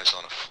has eyes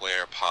on a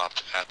flare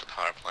popped at the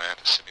power plant,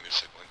 assuming they're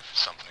signaling for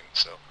something,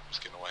 so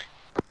just getting away.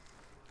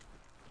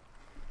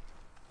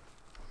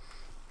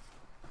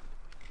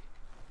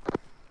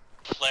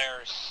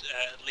 Flares,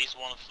 at least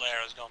one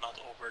flare has gone out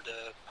over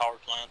the power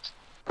plant.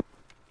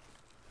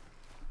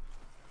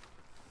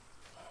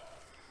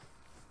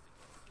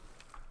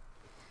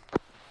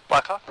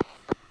 Blackhawk?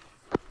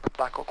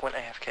 Blackhawk went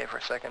AFK for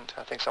a second.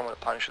 I think someone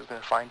at Punisher's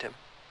going to find him.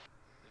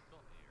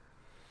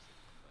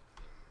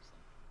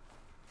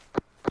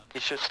 He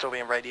should still be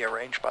in radio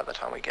range by the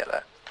time we get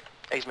there.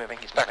 He's moving,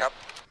 he's back up.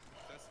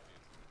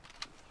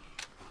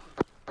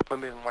 We're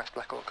moving west,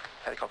 Blackhawk.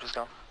 Helicopter's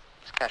gone.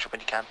 Just catch up when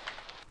you can.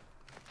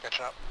 Catch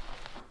up.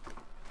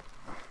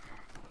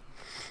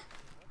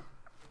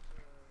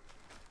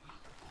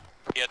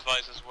 He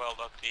advised as well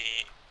that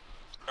the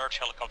search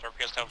helicopter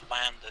appears to have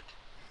landed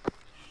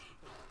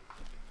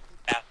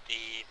at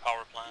the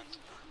power plant.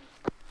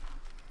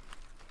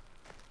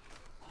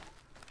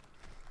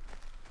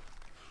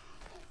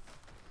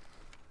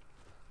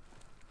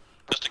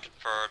 Just to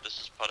confirm, this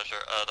is Punisher.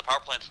 The power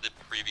plant's the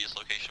previous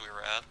location we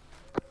were at.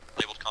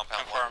 Labeled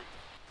compound 1.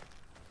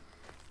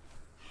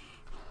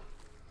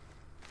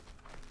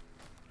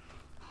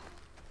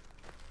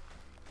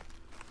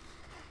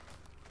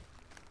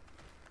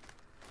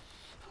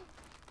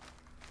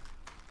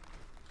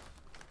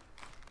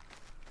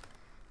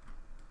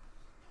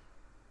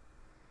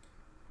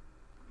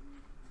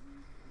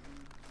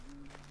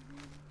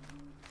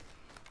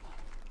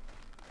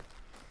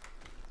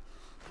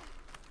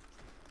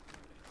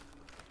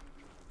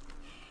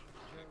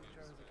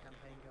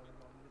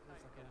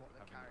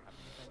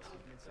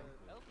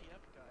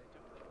 LDF guy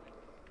took the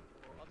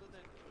win. Other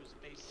than it was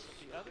based,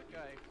 the other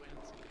guy went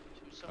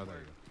to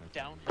somewhere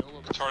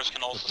downhill. Taurus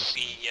can also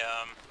see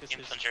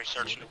infantry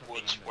search in the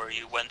woods where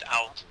you went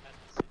out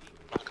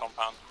from the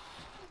compound.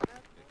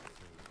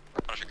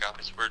 Punisher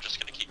copies. We're just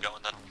gonna keep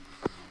going then.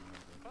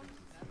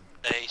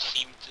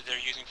 They're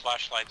using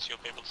flashlights, you'll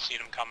be able to see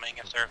them coming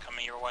if they're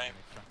coming your way.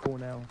 Cool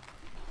now.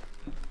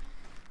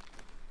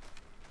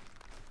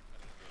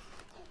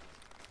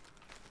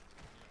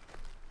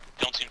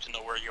 Don't seem to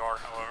know where you are,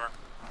 however.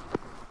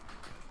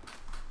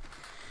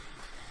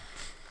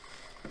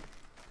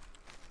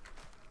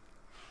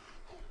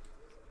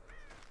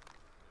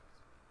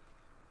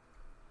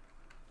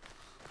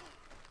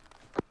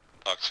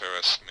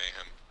 Octaurus,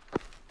 Mayhem.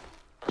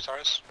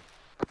 Octaurus?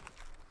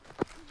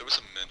 There was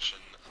a mention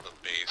of a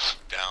base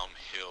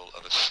downhill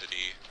of a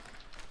city.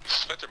 I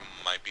suspect there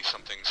might be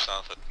something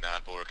south of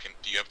Nadbor.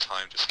 Do you have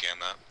time to scan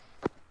that?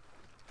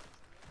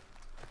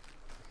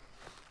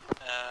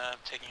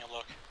 Taking a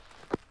look.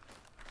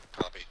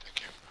 Copy,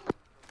 thank you.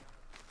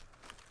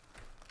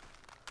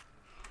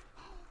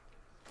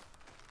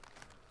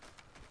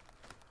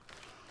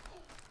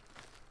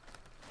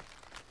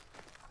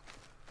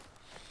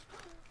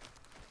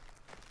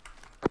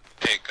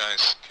 Hey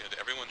guys, could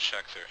everyone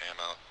check their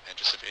ammo, and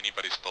just if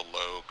anybody's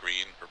below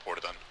green, report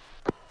it on.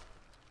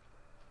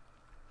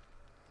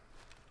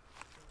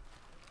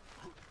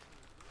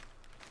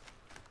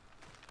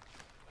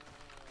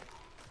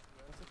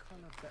 What's a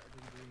colour better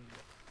than green?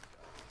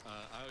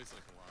 I always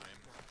like a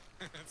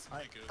lime. That's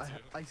my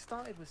go-to. I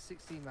started with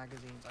 16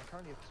 magazines. I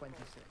currently have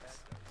 26.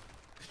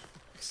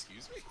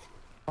 Excuse me?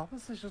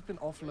 Papas has just been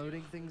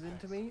offloading things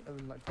into me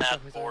and like.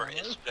 Nadbor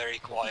is very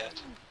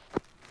quiet.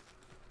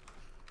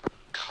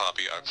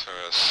 Copy,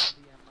 Arcturus.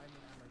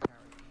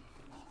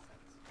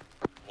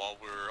 While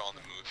we're on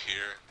the move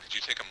here, could you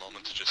take a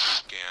moment to just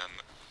scan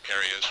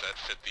areas that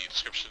fit the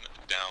description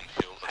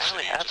downhill of the I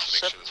only city, have just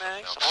to make 7 sure there's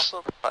nothing mags, else?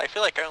 also, but I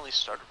feel like I only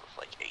started with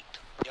like 8.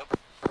 Yep.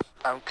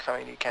 I'm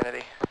coming to you,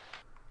 Kennedy.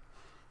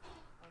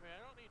 I mean, I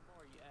don't need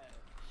more yet.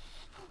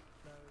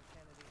 No,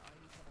 Kennedy, I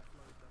need to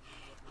offload them.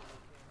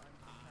 I'm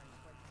carrying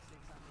 26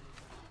 ammunition.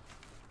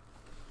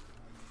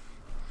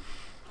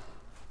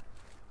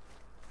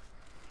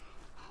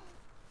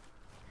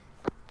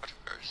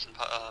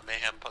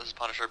 Mayhem,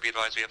 Punisher, be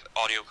advised we have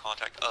audio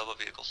contact of a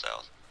vehicle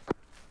south.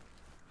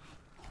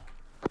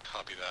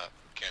 Copy that.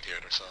 Can't hear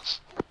it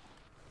ourselves.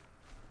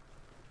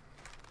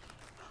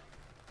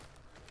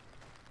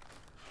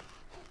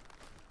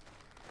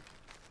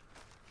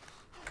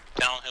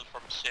 Downhill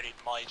from the city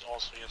might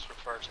also just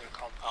refer to the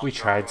compound. We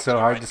tried so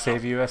hard to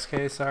save you,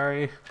 SK,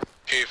 sorry.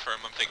 Hey, firm,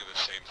 I'm thinking the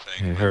same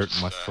thing. It hurt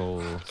my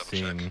soul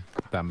seeing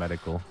that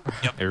medical.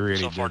 Yep, it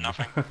really so far did.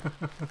 nothing. Copy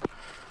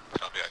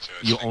that too.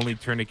 You only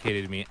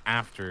tourniqueted me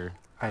after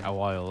a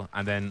while,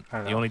 and then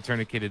you only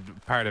tourniqueted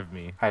part of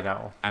me. I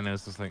know. And it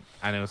was just like,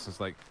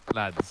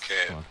 lads.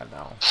 Okay. I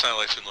know.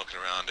 Satellite's been looking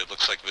around. It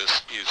looks like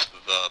this is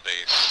the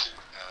base.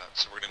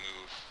 So we're gonna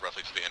move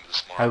roughly to the end of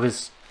this mark. I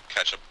was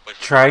catch up,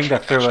 trying to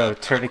throw a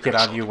tourniquet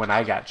on you when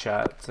I got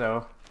shot,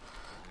 so.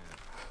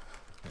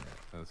 Yeah,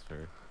 that's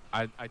fair.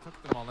 I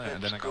took them all in,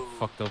 and then I got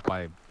fucked up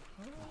by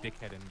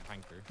dickhead and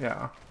tanker.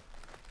 Yeah.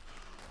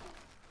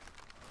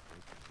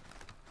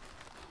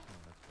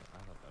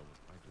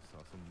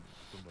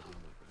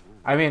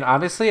 I mean,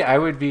 honestly, I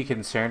would be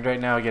concerned right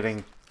now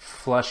getting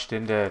flushed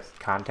into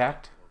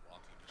contact.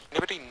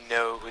 Anybody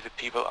know who the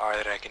people are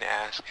that I can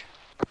ask?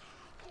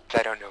 'Cause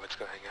I don't know what's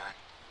going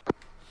on.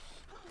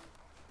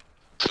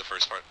 So the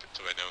first part,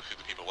 do I know who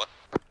the people what?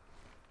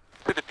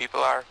 Who the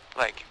people are?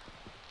 Like,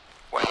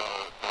 what?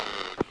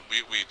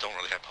 We don't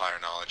really have prior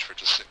knowledge for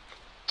just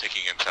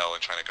taking intel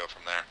and trying to go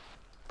from there.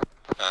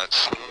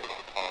 It's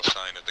all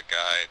sign of the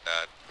guy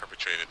that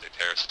perpetrated the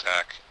terrorist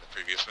attack in the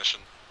previous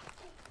mission.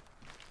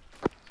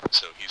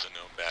 So he's a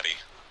known baddie.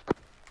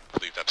 I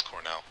believe that's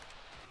Cornell.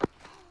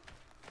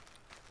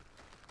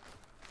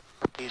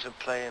 He's been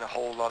playing a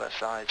whole lot of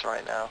sides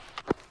right now.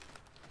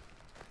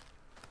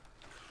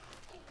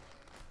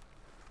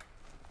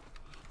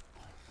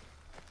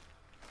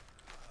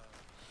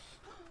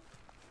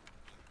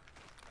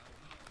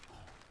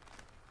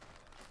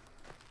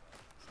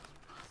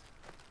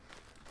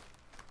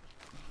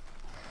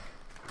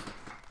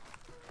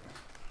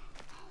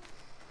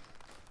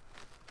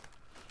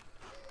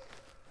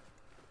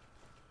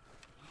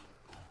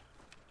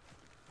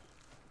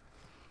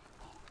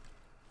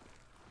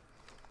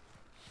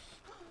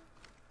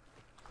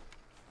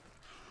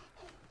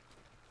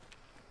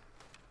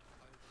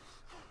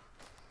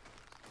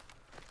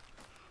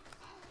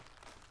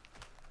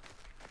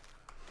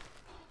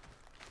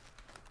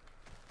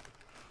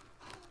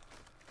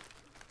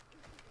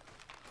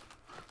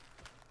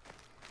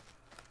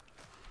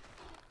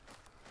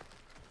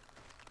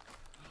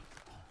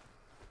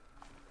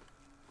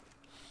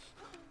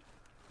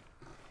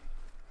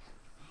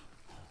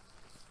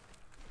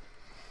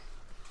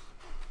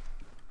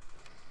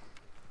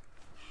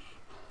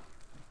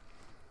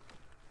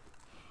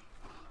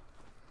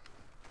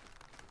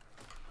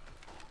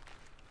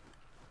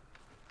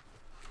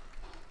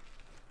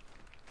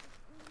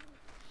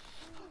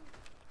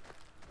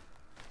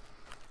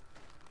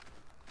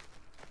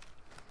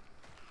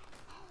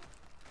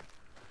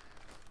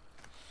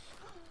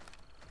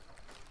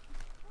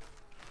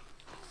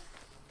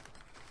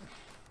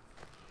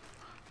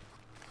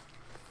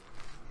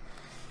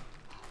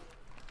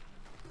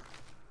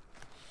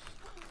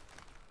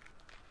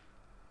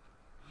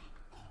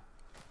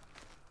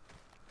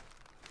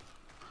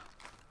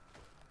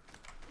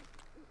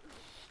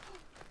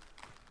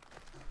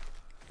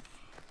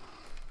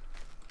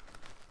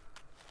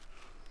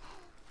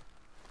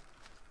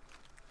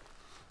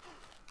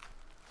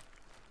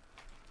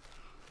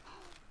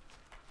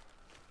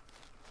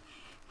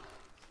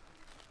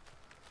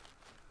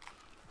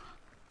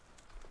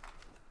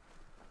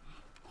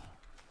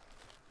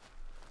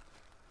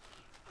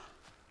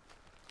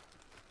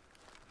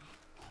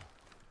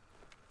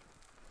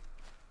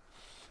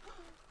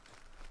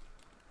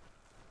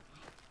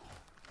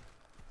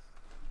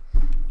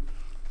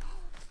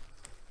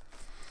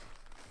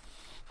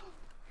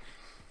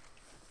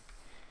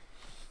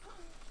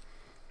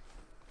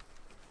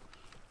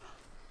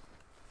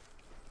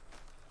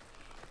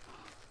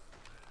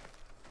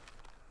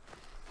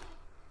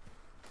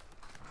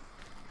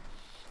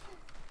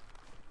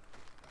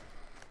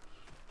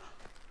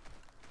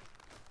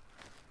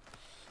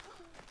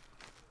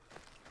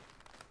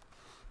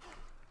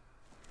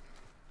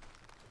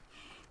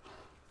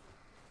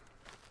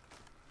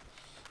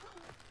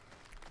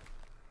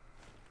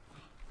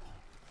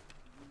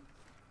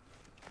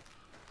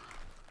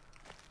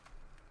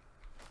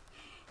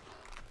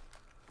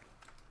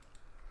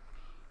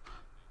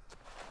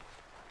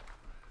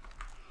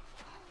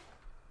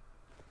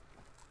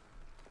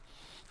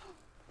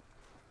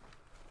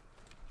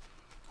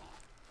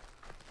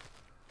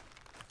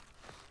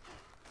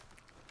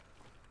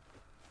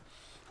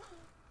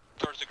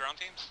 Towards the ground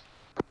teams?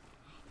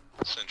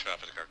 Send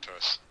traffic to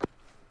us.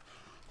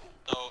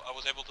 So I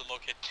was able to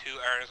locate two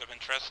areas of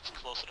interest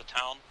close to the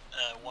town.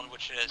 One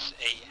which is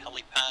a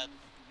helipad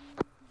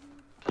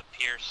that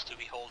appears to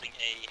be holding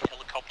a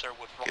helicopter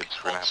with rocket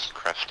We're gonna have pods. to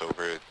crest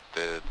over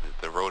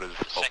the road is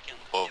The second,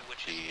 above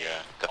which the is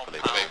a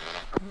defilade compound,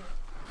 pavement.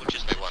 which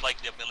is most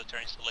likely a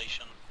military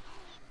installation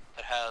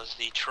that has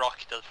the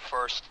truck that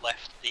first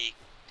left the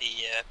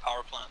the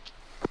power plant.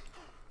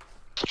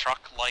 The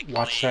truck likely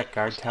Watch that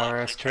guard was tower,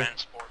 likely SK.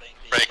 transporting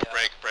the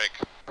Break.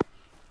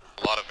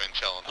 A lot of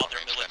intel on other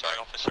military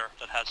officer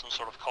that had some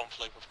sort of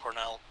conflict with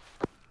Cornell.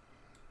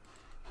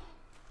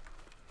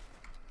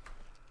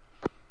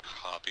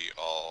 Copy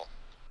all.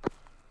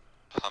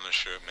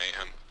 Punisher,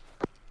 Mayhem.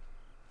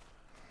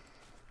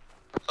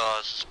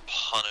 This is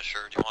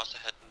Punisher. Do you want us to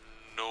head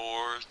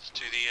north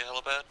to the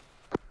helipad?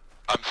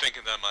 I'm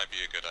thinking that might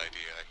be a good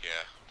idea,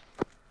 yeah.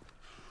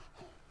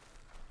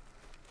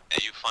 Yeah,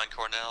 you find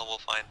Cornell,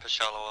 we'll find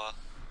Peshalawa,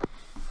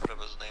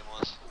 whatever his name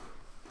was.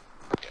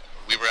 Yeah,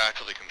 we were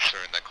actually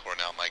concerned that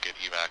Cornell might get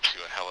evac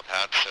to a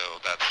helipad, so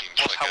that seems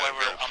Was like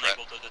however a real threat.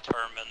 unable to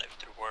determine if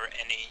there were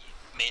any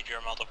major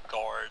amount of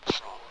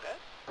guards.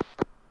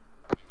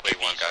 Wait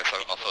one, guys,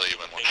 I'll fill you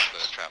in once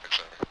the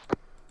traffic's over.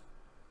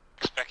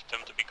 Expect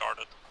them to be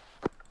guarded.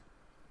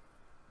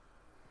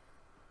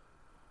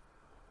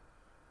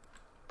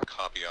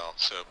 Copy all.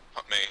 So,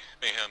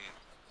 Mayhem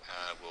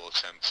will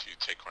attempt to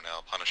take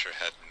Cornell. Punisher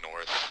head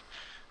north.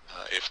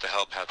 If the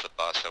helipad's a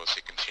bus, I would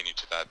say continue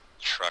to that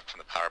truck from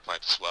the power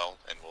plant as well,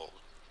 and we'll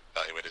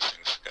evaluate as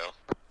things go.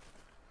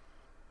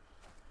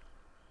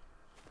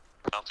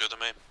 Sounds good to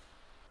me.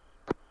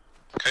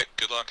 Okay,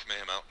 good luck,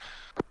 Mayhem out.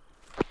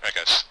 Alright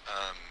guys,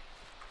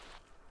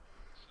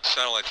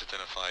 satellites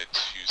identified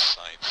 2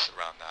 sites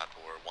around that,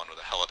 or one with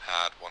a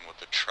helipad, one with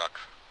the truck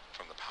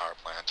from the power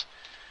plant.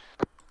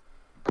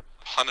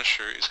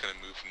 Punisher is going to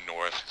move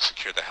north,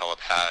 secure the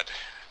helipad.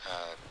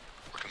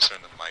 We're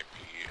concerned there might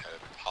be a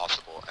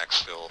possible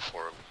exfil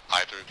for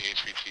either of the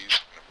HVTs.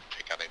 We're going to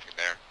take out anything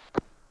there.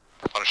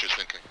 Punisher is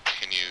then going to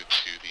continue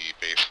to the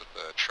base with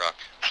the truck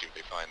and see what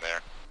they find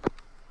there.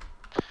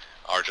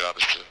 Our job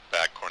is to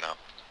bag Cornell.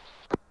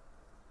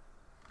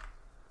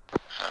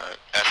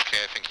 SK,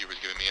 I think you were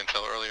giving me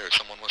intel earlier, or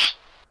someone was?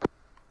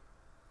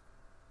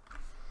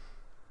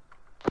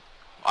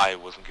 I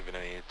wasn't given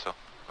any intel.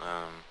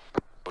 I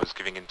was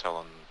giving intel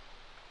on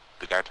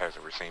the guard towers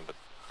that we're seeing, but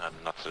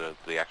not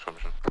the actual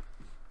mission.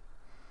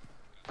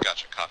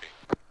 Gotcha, copy.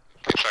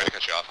 Okay, sorry to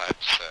cut you off, I had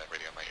just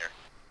radio in my ear.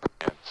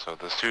 Yeah, so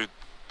there's two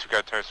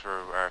guard towers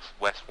are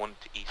west 1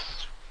 to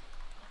east,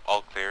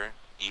 all clear.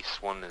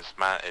 East 1 is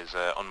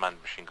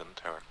unmanned machine gun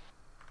tower.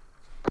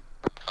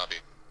 Copy.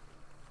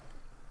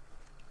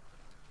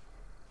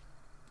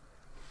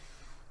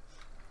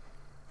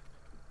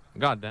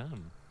 God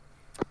damn.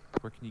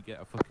 Where can you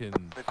get a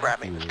fucking... We're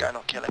grabbing this guy,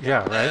 not killing him.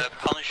 Yeah, right?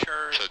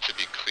 Punisher... So to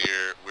be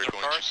clear, we're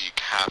going to be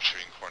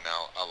capturing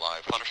Cornell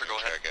alive. Punisher, go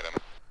ahead. Get him.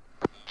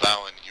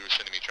 Valen, you were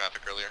sending me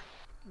traffic earlier?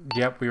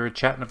 Yep, we were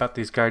chatting about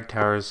these guard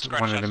towers.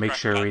 Wanted to make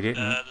sure we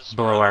didn't this is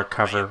blow our Mayhem.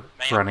 cover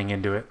Mayhem. running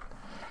into it.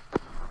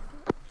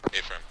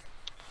 Affirm.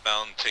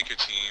 Valen, take your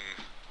team,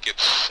 get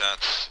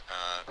set,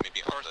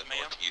 maybe on the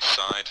northeast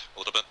side a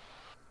little bit.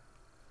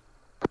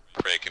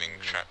 Break, getting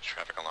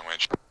traffic on long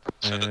range.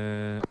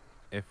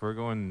 If we're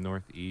going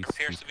northeast,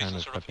 Appears we to be kind some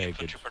of sort of take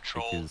infantry it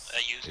patrol because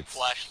using it's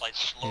flashlights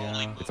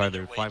slowly moving it's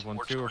either their way 512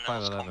 or towards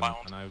Cornell's 511,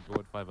 compound. and I would go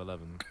with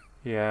 511.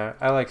 Yeah,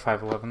 I like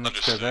 511.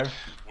 Let's go there.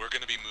 We're going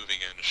to be moving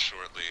in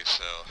shortly,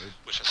 so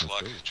wish us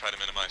luck. Try to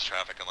minimize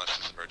traffic unless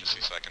it's an emergency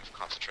so I can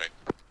concentrate.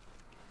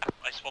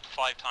 I spot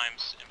 5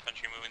 times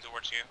infantry moving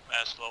towards you,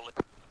 slowly.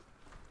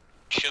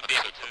 Should be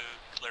able to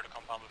clear the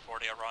compound before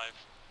they arrive.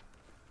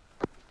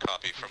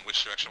 Copy. From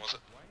which direction was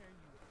it?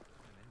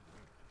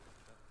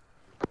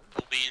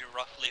 Will be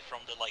roughly from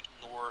the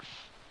north,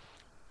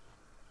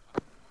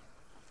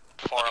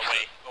 far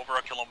away, over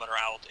a kilometer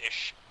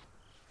out-ish.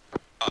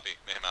 Copy.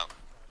 Mayhem out.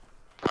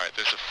 Alright,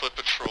 there's a foot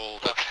patrol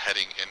that's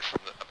heading in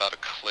from about a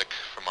click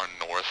from our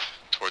north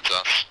towards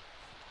us.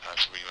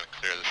 So we want to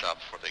clear this out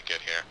before they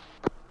get here.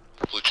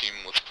 Blue team,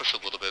 let's push a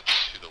little bit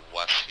to the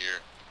west here.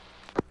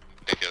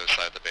 Take the other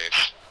side of the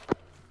base.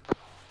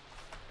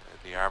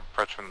 The arm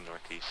approach from the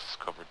northeast is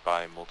covered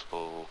by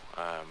multiple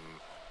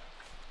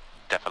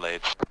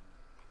defilades.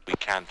 We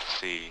can't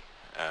see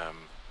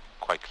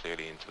quite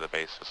clearly into the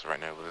base as right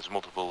now, but there's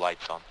multiple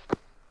lights on.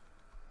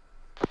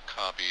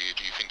 Copy.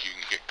 Do you think you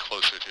can get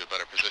closer to a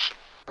better position?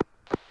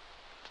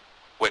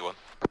 Wait one.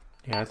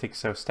 Yeah, I think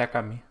so. Stack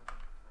on me.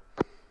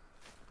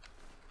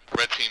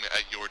 Red team,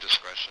 at your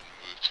discretion,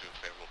 move to a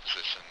favorable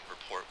position.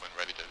 Report when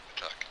ready to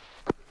attack.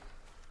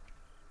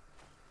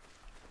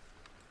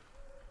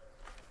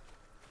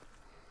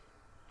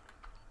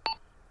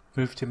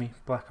 Move to me,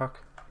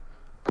 Blackhawk.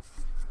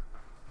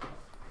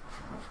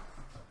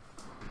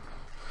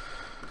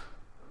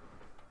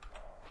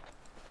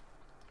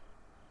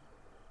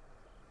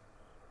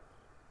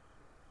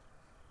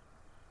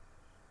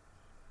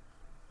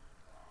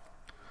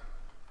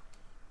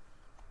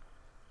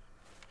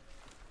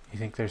 You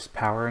think there's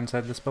power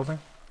inside this building?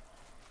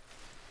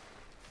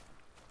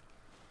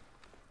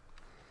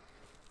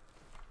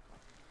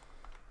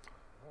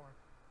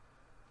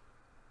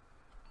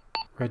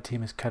 Red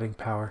team is cutting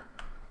power.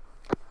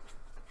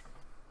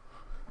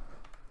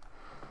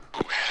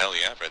 Ooh, hell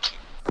yeah, red team.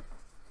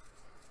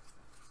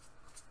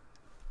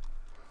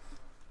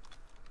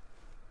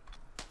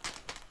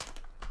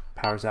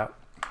 Power's out.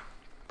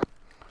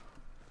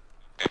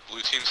 Okay,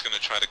 blue Team's gonna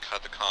try to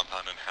cut the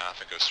compound in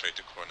half and go straight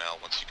to Cornell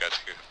once you guys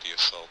get the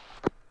assault.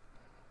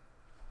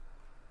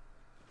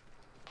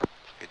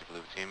 Okay, the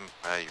blue team,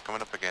 you're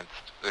coming up against...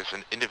 There's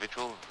an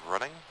individual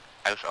running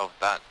out of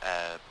that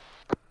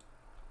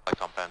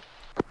compound.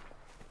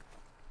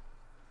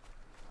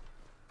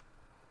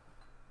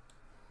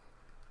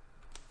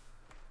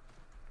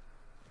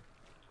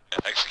 Yeah,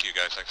 execute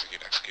guys,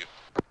 execute, execute.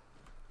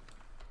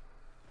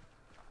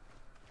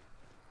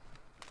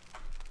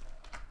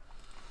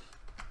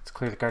 Let's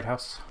clear the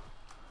guardhouse.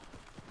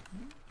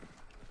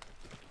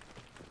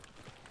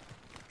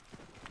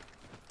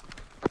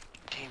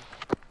 Team.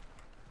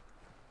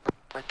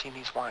 Red team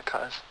needs wire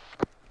cutters.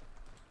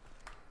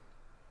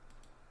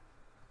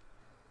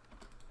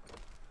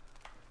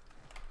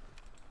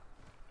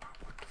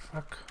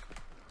 Fuck.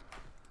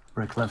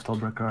 Break left or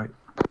break right.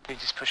 He's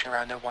just pushing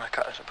around, no wire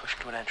cutters are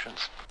pushing to an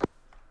entrance.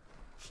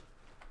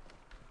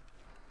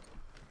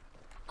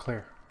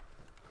 Clear.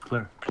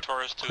 Clear.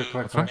 Victorious to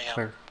Clear.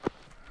 Mayhem.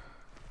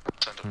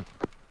 Send him.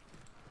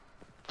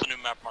 The new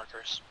map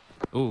markers.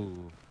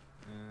 Ooh.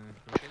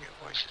 Turn your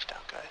voices down,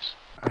 guys.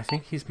 I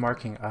think he's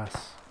marking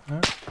us.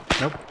 Nope.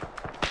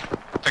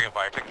 Taking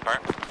fire, taking fire.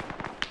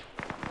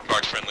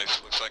 Guard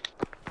friendlies, looks like.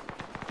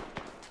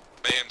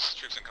 Mayhem's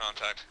troops in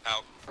contact,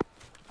 out.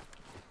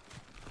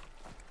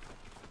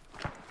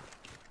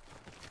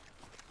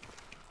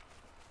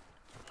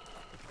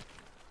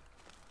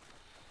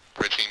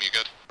 Red team, you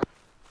good?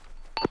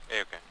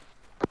 Hey, okay.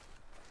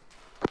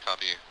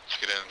 Copy. Let's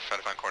get in, try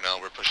to find Cornell.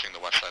 We're pushing the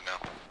west side now.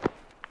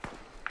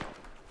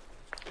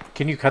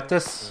 Can you cut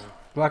this,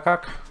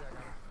 Blackhawk?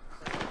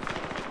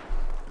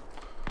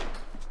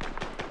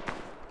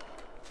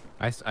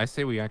 I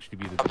say we actually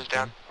be the Up is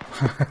down.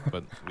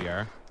 but we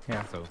are.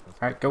 Yeah. So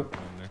alright, go.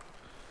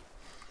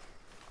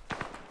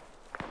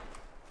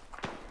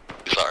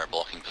 These are our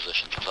blocking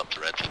positions. It's up to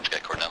Red Team to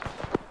get Cornell.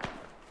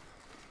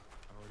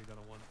 I've already done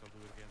it once, I'll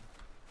do it again.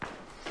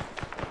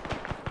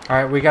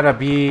 Alright, we got a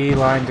B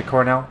line to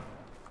Cornell.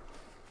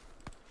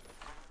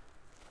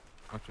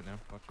 Watch it now.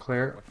 Watch it.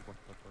 Clear. Watch.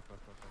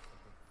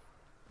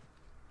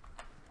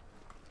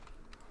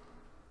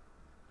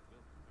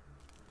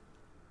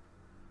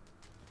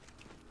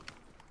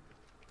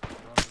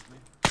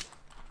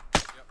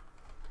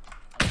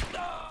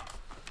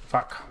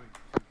 Fuck.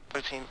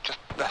 Blue team, just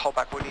the whole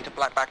back, we need to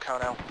black back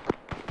Cornell.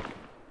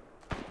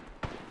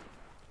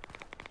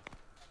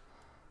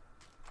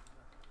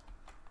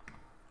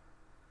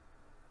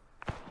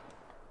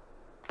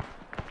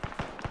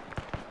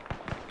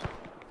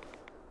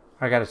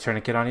 I got a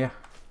tourniquet on you.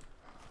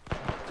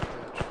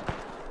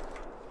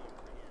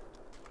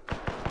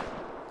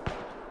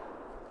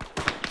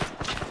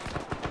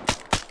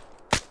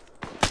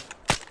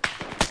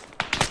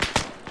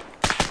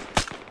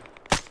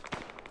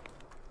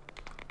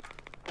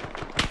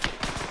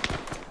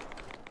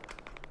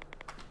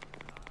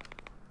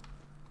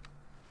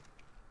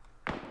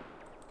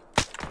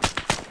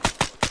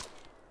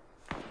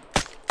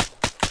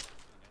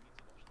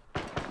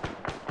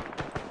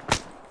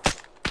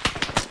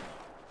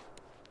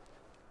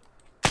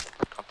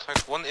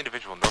 One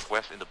individual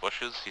northwest in the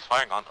bushes. He's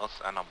firing on us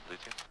and on blue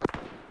team.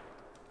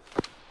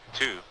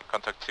 2.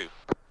 Contact 2.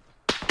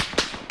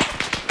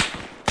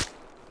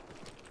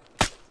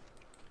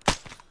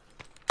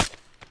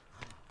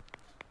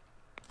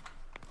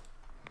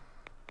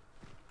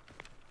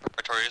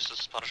 Victorious, this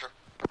is Punisher.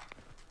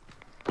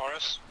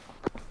 Morris.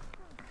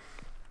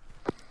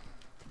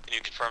 Can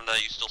you confirm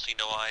that you still see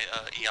no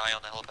EI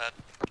on the helipad?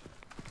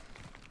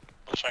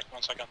 I'll check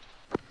 1 second.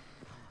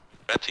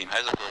 Red Team,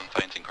 how's it going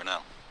finding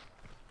Cornell?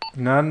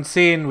 None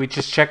seen, we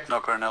just checked. No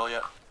Cornell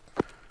yet.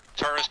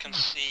 Tourists can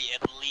see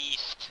at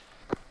least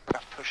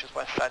Pushes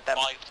west side, them.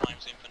 5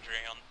 times infantry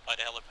on by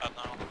the helipad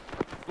now.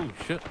 Oh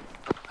shit.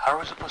 How are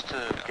we supposed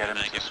to get him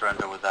to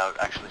surrender without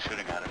actually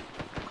shooting at him?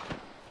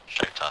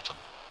 Shout at him.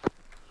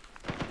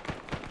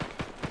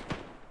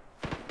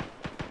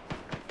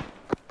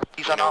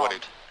 He's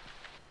unarmed.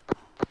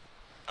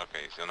 Okay,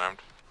 he's unarmed.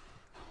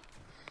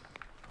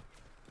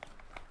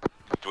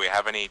 Do we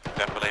have any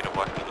defilade of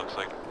what he looks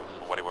like?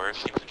 What he wears?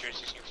 Infantry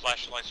using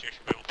flashlights here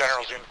should be able to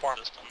General's see uniform.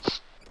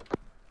 distance.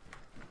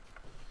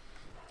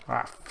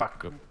 Ah,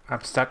 fuck.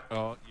 I'm stuck.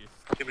 Oh, yes.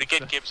 Did we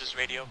get Gibbs'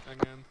 radio? Hang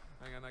on,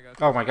 I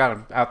got Oh my god,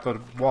 I'm out the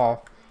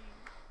wall.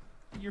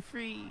 You're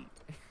free.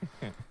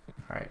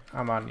 Alright,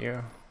 I'm on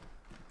you.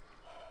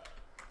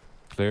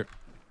 Clear.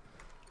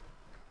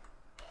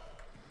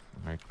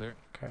 Alright, clear.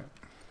 Okay.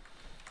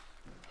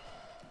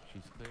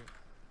 She's clear.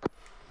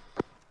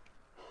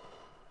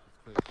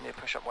 You need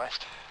to push up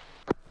west.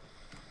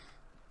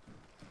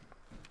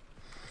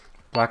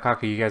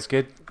 Blackhawk, are you guys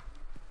good?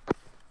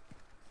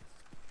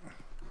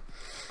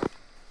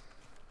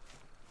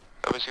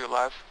 That was you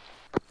alive.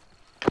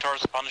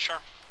 Towards the Punisher.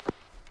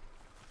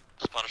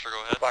 Punisher,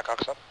 go ahead.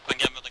 Blackhawk's up. Then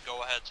give me the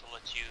go ahead to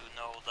let you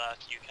know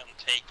that you can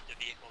take the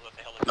vehicle with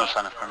the helicopter. No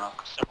sign of Colonel.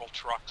 Several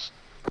trucks.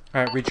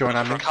 Alright, rejoin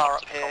on me. Car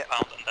up here.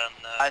 Compound and then,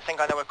 I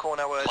think I know where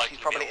Cornell is. He's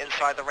probably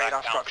inside the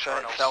radar structure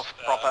itself,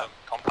 proper.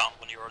 Compound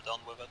when you are done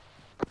with it.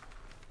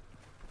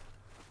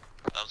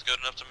 That was good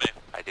enough to me.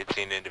 I I did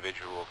see an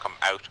individual come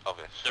out of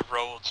it. The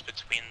roads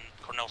between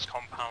Cornell's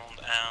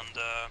compound and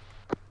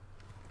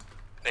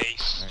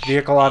base.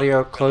 Vehicle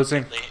audio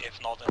closing.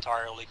 If not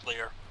entirely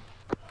clear.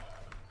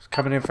 It's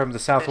coming in from the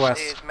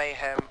southwest. This is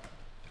Mayhem.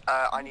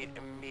 I need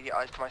immediate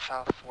eyes to my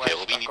southwest. Okay,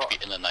 well, we need to be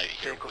in and out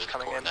here with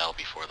Cornell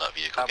before that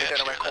vehicle gets here.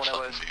 We don't know where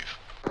Cornell is.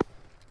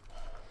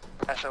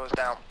 SO is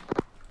down.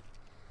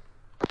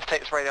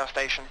 Take this radar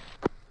station.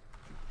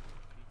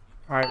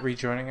 Alright,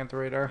 rejoining at the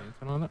radar.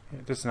 Anything on it? Yeah,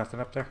 there's nothing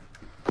up there.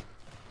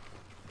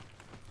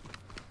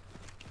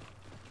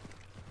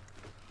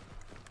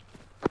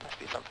 Must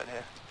be something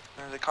here.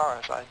 There's a car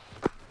inside.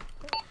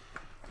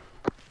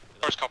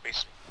 First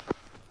copies.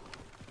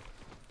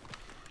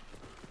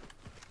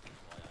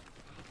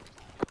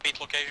 Beat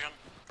location.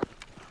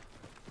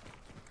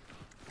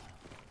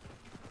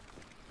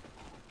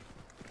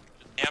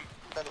 Yep.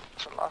 Then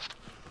some last.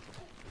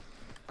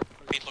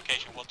 Beat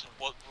location.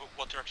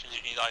 What directions do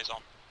you need eyes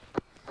on?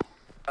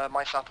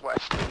 My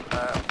southwest.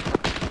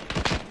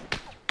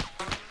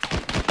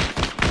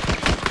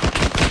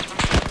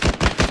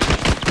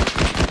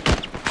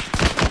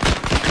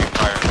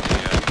 Fire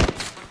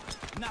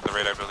the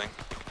radar building.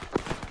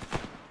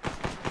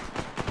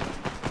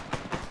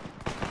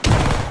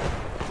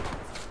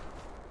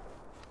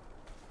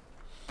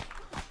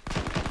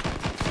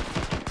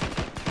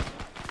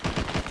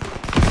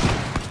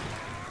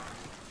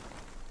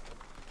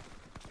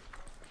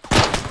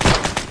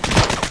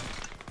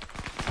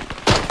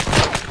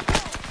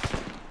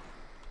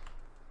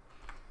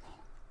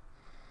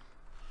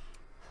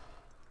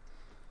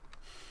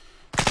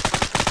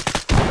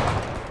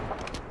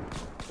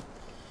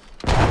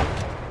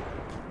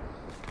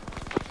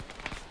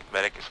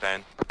 Medic is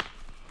down.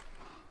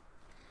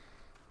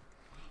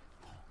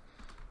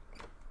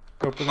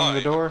 Opening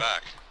the door.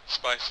 Back.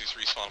 Spicy's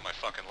respawning my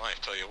fucking life,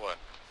 tell you what.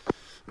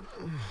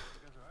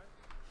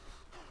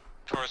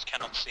 Tourists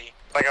cannot see.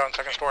 I go in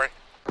second story.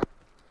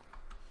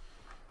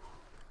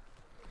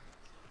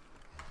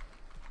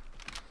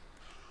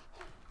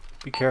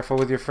 Be careful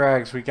with your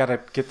frags. We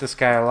gotta get this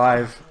guy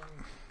alive.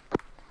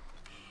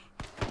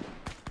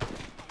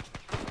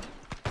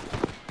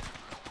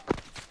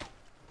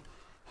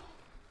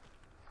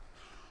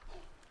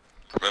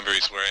 Remember,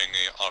 he's wearing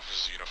an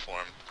officer's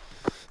uniform.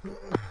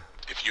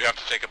 If you have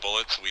to take a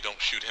bullet so we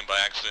don't shoot him by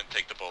accident,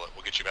 take the bullet.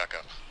 We'll get you back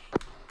up.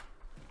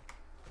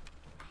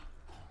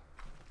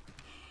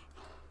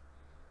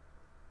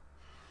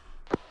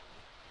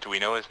 Do we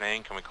know his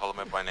name? Can we call him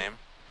out by name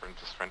for him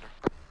to surrender?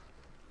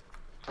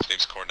 His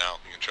name's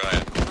Cornell. You can try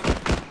it.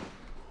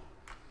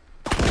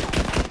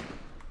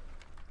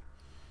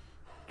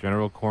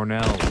 General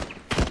Cornell.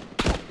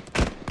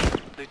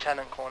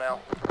 Lieutenant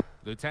Cornell.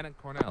 Lieutenant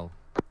Cornell.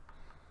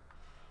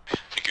 I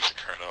think he's a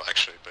colonel,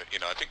 actually, but you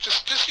know, I think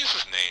just use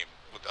his name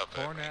without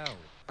that. Cornell.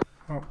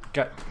 Oh,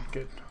 got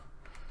good.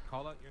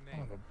 Call out your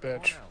name. Oh, the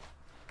bitch.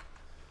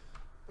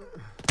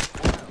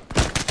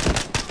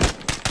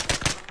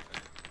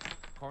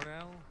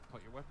 Cornell,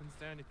 put your weapons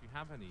down if you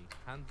have any.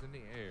 Hands in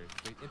the air.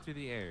 Straight into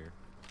the air.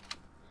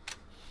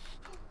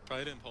 Try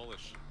it in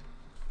Polish.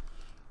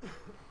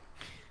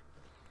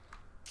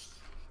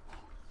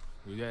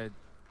 Dwaj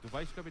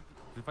dire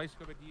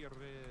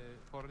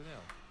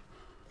Cornell.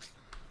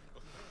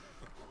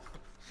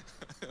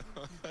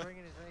 He's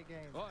bringing his A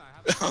game. Oh,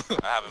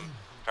 I have him.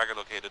 Target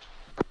located.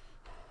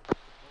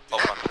 Oh,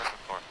 on the second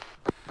floor.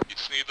 You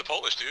just need the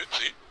Polish, dude,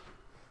 see?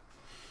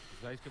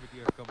 Dwaj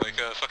dire Like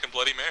a fucking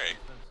Bloody Mary.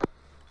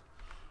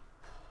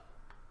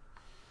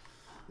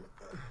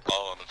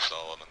 All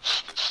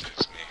elements. This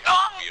is me.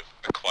 We have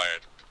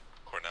acquired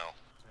Cornell.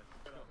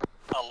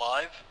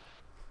 Alive?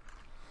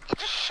 He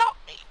just shot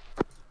me.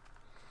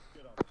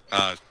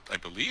 I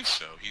believe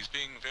so. He's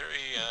being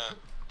very,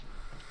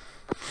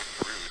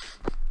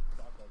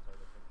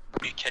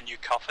 rude. Can you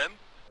cuff him?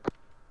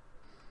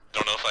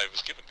 Don't know if I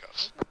was given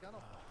cuffs.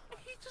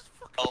 He just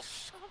fucking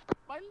shot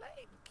my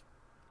leg.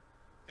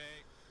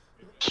 Hey.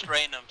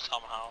 Strain him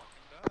somehow.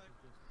 If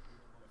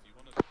you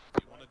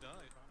wanna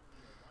die.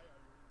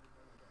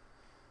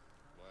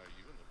 Why are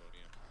you in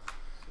Livonia?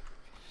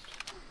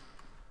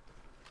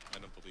 I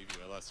don't believe you.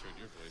 I last heard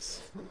your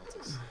voice.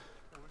 Altis.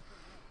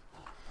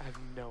 I have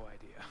no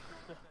idea.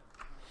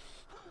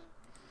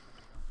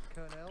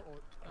 Colonel,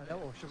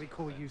 or should we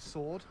call you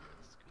Sword?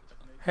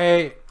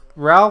 Hey,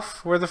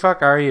 Ralph, where the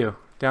fuck are you?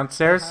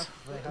 Downstairs?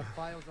 They have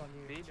files on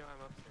you. Me? No,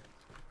 I'm upstairs.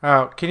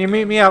 Oh, can you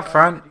meet me up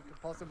front? You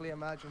could possibly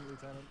imagine,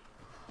 Lieutenant.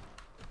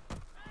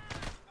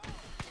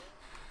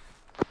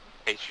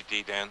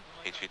 HVT down.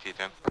 HVT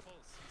down.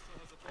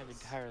 I'm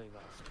entirely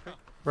lost.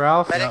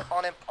 Ralph? Medic, No.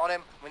 on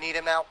him. We need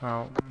him now.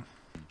 Oh.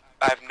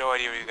 I have no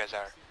idea where you guys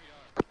are.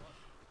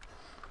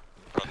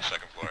 We're on the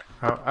second floor.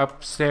 Oh,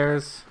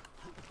 upstairs.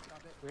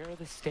 Where are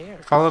the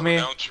stairs? Follow me.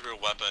 Now drew a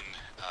weapon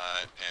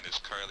and is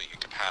currently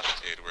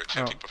incapacitated. We're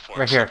attempting to perform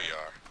right here.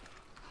 CPR.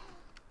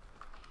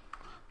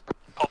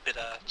 Copy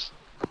that.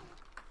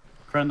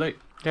 Friendly.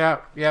 Yeah,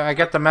 I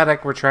got the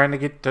medic. We're trying to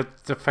get the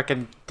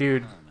fucking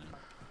dude.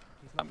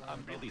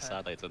 I'm really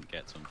sad I didn't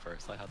get to him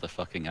first. I had the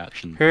fucking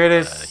action. Here it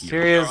is.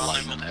 Here he is.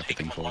 Line and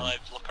everything for him.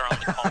 Look around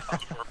the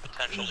compound for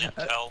potential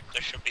intel.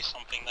 There should be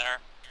something there.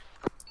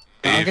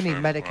 I'm gonna need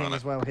medicing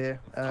as well here.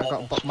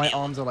 My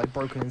arms are like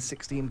broken in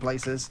 16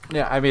 places.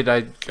 Yeah, I mean,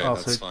 I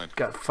also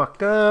got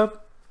fucked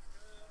up.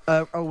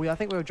 I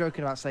think we were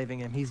joking about saving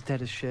him. He's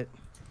dead as shit.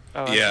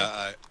 Oh,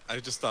 yeah, I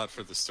just thought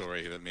for the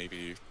story that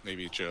maybe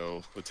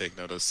Joe would take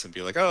notice and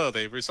be like, oh,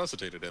 they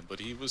resuscitated him, but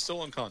he was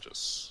still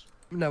unconscious.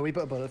 No, we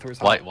put a bullet through his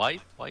heart. Why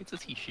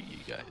does he shoot you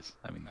guys?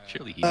 I mean,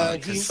 surely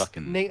he's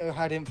fucking... NATO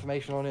had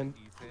information on him.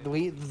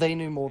 They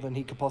knew more than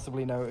he could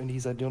possibly know, and he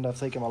said, "You'll never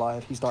take him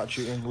alive." He started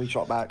shooting. We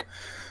shot back.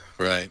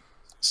 Right.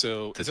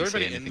 So, is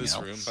everybody in this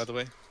room, by the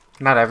way?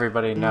 Not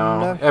everybody,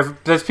 no.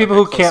 There's people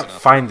who can't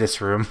find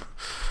this room.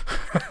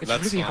 It's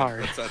really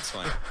hard. That's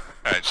fine.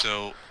 Alright,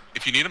 so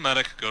if you need a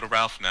medic, go to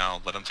Ralph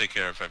now. Let him take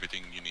care of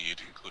everything you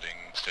need, including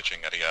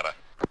stitching, yada yada.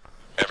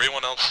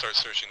 Everyone else start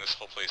searching this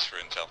whole place for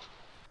intel.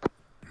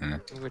 I'm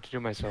going to do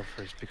myself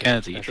first.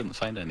 Kennedy, you didn't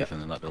find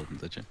anything in that building,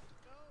 did you?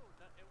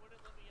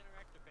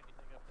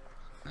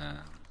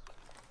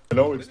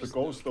 Hello, it's the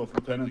ghost of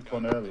Lieutenant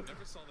Cornell.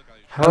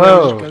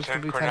 Hello.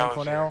 Lieutenant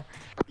Cornell.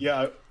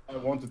 Yeah, I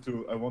wanted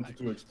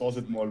to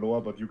exposit more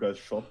lore, but you guys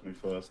shot me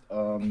first.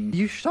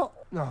 You shot?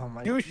 Oh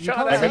my! You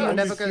shot? I had You're only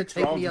never going to 6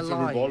 take rounds, me it's a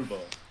alive. revolver.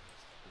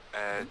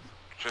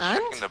 Just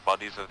checking the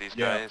bodies of these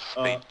guys.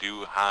 They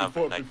do have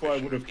before I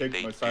would have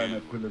taken my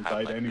cyanide pill and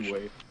died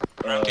anyway.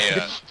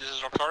 This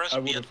is Arcturus.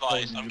 Be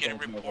advised, I'm getting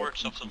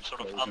reports of some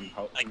sort of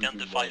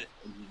unidentified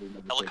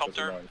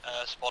helicopter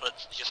spotted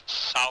just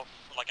south,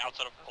 like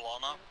outside of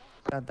Kelowna.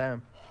 God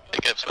damn.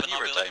 Gibbs, when you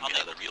were down, we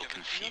had a real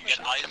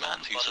confusion of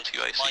command. Who's the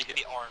 2IC might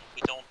be armed.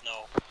 We don't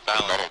know.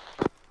 Fallon.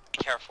 Be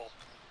careful.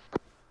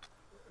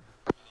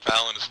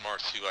 Fallon is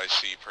marked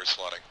 2IC per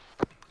slotting.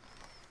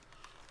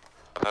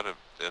 I thought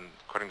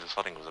according to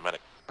slotting, it was a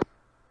medic.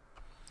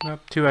 Nope,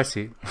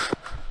 2IC.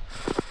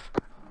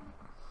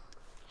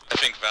 I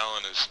think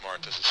Fallon is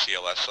marked as a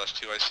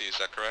CLS/2IC, is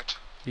that correct?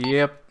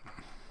 Yep.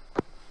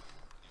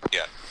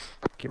 Yeah.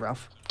 Okay,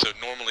 Ralph. So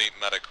normally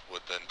medic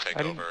would then take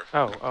over.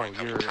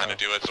 You're kind of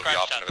do it, but we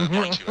often have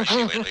more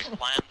 2IC lately.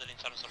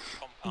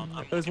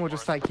 It was more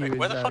just like you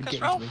where the fuck is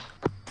Ralph?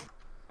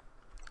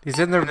 He's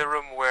in the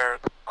room where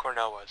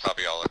Cornell was.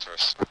 Copy all,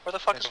 Altis. Where the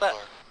fuck is that?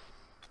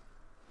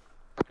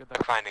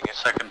 Finding it.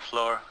 Second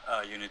floor,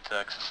 you need to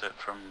access it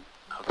from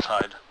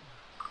outside.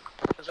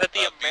 Is that the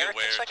Be American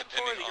aware, second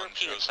floor or the depending on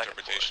European Joe's second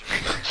floor? interpretation,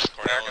 that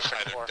Cornell is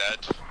either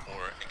dead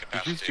or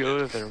Did you go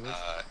incapacitated. there with?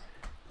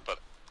 But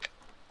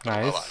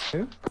nice.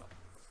 Who?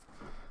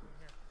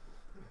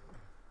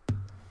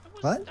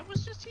 What? I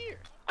was just here.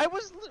 I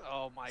was.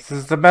 Oh my god. This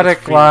is the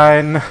medic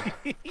line.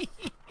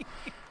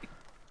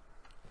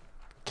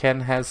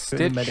 Ken has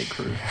stitch. Medic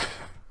crew.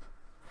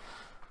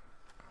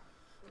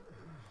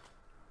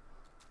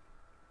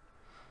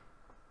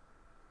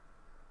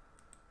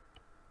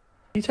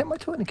 You take my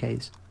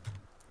tourniquets.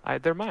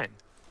 They're mine.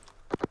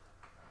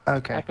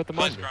 Okay. I put them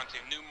on.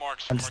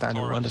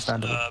 Understandable.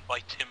 By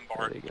Tim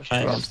Bart.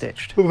 I'm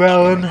stitched.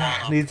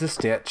 Valen needs a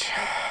stitch.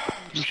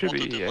 You should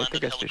be. I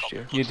think I stitched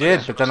you. You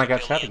did, but then I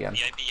got shot again.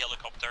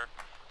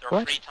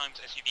 What?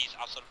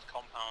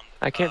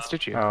 I can't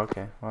stitch you. Oh,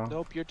 okay. Well.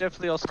 Nope, you're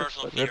definitely all stitched.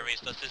 Personal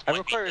theories that this I might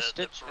require be a the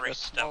stitch and a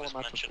brace that small was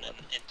amount of mentioned in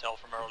blood. intel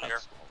from earlier.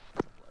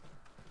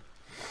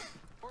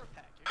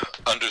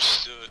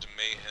 understood,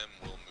 Mayhem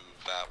will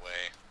move that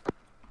way.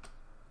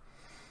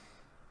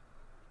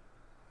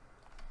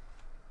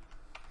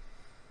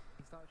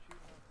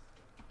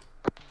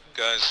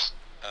 Guys,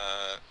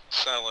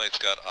 Satellite's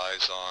got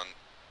eyes on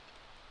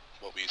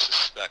what we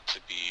suspect to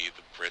be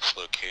the Brits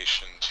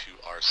location to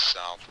our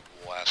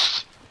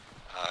southwest.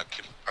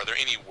 Are there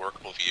any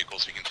workable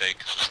vehicles we can take?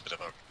 It's just a bit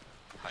of a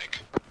hike.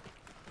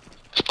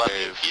 There's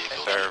plenty of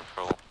vehicles. They're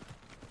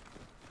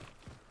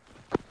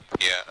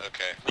Yeah,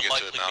 okay. We get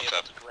to mount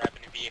up. To grab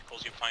any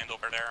vehicles you find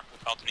over there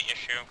without any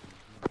issue.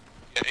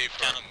 Yeah,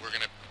 A-Firm, we're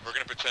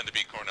gonna pretend to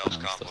be Cornell's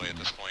convoy at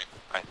this point.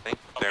 I think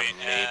there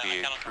may be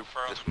a troop.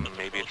 This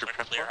may be a troop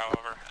clear,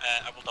 however.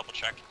 I will double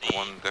check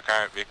the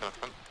car vehicle in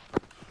front.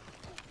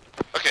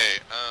 Okay,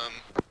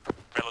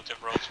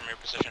 relative roads from your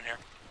position here.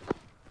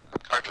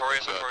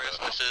 Artorias,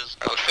 this is...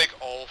 let's take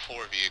all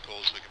four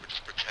vehicles. We can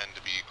just pretend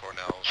to be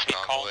Cornell's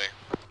convoy.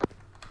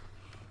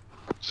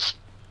 Just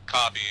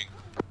copying.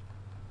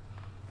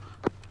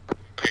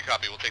 Okay,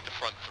 copy. We'll take the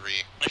front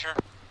three. Punisher.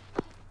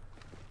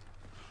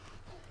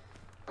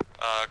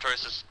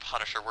 Artorias, this is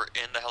Punisher. We're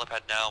in the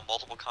helipad now.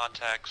 Multiple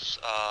contacts.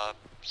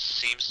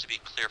 Seems to be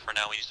clear for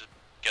now. We need to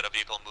get a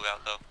vehicle and move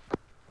out, though.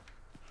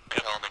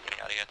 Getting out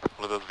of here.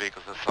 One of those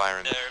vehicles with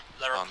sirens.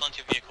 There are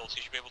plenty of vehicles.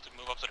 You should be able to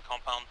move up to the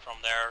compound from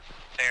there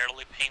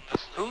fairly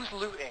painlessly. Who's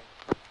looting?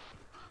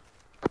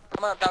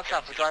 Come on, down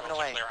south. We're driving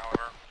away.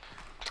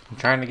 I'm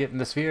trying to get in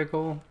this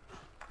vehicle.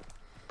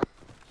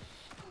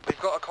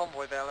 We've got a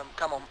convoy, Valen.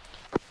 Come on.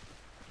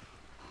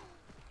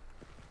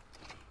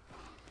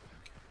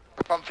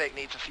 Front Vic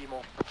needs a few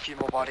more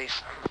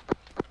bodies.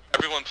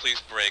 Everyone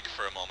please break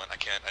for a moment. I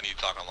need to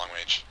talk on long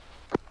range.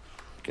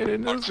 Get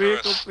in this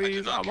vehicle,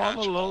 please. I'm on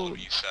the load.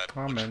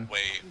 Come in.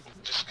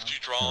 Just could you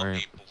draw a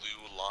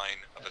blue line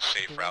of a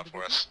safe route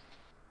for us?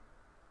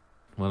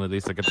 Well, at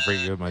least I get to bring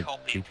you my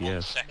Copy. 1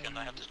 GPS. second,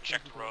 I have to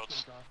check the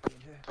roads.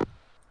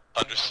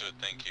 Understood,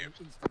 thank you.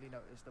 Instantly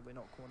noticed that we're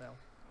not Cornell.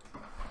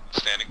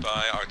 Standing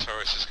by,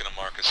 Arcturus is going to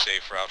mark a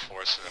safe route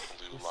for us in a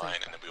blue line,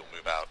 and then we'll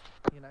move out.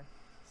 You know,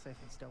 safe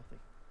and stealthy.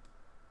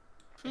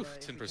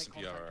 10%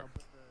 PRR.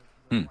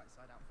 Hmm.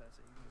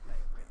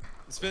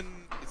 It's not been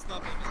as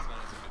long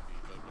as it could be,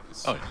 but as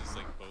soon as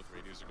like both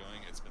radios are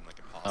going, it's been like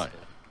impossible.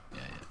 Oh,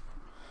 yeah.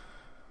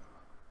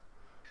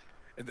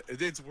 And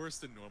it's worse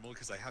than normal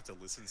because I have to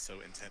listen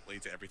so intently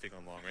to everything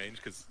on long range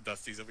because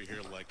Dusty's over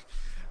here like,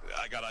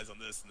 I got eyes on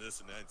this and this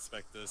and I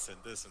inspect this and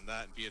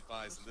that and be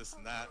advised and this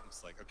and that. I'm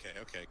just like, okay,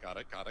 got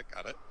it.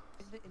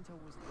 And then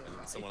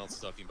someone else is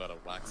talking about a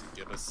waxy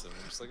gibbous and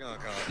I'm just like, oh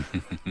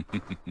god.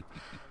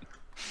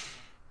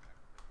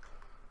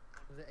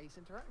 Was it Ace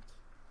Interact?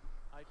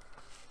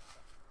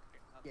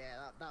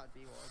 Yeah, that would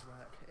be what would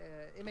work.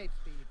 It may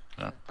just be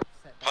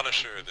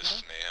Punisher, this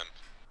is Mayhem.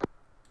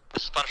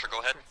 This is Punisher,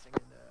 go ahead.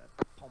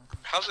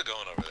 How's it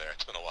going over there?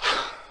 It's been a while.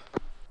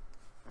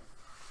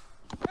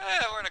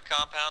 We're in a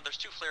compound.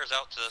 There's 2 flares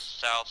out to the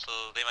south,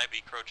 so they might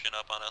be encroaching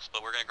up on us,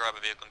 but we're gonna grab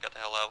a vehicle and get the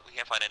hell out. We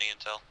can't find any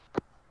intel.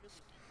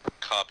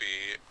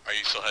 Copy. Are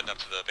you still heading up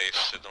to the base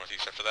to the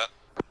northeast after that?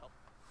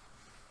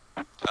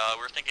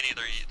 We're thinking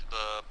either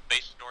the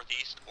base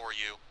northeast or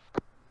you.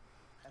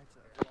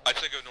 I'd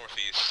say go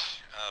northeast.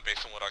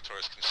 Based on what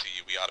Arcturus can see,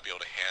 we ought to be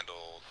able to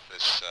handle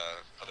this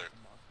other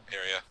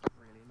area.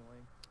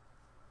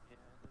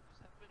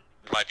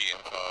 There might be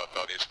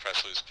about his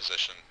Presley's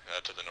position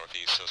to the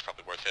northeast, so it's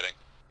probably worth hitting.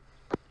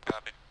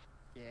 Copy.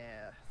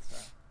 Yeah.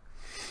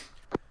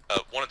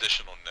 One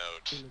additional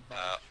note.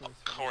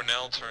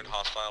 Cornell turned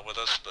hostile with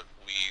us, but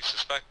we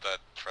suspect that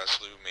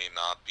Presley may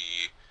not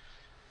be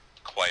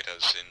quite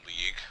as in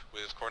league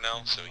with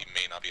Cornell, so he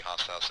may not be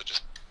hostile, so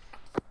just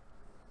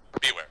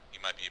be aware. He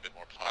might be a bit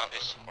more polite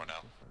with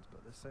Cornell.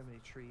 But there's so many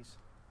trees.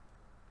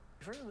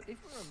 If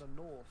we're on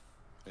the north...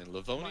 And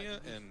Livonia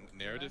and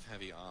narrative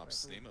heavy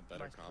ops, name a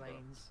better combo.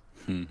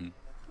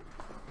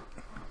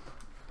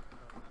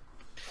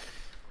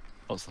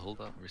 What's the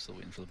hold up? We're still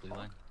waiting for the blue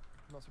line.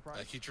 Not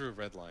surprised. He drew a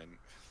red line.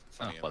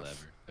 Funny enough.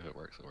 Whatever. If it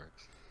works, it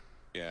works.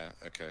 Yeah,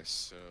 okay,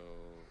 so...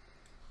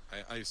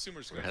 I assume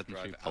we're just going to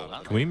drive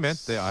out. Can we mint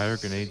the IR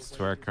grenades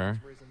to our car?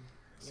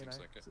 Seems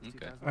like it.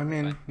 Okay. I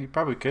mean, you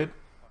probably could.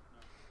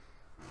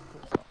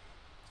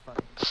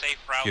 Safe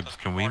route. Gibbs,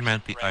 can we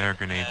mint the IR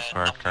grenades to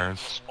our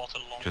cars?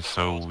 Just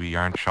so we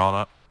aren't shot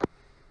up?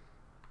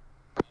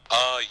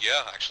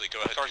 Yeah, actually,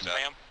 go ahead and do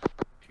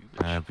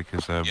that.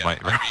 Because my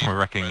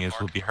wrecking is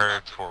will be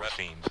heard before we're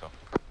seen, so...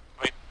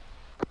 Wait.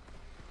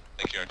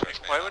 Thank you, Arcturus.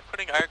 Why would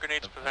putting IR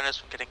grenades prevent us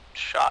from getting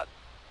shot?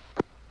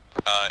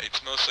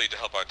 It's mostly to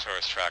help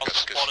Arcturus track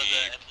us, because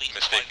he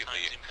mistakenly...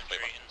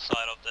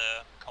 inside of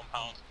the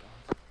compound.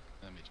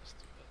 Let me just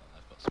do that.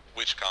 I've got some...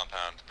 Which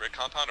compound? Brit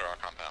compound or our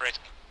compound? Brit.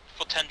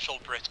 Potential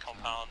Brit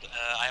compound.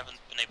 I haven't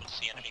been able to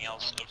see anything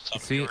else outside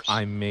of See, yours.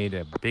 I made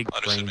a big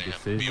brain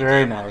decision.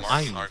 Very nice.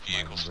 Our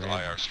vehicles to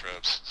IR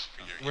strobes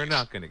for your We're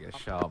not gonna get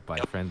shot by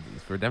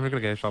friendlies. We're never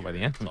gonna get shot by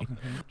the enemy.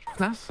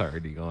 That's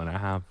already gonna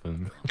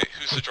happen. Okay,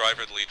 who's the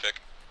driver of the lead,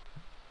 Vic?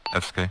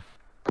 SK.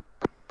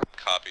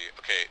 Copy.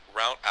 Okay,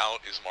 route out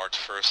is marked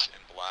first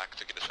in black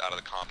to get us out of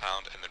the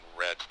compound, and then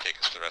red to take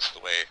us the rest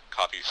of the way.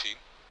 Copy, you see?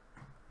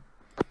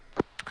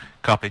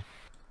 Copy.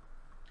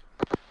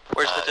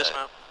 Where's the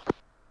dismount?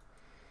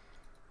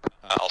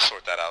 I'll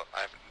sort that out.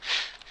 I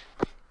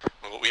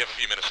haven't... we have a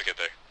few minutes to get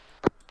there.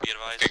 Be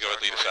advised, okay, go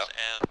ahead, lead us out.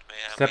 And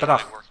Mayhem Step it may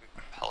off. be working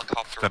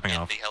helicopter Stepping in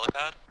off. the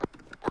helipad.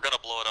 We're gonna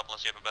blow it up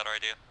unless you have a better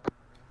idea.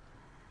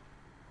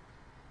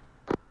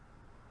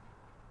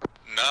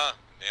 Nah,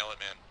 nail it,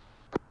 man.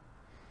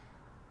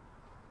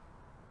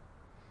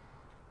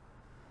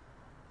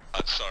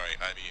 Sorry,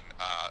 I mean,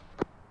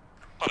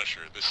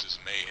 Punisher, this is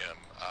Mayhem.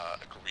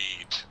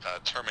 Agreed.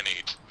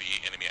 Terminate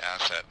the enemy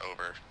asset,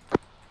 over.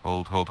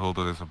 Hold,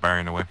 there's a bar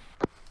in the way.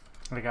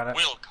 I got it.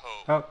 Will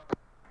code. Oh.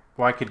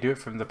 Well, I could do it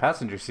from the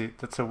passenger seat.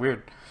 That's so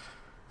weird.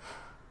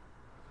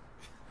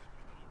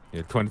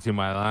 Yeah, 22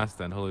 mile last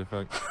then, holy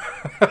fuck.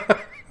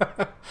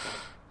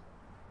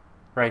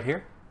 Right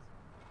here?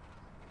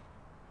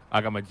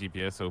 I got my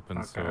GPS open,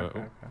 Okay, so...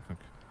 okay.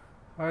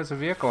 Oh, there's a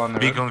vehicle on the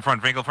Vehicle road. in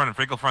front, vehicle front.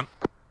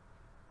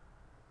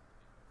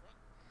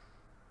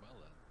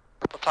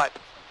 What type?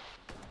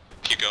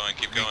 Keep going.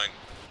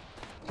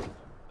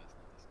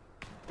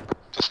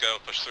 Just go,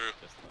 push through.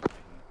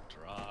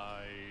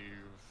 Drive.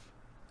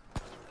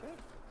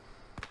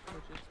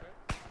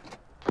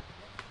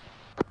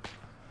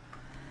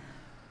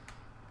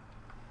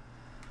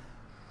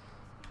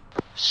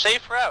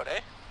 Safe route,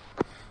 eh?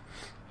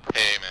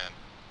 Hey, man.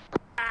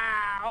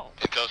 Ow!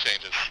 Intel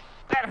changes.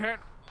 That hurt.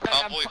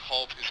 Convoy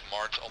halt is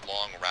marked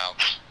along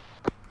routes.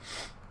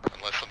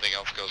 Unless something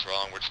else goes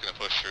wrong, we're just gonna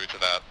push through to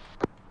that.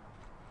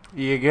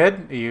 You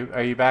good?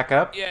 Are you back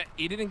up? Yeah,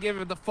 he didn't give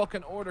it the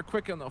fucking order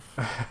quick enough.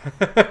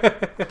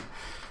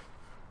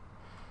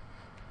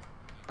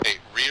 Hey,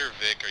 rear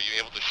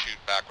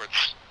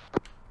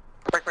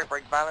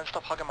Rylan,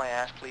 stop hugging my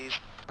ass, please.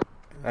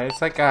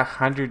 It's like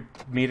 100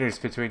 meters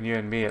between you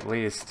and me at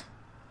least.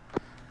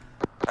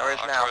 There is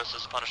now. This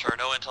is Punisher.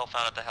 No intel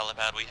found at the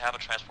helipad. We have a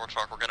transport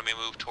truck. We're going to be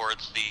moved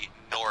towards the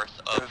north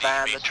of The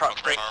van, the base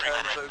truck brake of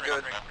turns so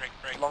good.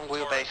 Long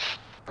wheelbase.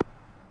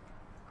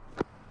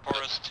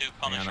 Taurus to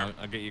Punisher. Yeah,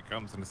 I'll get you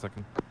comms in a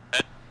second.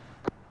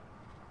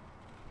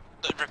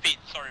 Repeat.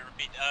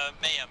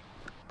 Mayhem.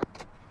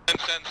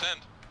 Send.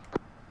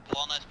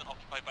 Lana has been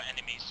occupied by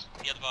enemies.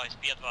 Be advised.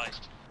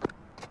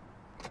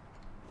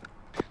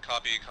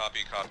 Copy.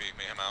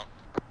 Mayhem out.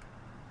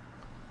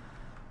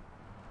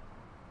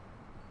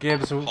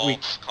 Gibbs,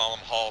 Halts, column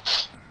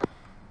halts.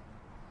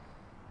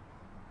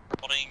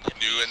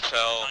 New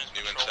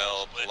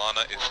intel.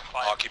 Lana is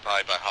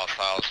occupied by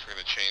hostiles. We're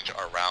going to change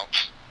our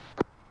routes.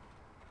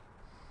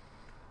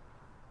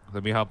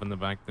 Let me hop in the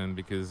back then,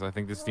 because I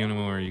think this is the only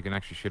one where you can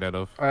actually shoot out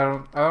of.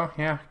 Oh,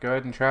 yeah, go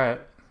ahead and try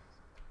it.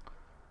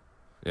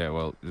 Yeah,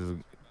 well,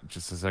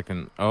 just a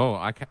second. Oh,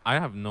 I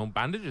have no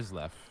bandages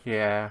left.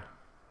 Yeah.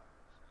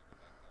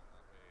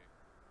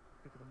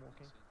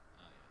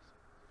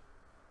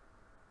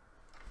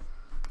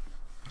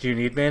 Do you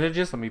need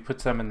bandages? Let me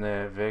put some in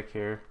the Vic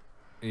here.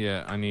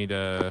 Yeah, I need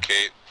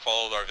Okay,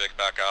 follow our Vic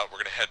back out. We're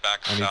going to head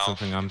back south. I need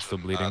something. I'm still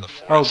bleeding.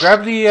 Oh,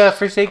 grab the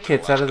first aid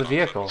kits out of the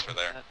vehicle.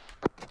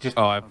 Just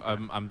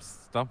I'm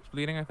stopped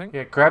bleeding, I think.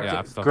 Yeah,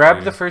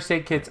 grab the first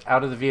aid kits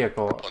out of the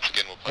vehicle,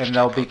 and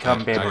they'll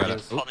become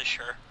bandages.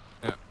 Punisher.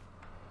 Yeah.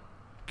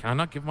 Can I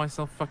not give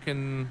myself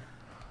fucking?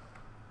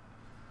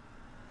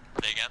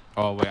 Say again.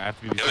 Oh wait, I have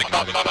to be.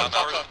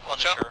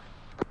 Punisher.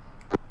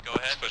 Go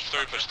ahead.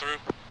 Push through.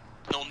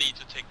 No need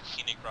to take the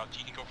scenic route.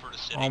 You can go for the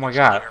city. Oh my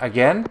god,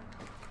 again?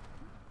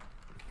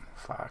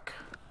 Fuck.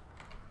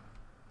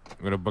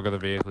 I'm gonna bugger the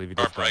vehicle if you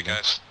just right,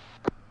 guys.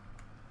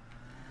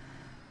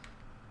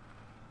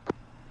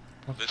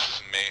 This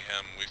is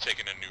Mayhem. We've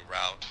taken a new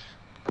route.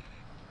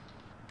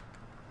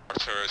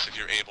 Arcturus, if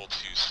you're able to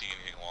see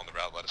anything along the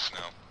route, let us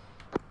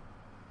know.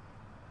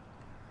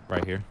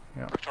 Right here.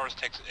 Yeah. Arcturus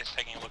is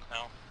taking a look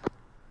now.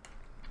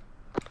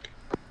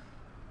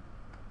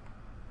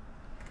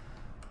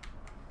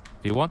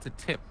 If you want to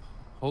tip,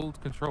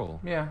 hold control.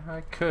 Yeah, I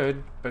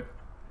could, but...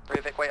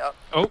 Vic, wait up.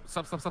 Oh,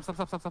 stop.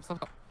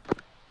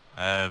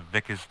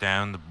 Vic is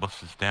down, the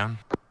bus is down.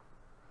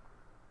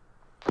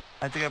 I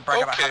had to go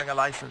brag about having a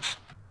license.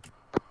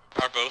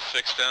 Are both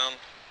Vics down?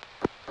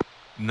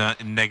 No,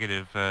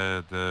 negative,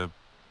 the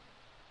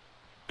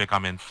Vic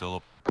I'm in still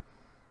up.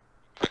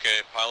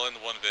 Okay, pile in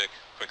one Vic,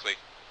 quickly.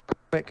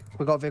 Quick,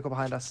 we got a vehicle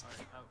behind us.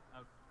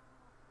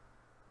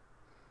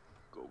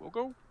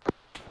 Go.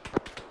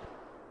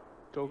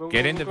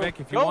 Get in the Vic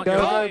if you want.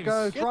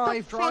 Go,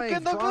 drive.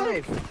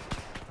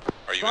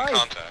 Are you in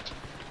contact?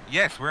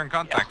 Yes, we're in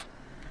contact.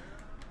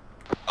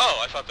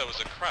 Oh, I thought that was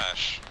a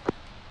crash.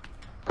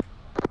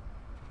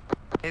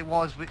 It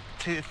was.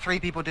 Three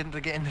people didn't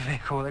get in the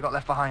vehicle. They got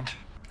left behind.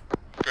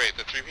 Great.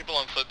 The 3 people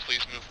on foot,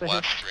 please move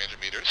west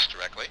 300 meters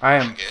directly. I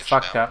am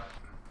fucked up.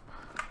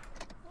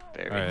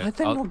 Why did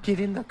they not get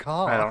in the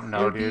car? I don't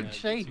know, They're being dude.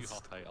 chased.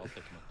 I'll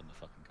pick him up in the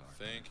fucking car.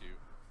 Thank you.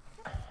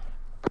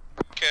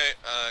 Okay,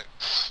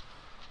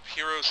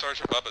 Hero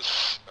Sergeant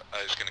Bubba's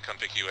is gonna come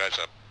pick you guys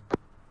up.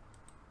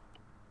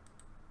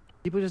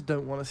 People just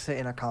don't want to sit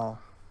in a car.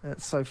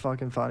 It's so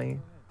fucking funny.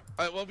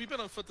 Well, we've been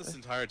on foot this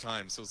entire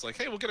time, so it's like,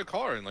 hey, we'll get a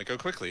car and like go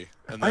quickly.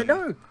 And I then...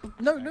 know.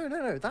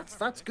 No.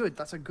 That's good.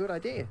 That's a good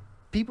idea.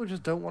 People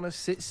just don't want to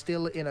sit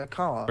still in a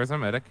car. Where's our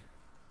medic?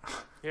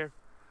 Here.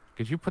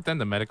 Could you put down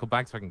the medical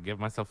bag so I can give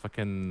myself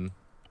fucking...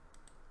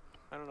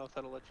 I don't know if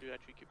that'll let you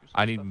actually keep yourself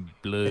I need up.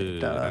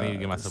 blood. I need to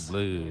give myself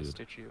blood.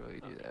 Stitch you while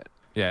you do that.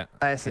 Yeah.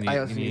 I also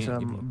need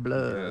some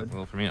blood. Yeah,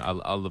 well, for me,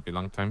 I'll be a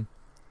long time.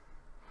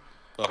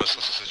 Bubba's,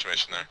 what's the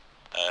situation there?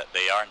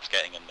 They aren't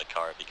getting in the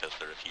car because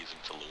they're refusing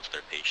to load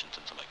their patient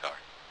into my car.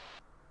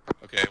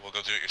 Okay, well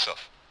go do it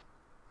yourself.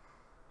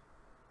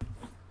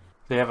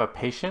 They have a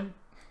patient?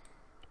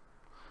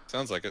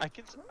 Sounds like it. I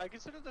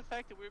consider the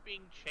fact that we're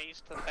being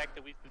chased the fact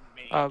that we've been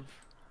made.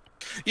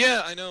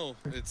 Yeah, I know.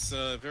 It's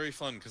very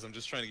fun because I'm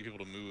just trying to get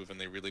people to move and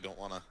they really don't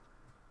want to.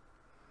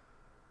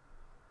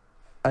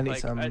 I need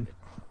some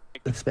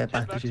spare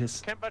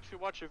bandages. Can't bet you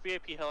watch a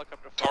VIP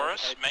helicopter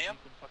Taurus, Mayhem?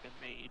 fucking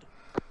made.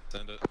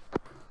 Send it.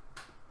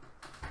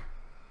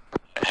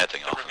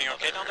 Heading off Everything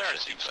okay down there? It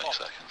seems 20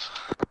 seconds.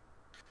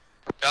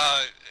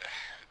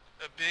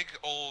 A big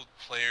old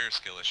player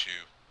skill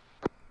issue.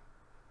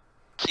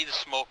 See the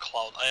smoke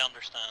cloud, I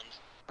understand.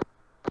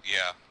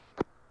 Yeah.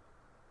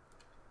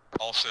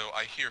 Also,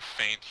 I hear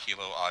faint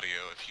helo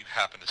audio if you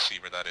happen to see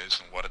where that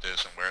is and what it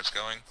is and where it's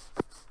going.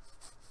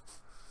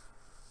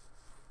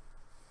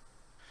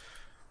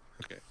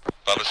 Okay.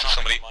 Bubba, is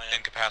somebody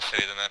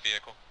incapacitated in that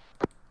vehicle?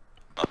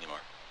 Not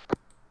anymore.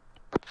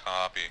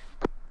 Copy.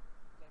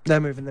 They're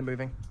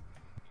moving.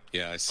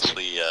 Yeah, I see. What's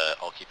the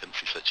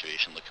occupancy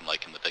situation looking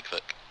like in the Big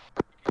Vic?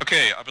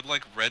 Okay, I would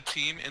like red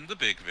team in the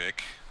Big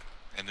Vic,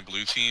 and the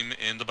blue team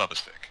in the Bubba's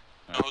Vic.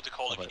 I know who to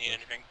call if you need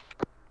anything.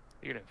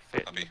 You're gonna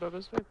fit in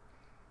Bubba's Vic?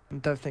 I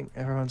don't think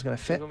everyone's gonna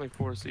fit. There's only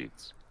 4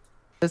 seats.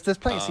 There's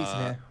plenty of seats in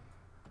here.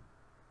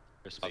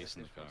 There's space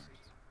in the car.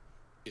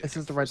 Yeah, This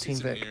is the red team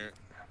seats in Vic. here.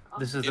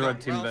 This is You the know,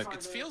 red team Ralph, Vic.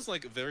 it feels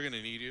like they're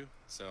gonna need you,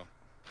 so.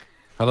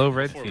 Hello,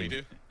 red Before we team.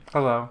 do.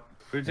 Hello.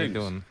 How you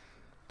doing?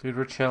 Dude,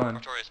 we're chilling.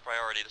 Notorious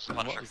priority, this is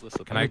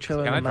Punisher. Can I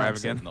drive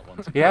again?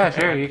 Yeah,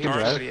 sure, you can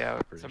drive. Somebody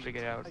out. Somebody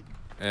get out.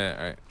 Yeah,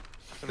 alright.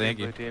 Thank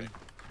you. Team.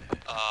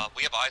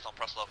 We have eyes on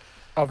Preslow.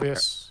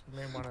 Obvious. You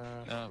may want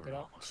to get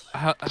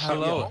out.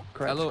 Hello,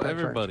 Correct, hello, correct,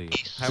 everybody.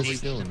 How we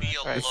doing?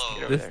 Right,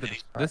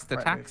 This the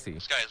taxi.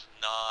 This guy is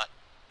not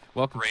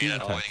Welcome great to the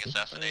at avoiding taxi.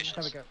 assassinations.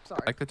 There we go.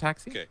 Sorry. Like the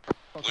taxi? Okay.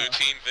 Blue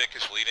team Vic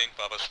is leading.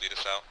 Bubba's lead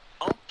us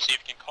out. See if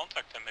you can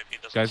contact him if he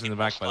doesn't Guys in seem the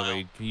back, by the hostile.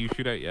 way, can you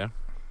shoot out? Yeah.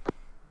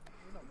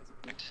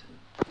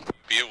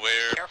 Be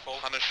aware,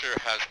 Punisher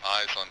has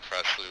eyes on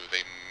Presley.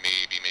 They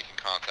may be making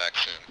contact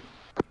soon.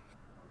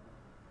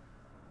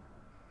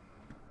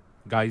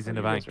 Guys in the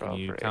You back, guys are can all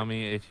you brave. tell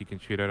me if you can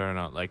shoot out or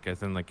not? Like,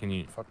 as in, like, can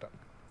you? Fucked up.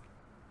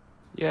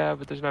 Yeah,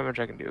 but there's not much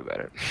I can do about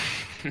it.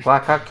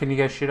 Blackhawk, can you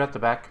guys shoot out the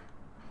back?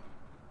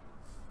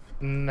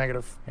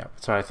 Negative. Yeah,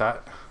 that's what I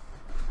thought.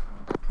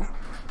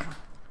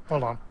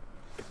 Hold on.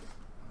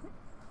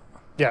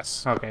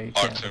 Yes. Okay, you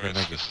can.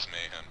 Artemis, this is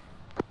Mayhem.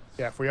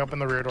 Yeah, if we open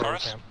the rear door, we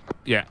Taurus? can.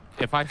 Yeah.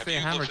 If I Have say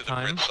you hammer looked at the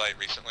time, grid site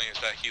recently? Is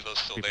that helo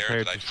still be there?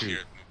 prepared Did I to just hear shoot.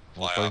 it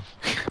fly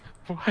Hopefully.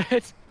 off?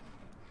 What?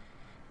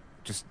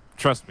 just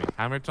trust me.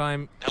 Hammer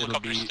time. It'll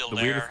Helicopter's be still the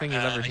there, weirdest thing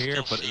you'll ever I hear,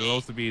 still but it'll see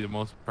also be the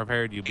most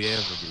prepared you'll be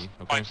able to be.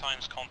 Okay. 5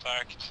 times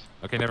contact.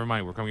 Okay. Never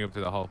mind. We're coming up to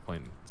the hull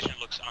point. So It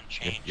looks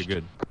unchanged. you're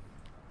good.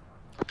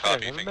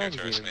 Copy, I have a finger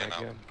turrets, magazine in my man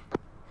out. gun.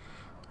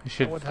 You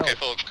should. Okay,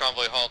 folks,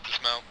 convoy halt,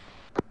 dismount.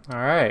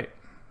 Alright.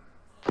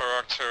 Per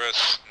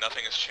Arcturus,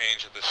 nothing has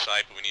changed at this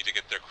site, but we need to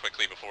get there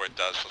quickly before it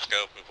does. Let's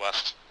go, move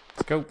west.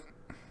 Let's go.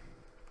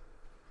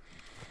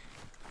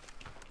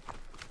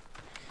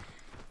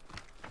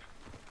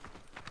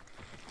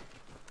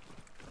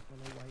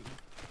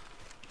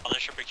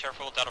 Punisher, be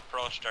careful with that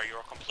approach there. You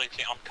are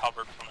completely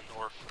uncovered from the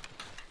north.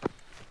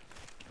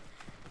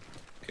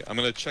 Okay, I'm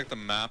gonna check the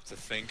map to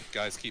think.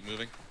 Guys, keep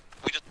moving.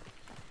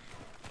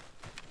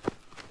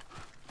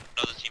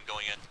 Another team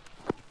going in.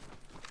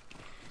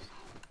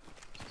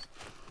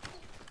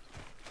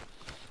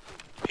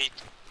 Pete.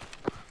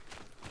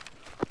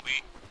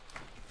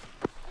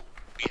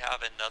 We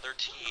have another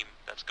team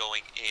that's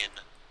going in.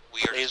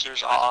 We are just Lasers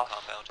keeping eyes on off.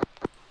 compound.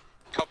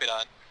 Copy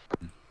that.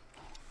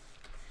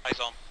 Eyes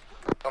on.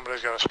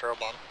 Somebody's got a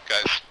strobe on.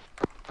 Guys,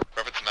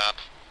 reference map.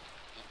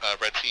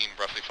 Red team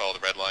roughly follow the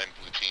red line.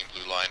 Blue team,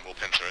 blue line, we'll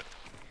pincer it.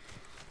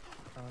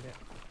 Oh, yeah.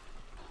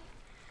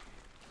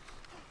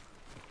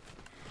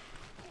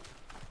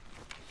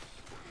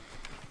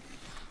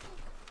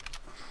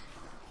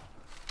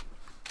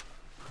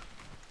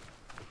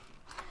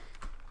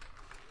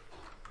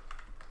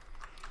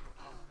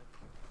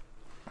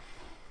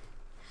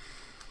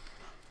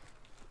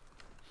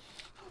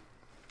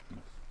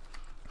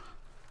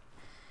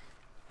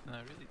 I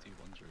really do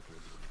wonder if we're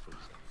the only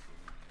folks out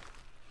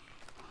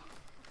there.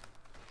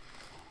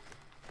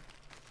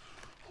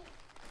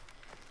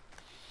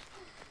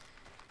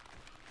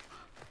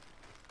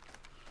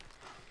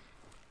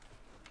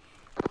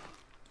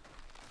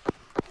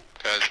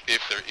 Guys,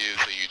 if there is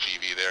a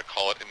UGV there,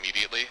 call it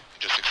immediately.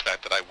 Just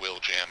expect that I will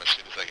jam as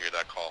soon as I hear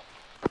that call.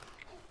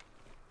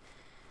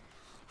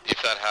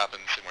 If that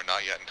happens and we're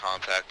not yet in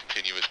contact,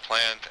 continue as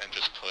planned and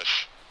just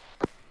push.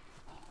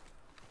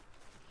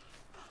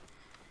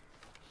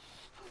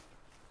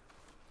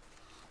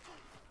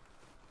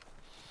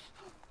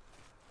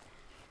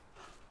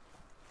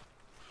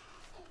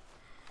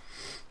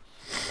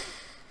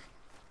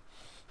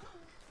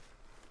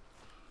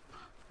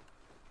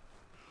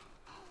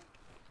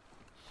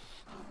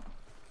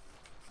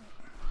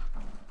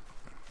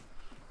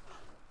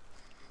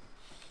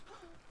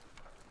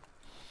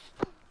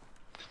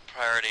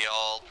 Priority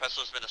all.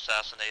 Preslow's been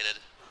assassinated.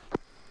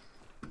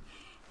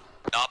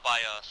 Not by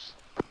us.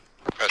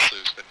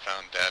 Presley's been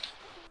found dead.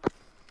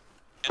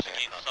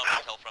 Gain some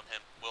intel from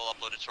him. We'll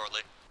upload it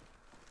shortly.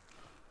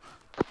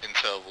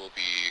 Intel will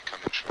be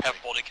coming shortly. Have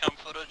body cam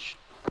footage.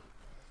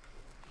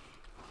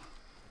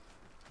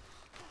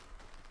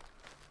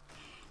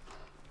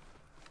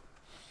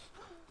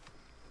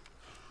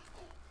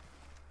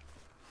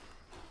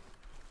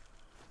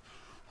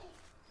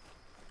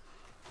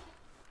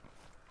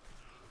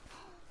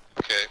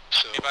 Okay,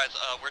 so Hey guys,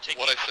 we're taking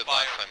what I said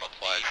fire last time from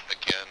applies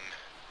again.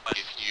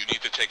 If you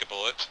need to take a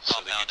bullet so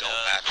that you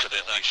don't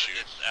accidentally shoot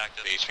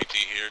the HVT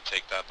here,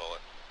 take that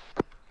bullet.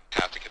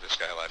 Have to get this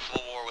guy alive.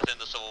 Civil War within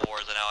the Civil War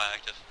is now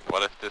active.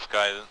 What if this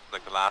guy,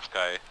 like the last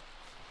guy,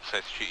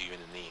 says shoot you in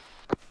the knee?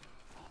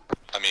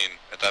 I mean,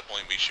 at that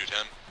point we shoot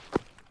him.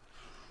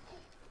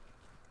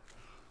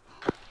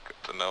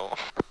 Good to know.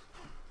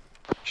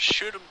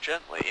 Shoot him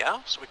gently, yeah?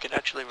 So we can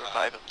actually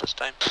revive him this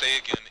time. Say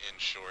again in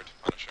short,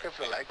 Punisher.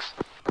 Careful, legs.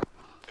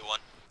 Hey, one.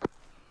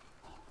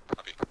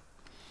 Copy.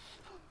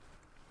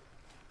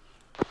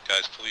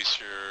 Guys, police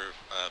your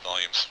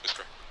volumes.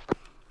 Whisper.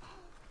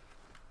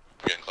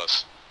 We're getting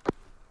close.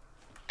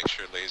 Make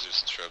sure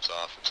lasers and strobes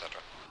off, etc.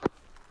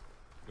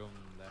 Going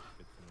left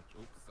bit too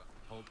much. Oops.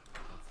 Hold.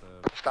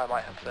 That's This guy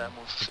might have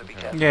thermals, so be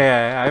careful.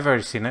 Yeah, I've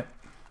already seen it.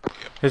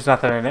 There's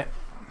nothing in it.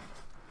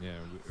 Yeah,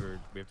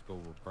 we have to go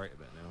right a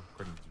bit now,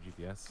 according to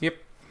GPS. Yep.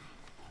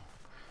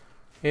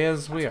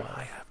 As we That's are.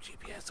 why I have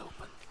GPS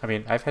open. I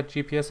mean, I've had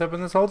GPS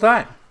open this whole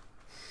time.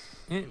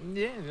 Make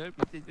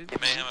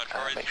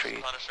sure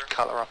you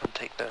colour up and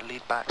take the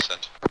lead back.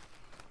 Send.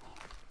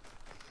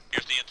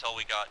 Here's the intel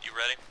we got. You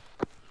ready?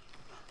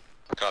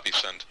 Copy,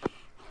 send.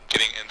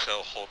 Getting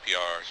intel, whole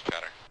PR,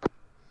 chatter.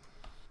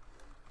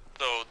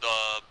 So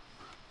the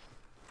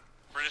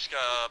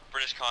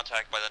British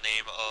contact by the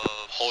name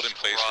of Hold in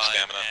place for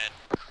stamina. And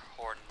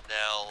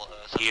Cornell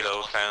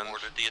Hilo found.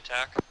 ordered the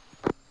attack.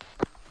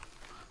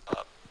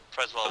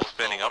 Creswell was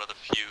one of the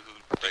few who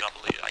did not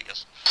believe, I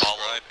guess,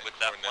 followed with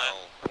that plan.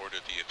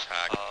 Ordered the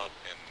attack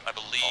in I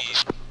believe.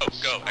 Altis. Oh,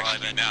 go!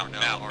 Actually, now.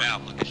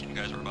 Location you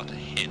guys were about to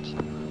hit.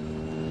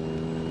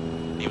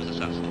 He was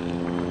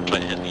assassinated. Try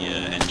to hit the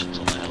engines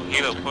on the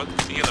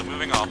helicopter. Hilo,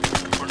 moving off.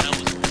 Cornell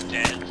was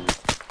dead.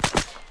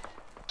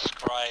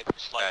 Scribe,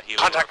 like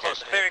Contact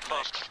close, very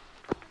close.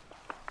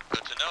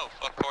 Good to know.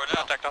 Fuck Cornell.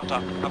 Contact off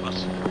top. Help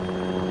us.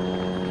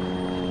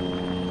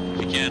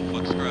 If you can,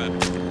 fuck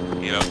Scribe.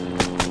 Hilo.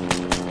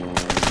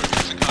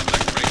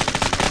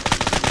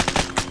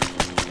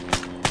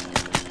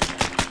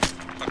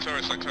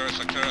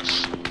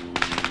 Arcturus.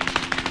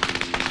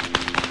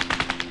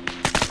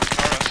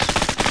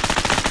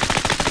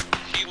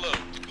 Hilo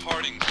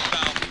departing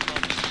south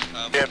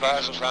from Be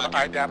advised, there's an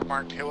IDAP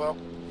marked Hilo.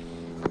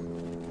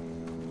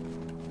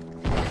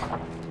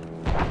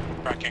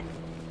 Tracking.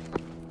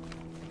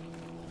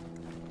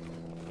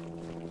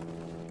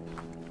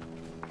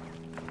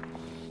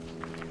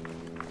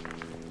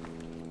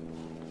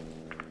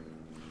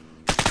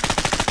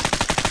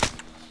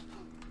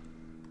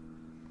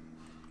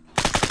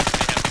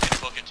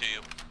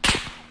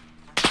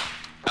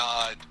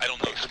 I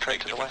don't know if it's a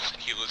big difference.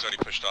 Hilo's already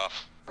pushed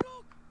off.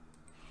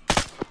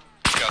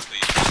 Got the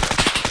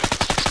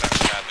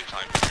badly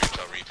timed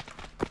intel read.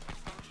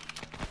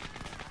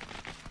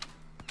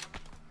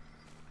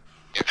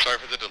 Yeah, sorry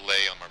for the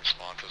delay on my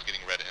response. I was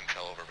getting red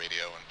intel over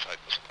radio and I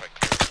wasn't quite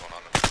clear what's going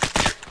on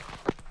here.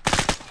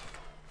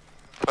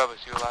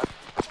 Bubba's, you alive?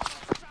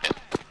 Yeah.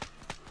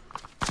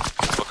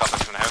 Look up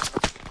into the house.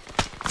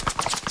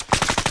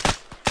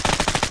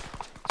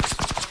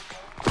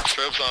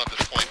 Strobe's on at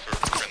this point for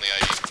friendly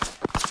ID.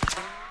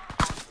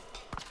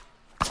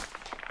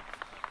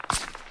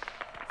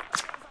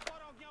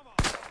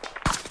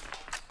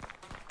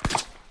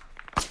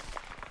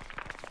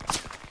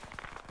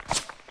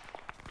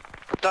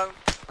 Down.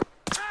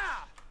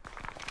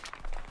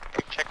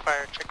 Okay, check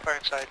fire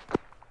inside.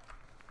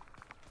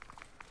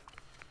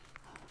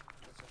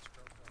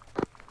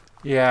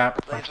 Yeah.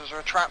 Lasers are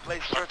a trap, they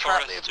have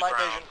night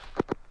vision.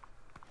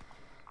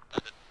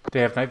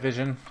 They have night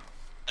vision.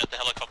 The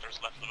helicopter's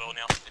left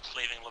Livonia. It's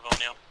leaving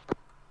Livonia.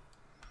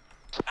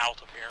 It's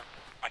out of here.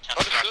 I can't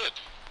track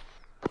it.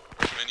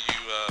 Recommend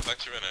you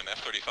vector in an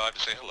F-35 to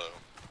say hello.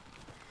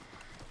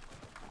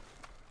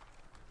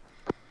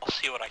 I'll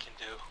see what I can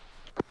do.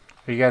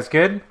 Are you guys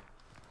good?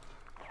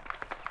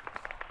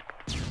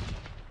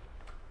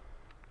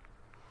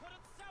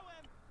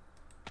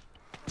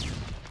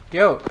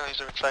 Yo. Guys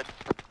are inside.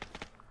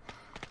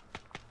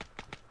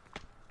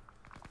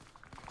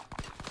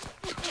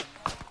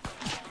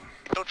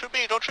 Don't shoot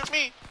me! Don't shoot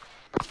me!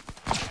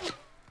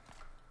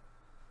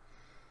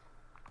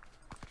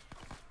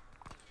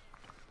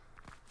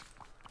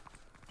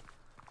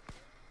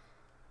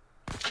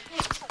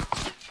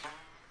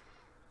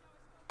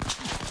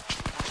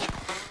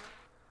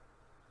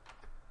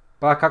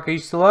 Blackhawk, are you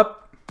still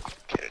up?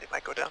 Kennedy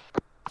might go down.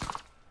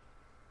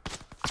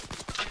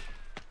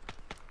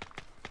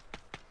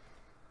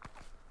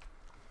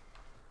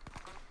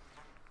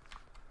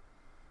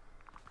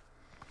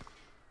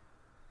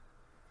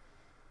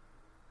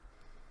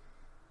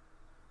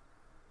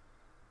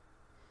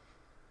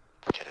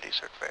 Kennedy's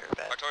hurt very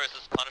bad. Arcturus,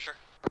 this is Punisher.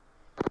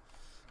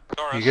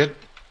 You good?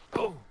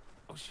 Oh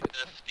shit.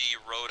 If the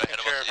road ahead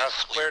of us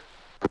is cleared,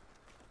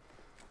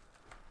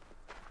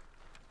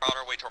 we're on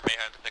our way toward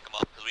Mayhem to pick him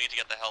up, because we need to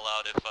get the hell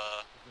out if,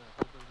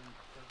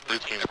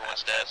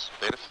 everyone's dead.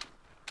 Status?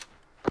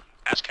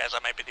 Ask Kaz, I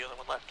might be the only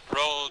one left.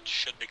 Road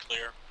should be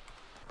clear.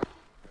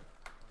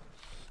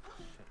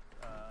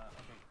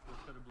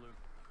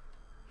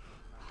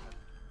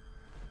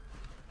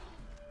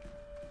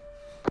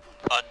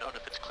 Unknown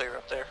if it's clear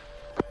up there.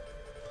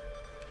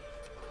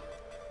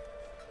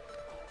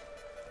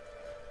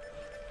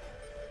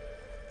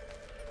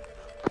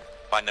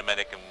 Find a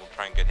medic and we'll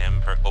try and get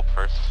him up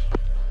first.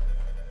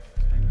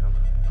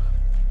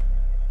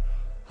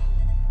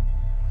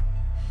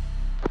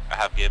 I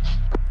have Gibbs.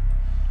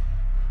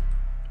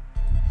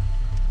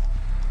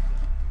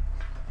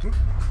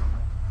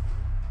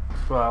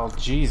 Well,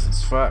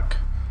 Jesus, fuck.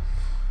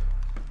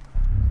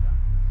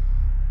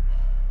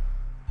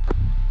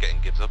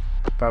 Getting Gibbs up.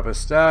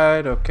 Babas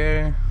died,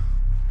 okay.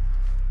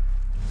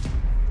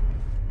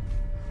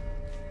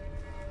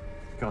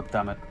 God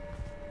damn it.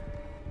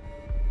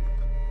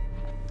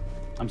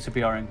 I'm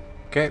CPRing.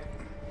 Okay.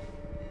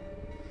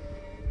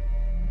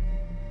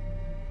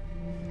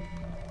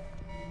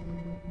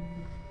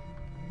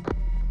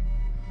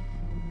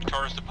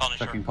 Arcturus to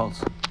Punisher. Checking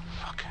pulse.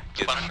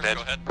 Punisher, dead.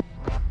 go ahead.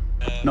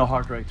 No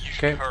heart rate.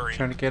 Okay,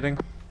 trying to get in.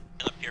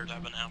 And appear to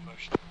have been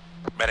ambushed.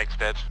 Medic's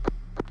dead.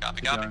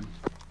 Copy, copy.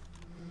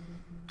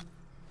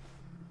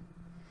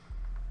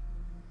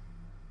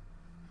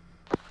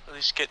 At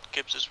least get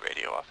Gibbs's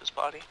radio off his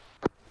body.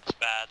 It's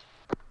bad.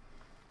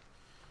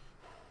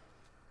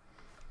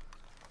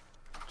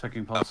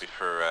 Checking pulse. Copy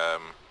for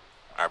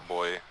our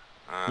boy.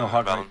 No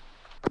heart rate. Valen.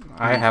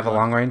 I have a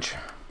long range.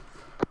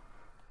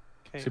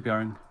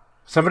 CPRing.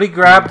 Somebody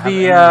grab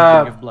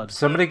Have the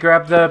somebody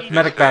grab the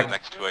medic bag.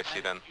 Next to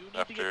IC then.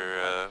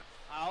 After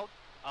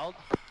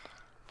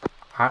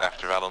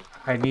after Valen.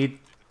 I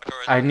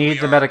need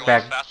the medic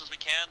bag. As fast as we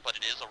can, but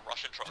it is a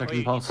Russian truck.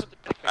 Checking pulse.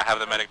 I have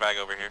the medic bag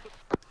over here.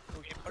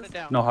 Okay, put it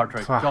down. No heart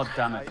rate. Fuck. God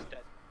damn it. He's dead.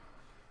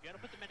 You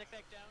gotta put the medic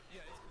back down.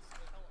 Yeah,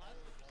 tell us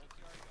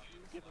if you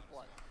give him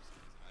blood.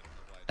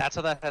 That's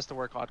how that has to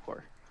work,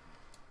 hardcore.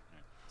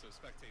 So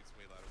spectate's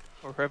way louder.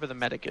 Or whoever the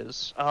medic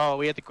is. Oh,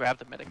 we had to grab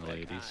the medic back.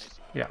 Ladies.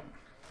 Yeah.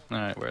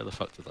 Alright, where the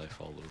fuck did I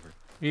fall over?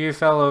 You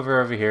fell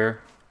over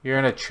here. You're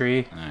in a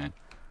tree. Alright.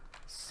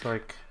 It's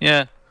like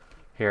Yeah.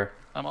 here.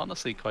 I'm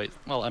honestly quite...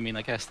 Well, I mean,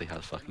 I guess they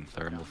had fucking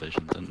thermal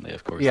vision, didn't they?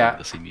 Of course, Yeah. they had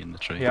to see me in the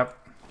tree. Yep.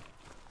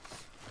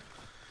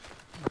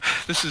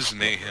 This is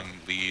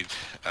Mayhem lead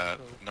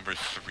number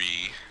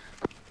 3.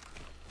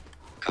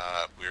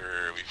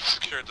 We've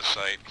secured the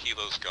site.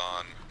 Kilo's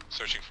gone.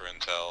 Searching for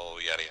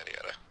intel. Yada yada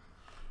yada.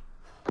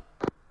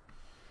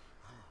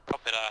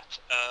 Copy that.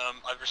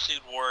 I've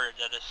received word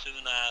that as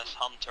soon as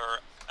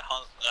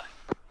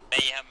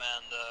Mayhem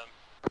and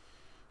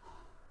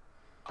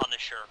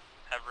Punisher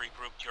have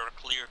regrouped, you're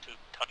clear to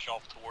touch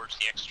off towards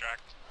the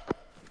extract.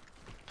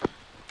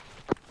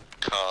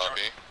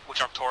 Copy.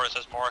 Which Arcturus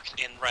has marked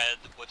in red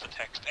with the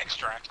text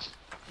extract.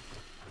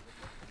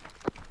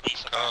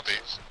 Copy.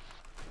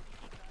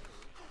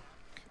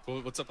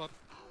 What's up, Bob?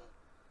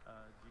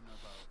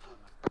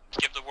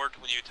 Give the word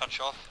when you touch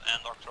off,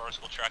 and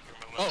Arcturus will track your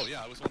movements. Oh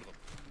yeah, I was one of them.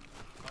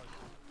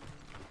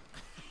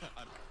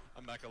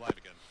 I'm back alive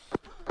again.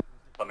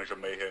 Punisher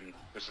Mayhem,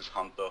 this is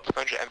Hunter. A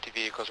bunch of empty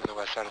vehicles on the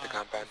west side of the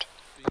compound.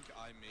 I think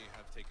I may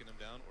have taken him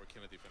down, or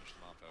Timothy finished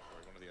him off, or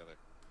one or the other.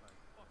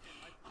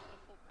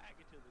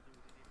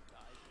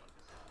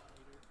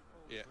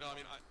 Yeah, no, I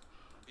mean, I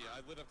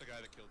lit up the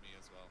guy that killed me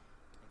as well.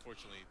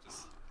 Unfortunately,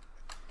 just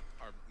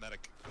our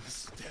medic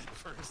was dead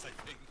first, I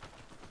think.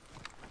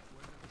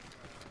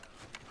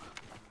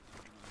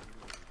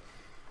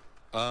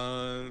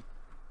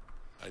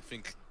 I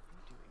think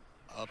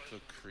up a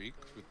creek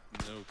with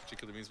no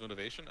particular means of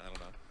motivation. I don't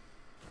know.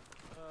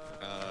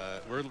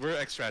 We're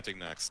extracting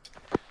next.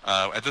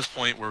 At this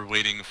point, we're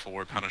waiting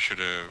for Punisher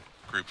to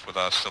group with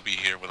us. They'll be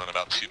here within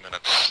about 2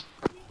 minutes.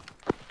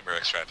 We're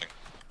extracting.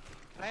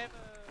 Can I have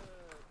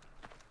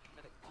a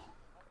medic?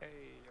 Hey,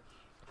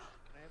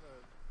 can I have a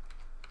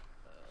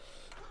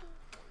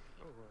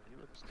you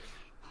were the stage.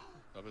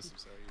 Bubba's, I'm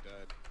sorry you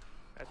died.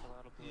 That's a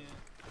lot of blood.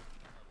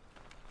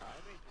 I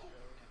made you go.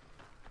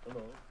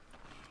 Hello.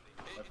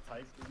 I've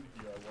typed in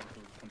here, I want to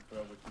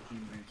confer with the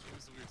team lead. It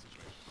was a weird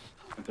situation.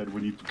 And that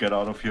we need to get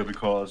out of here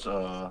because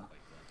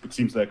it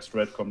seems like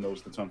Stratcom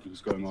knows that something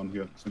is going on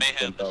here.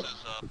 Mayhem, this is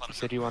You Punisher.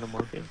 said you want a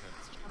morphine?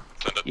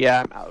 Send it.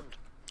 Yeah, I'm out.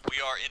 We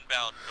are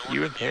inbound north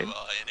You of you in in a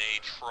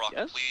truck.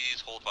 Yes?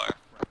 Please hold fire.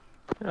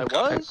 I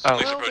was? Oh.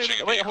 Friendly's Well, approaching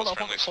in wait, vehicles. hold on,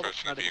 Friendly's hold on,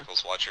 approaching in not anymore.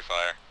 vehicles. Watch your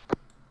fire.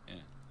 Yeah.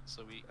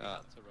 So we had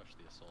to rush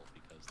the assault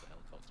because the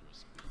helicopter was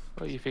speeding.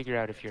 Well, you figure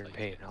out if you're in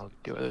pain. I'll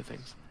do other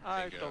things.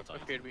 I Bingo.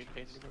 don't appear to be in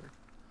pain anymore.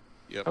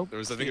 Yep. Oh, There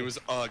was, I think it was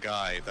a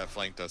guy that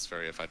flanked us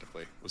very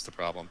effectively. Was the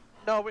problem?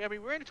 No, I mean we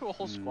ran into a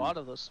whole squad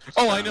of us.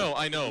 Oh, I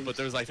know. But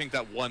there's, I think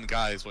that one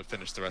guy is what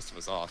finished the rest of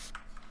us off,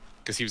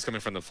 because he was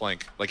coming from the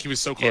flank. Like he was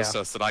so close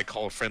to us that I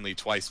called friendly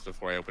twice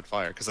before I opened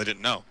fire because I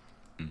didn't know.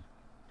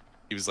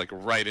 He was like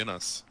right in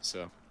us.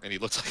 So, and he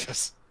looked like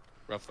us,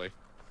 roughly.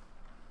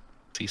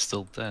 Is he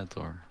still dead,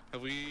 or?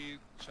 Have we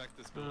checked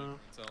this building?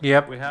 So-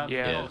 Yep. We have.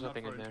 Yeah, Yeah. there's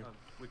nothing in there.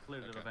 We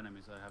cleared it of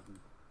enemies.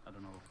 I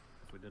don't know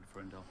if we did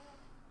for intel.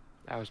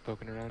 I was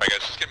poking around. Alright guys,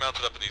 just get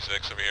mounted up in these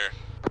Vics over here.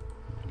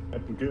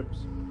 Captain Gibbs.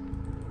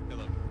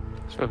 Hello.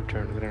 Spoken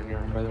turn to the down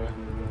yard, by the way.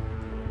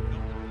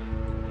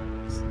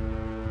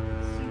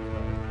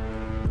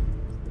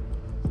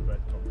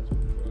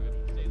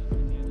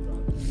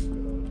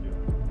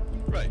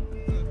 Right.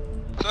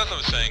 So as I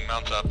was saying,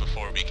 mount up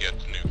before we get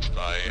nuked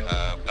by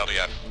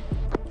LDF.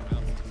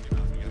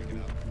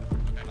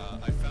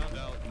 I found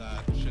out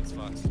that shit's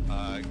fucked.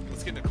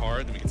 Let's get in a car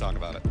and then we can talk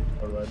about it.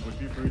 Alright, we'll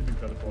debrief in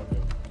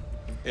California.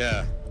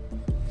 Yeah.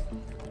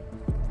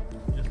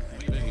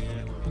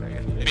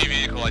 Any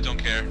vehicle, I don't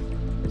care.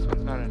 This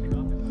one's not any.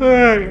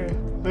 Alright,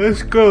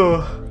 let's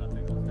go.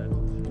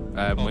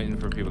 I'm waiting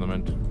for people to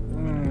mount.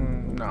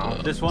 No.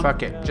 This one?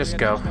 Fuck it. Just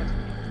go.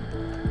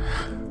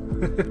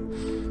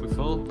 We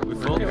full? We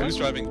full? Who's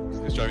driving?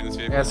 Who's driving this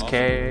vehicle? SK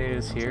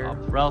is here.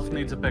 Ralph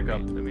needs a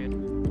pickup.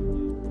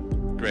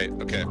 Great.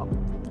 Okay.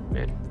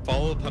 Mid.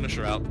 Follow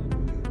Punisher out.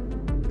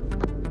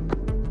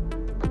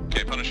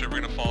 Okay, Punisher,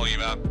 we're gonna follow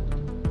you out.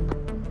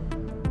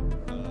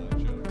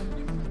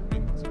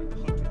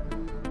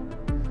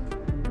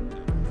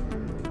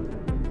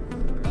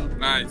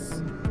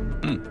 Nice.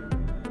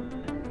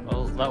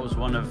 Well, that was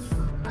one of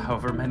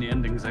however many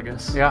endings, I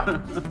guess.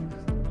 Yeah.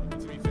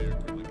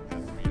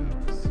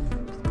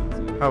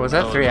 Oh, was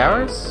that 3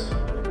 hours?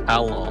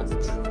 How long?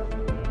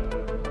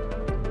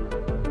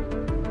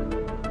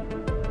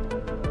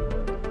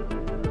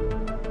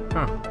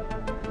 Huh.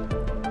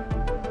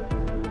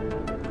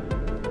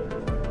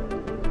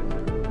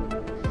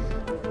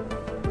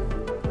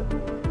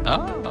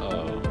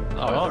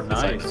 Oh,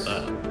 nice.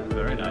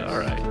 Very nice.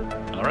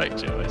 All right,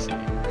 Joe. I see.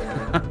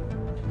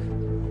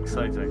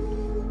 Exciting.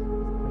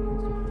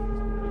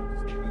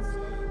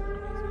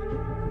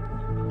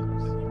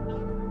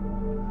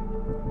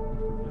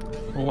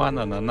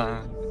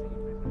 Na.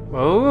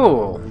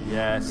 Oh.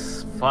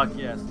 Yes. Fuck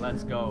yes.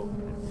 Let's go.